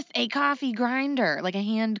coffee with a coffee grinder, like a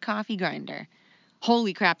hand coffee grinder.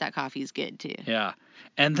 Holy crap, that coffee is good too. Yeah.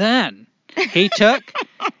 And then he took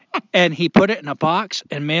and he put it in a box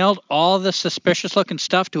and mailed all the suspicious looking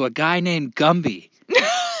stuff to a guy named Gumby.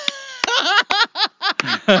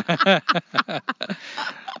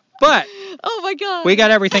 But Oh my God. we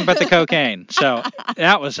got everything but the cocaine. So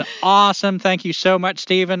that was awesome. Thank you so much,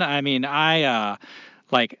 Stephen. I mean, that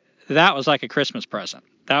was like a Christmas present.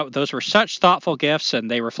 Those were such thoughtful gifts, and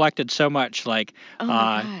they reflected so much like Oh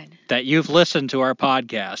my God. that you've listened to our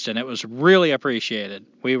podcast, and it was really appreciated.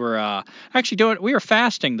 We were we were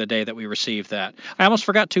fasting the day that we received that. I almost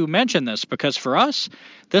forgot to mention this because for us,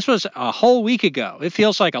 this was a whole week ago. It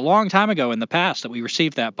feels like a long time ago in the past that we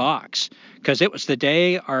received that box because it was the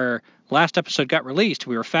day our last episode got released.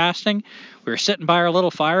 We were fasting. We were sitting by our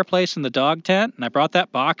little fireplace in the dog tent, and I brought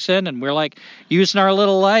that box in, and we're like using our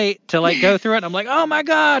little light to like go through it. And I'm like, oh my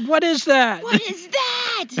God, what is that? What is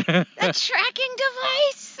that? A tracking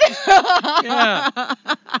device? Yeah.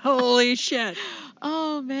 Holy shit.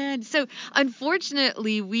 Oh man. So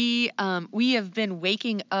unfortunately, we have been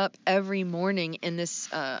waking up every morning in this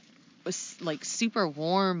like super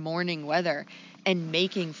warm morning weather and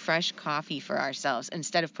making fresh coffee for ourselves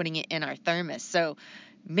instead of putting it in our thermos. So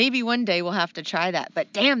maybe one day we'll have to try that.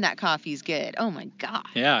 But damn, that coffee's good. Oh my God.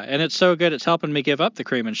 Yeah, and it's so good it's helping me give up the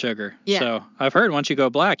cream and sugar. Yeah. So I've heard once you go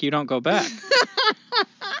black, you don't go back.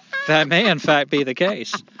 That may in fact be the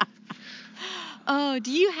case. Oh,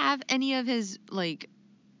 do you have any of his like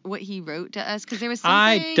what he wrote to us? Because there was something.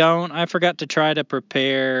 I don't. I forgot to try to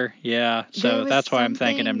prepare. Yeah, There so was that's why I'm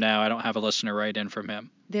thanking him something- now. I don't have a listener write in from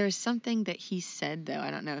him. There's something that he said though.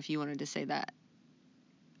 I don't know if you wanted to say that.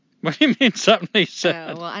 What do you mean something he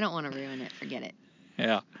said? Oh, well, I don't want to ruin it. Forget it.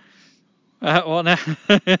 Yeah. Well, now.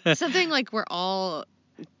 Something like we're all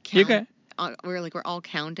You got- we're all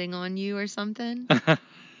counting on you or something.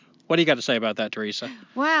 What do you got to say about that, Teresa?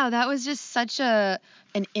 Wow, that was just such an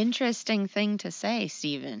interesting thing to say,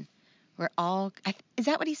 Stephen. We're all is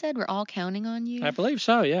that what he said? We're all counting on you? I believe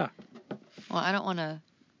so, yeah. Well, I don't want to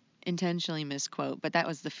intentionally misquote, but that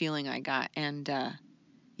was the feeling I got. And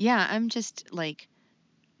yeah, I'm just like,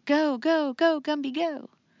 go, go, go, Gumby, go.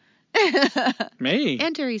 Me?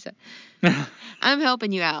 And Teresa. I'm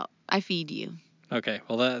helping you out. I feed you. Okay,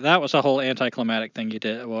 well, that was a whole anticlimactic thing you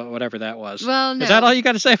did, whatever that was. Well, no. Is that all you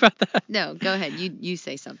got to say about that? No, go ahead. You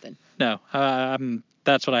say something. No,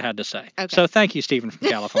 that's what I had to say. Okay. So thank you, Stephen from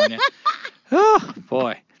California. Oh,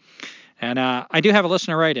 boy. And I do have a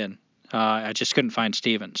listener write-in. I just couldn't find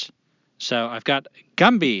Stephen's. So I've got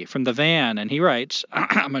Gumby from the van, and he writes,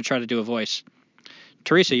 I'm going to try to do a voice.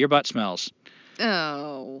 Teresa, your butt smells.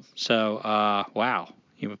 Oh. So, wow.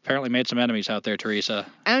 You've apparently made some enemies out there, Teresa.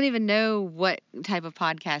 I don't even know what type of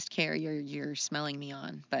podcast carrier you're smelling me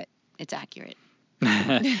on, but it's accurate.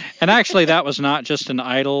 And actually, that was not just an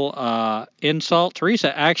idle insult.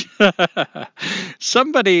 Teresa, actually,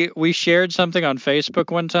 we shared something on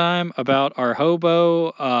Facebook one time about our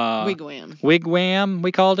hobo wigwam,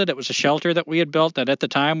 we called it. It was a shelter that we had built that at the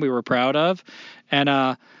time we were proud of. And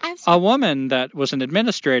a woman that was an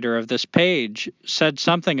administrator of this page said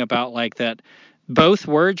something about like that. Both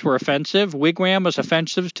words were offensive. Wigwam was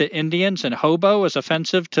offensive to Indians, and hobo was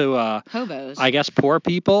offensive to hobos. I guess poor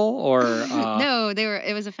people or no,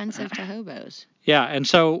 it was offensive to hobos. Yeah, and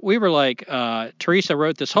so we were like, Teresa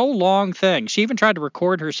wrote this whole long thing. She even tried to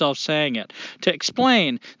record herself saying it to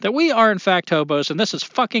explain that we are in fact hobos, and this is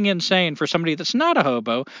fucking insane for somebody that's not a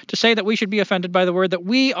hobo to say that we should be offended by the word that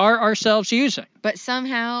we are ourselves using. But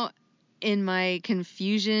somehow, in my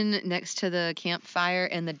confusion next to the campfire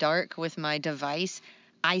in the dark with my device,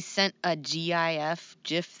 I sent a GIF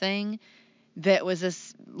thing that was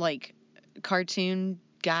this like cartoon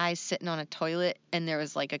guy sitting on a toilet, and there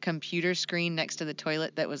was like a computer screen next to the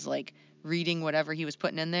toilet that was like reading whatever he was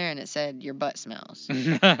putting in there, and it said your butt smells.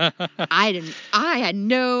 I had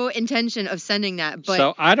no intention of sending that, but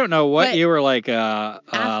so I don't know what you were like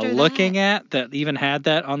after looking at that even had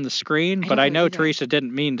that on the screen, but I don't know either. Teresa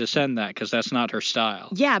didn't mean to send that because that's not her style.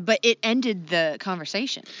 yeah, but it ended the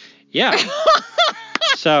conversation. Yeah.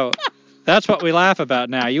 So that's what we laugh about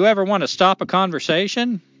now. You ever want to stop a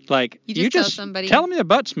conversation? Like You just tell somebody- tell them your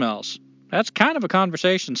butt smells. That's kind of a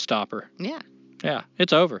conversation stopper. Yeah. Yeah,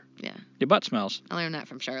 it's over. Yeah. Your butt smells. I learned that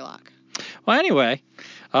from Sherlock. Well, anyway,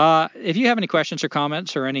 if you have any questions or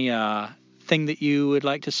comments or any thing that you would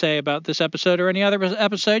like to say about this episode or any other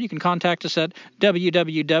episode, you can contact us at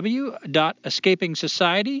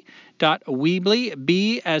www.escapingsociety.weebly,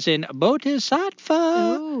 B as in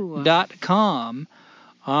bodhisattva.com.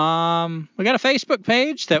 We got a Facebook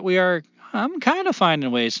page that I'm kind of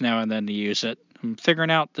finding ways now and then to use it. I'm figuring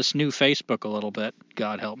out this new Facebook a little bit.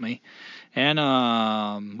 God help me. And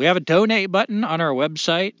we have a donate button on our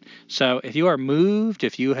website. So if you are moved,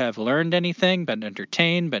 if you have learned anything, been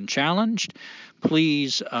entertained, been challenged,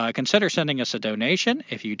 please consider sending us a donation.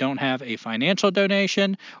 If you don't have a financial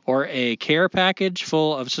donation or a care package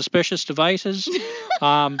full of suspicious devices,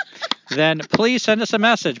 then please send us a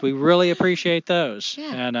message. We really appreciate those.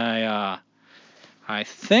 Yeah. And I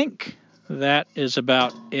think that is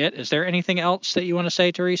about it. Is there anything else that you want to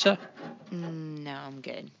say, Teresa? No, I'm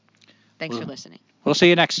good. Thanks for listening. We'll see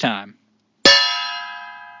you next time.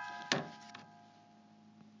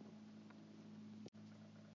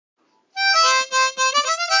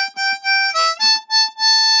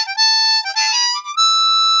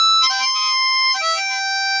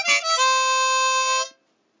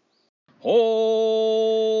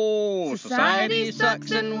 Oh, society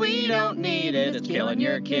sucks and we don't need it. It's killing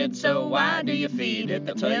your kids, so why do you feed it?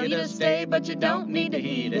 They'll tell you to stay, but you don't need to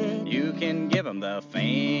heed it. You can give them the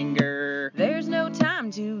finger. There's no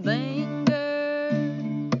time to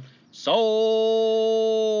linger.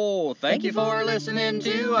 So, thank you for listening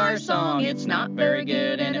to our song. It's not very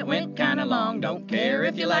good and it went kinda long. Don't care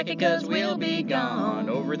if you like it, 'cause we'll be gone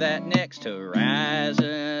over that next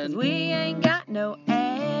horizon. We ain't got no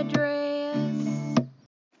address.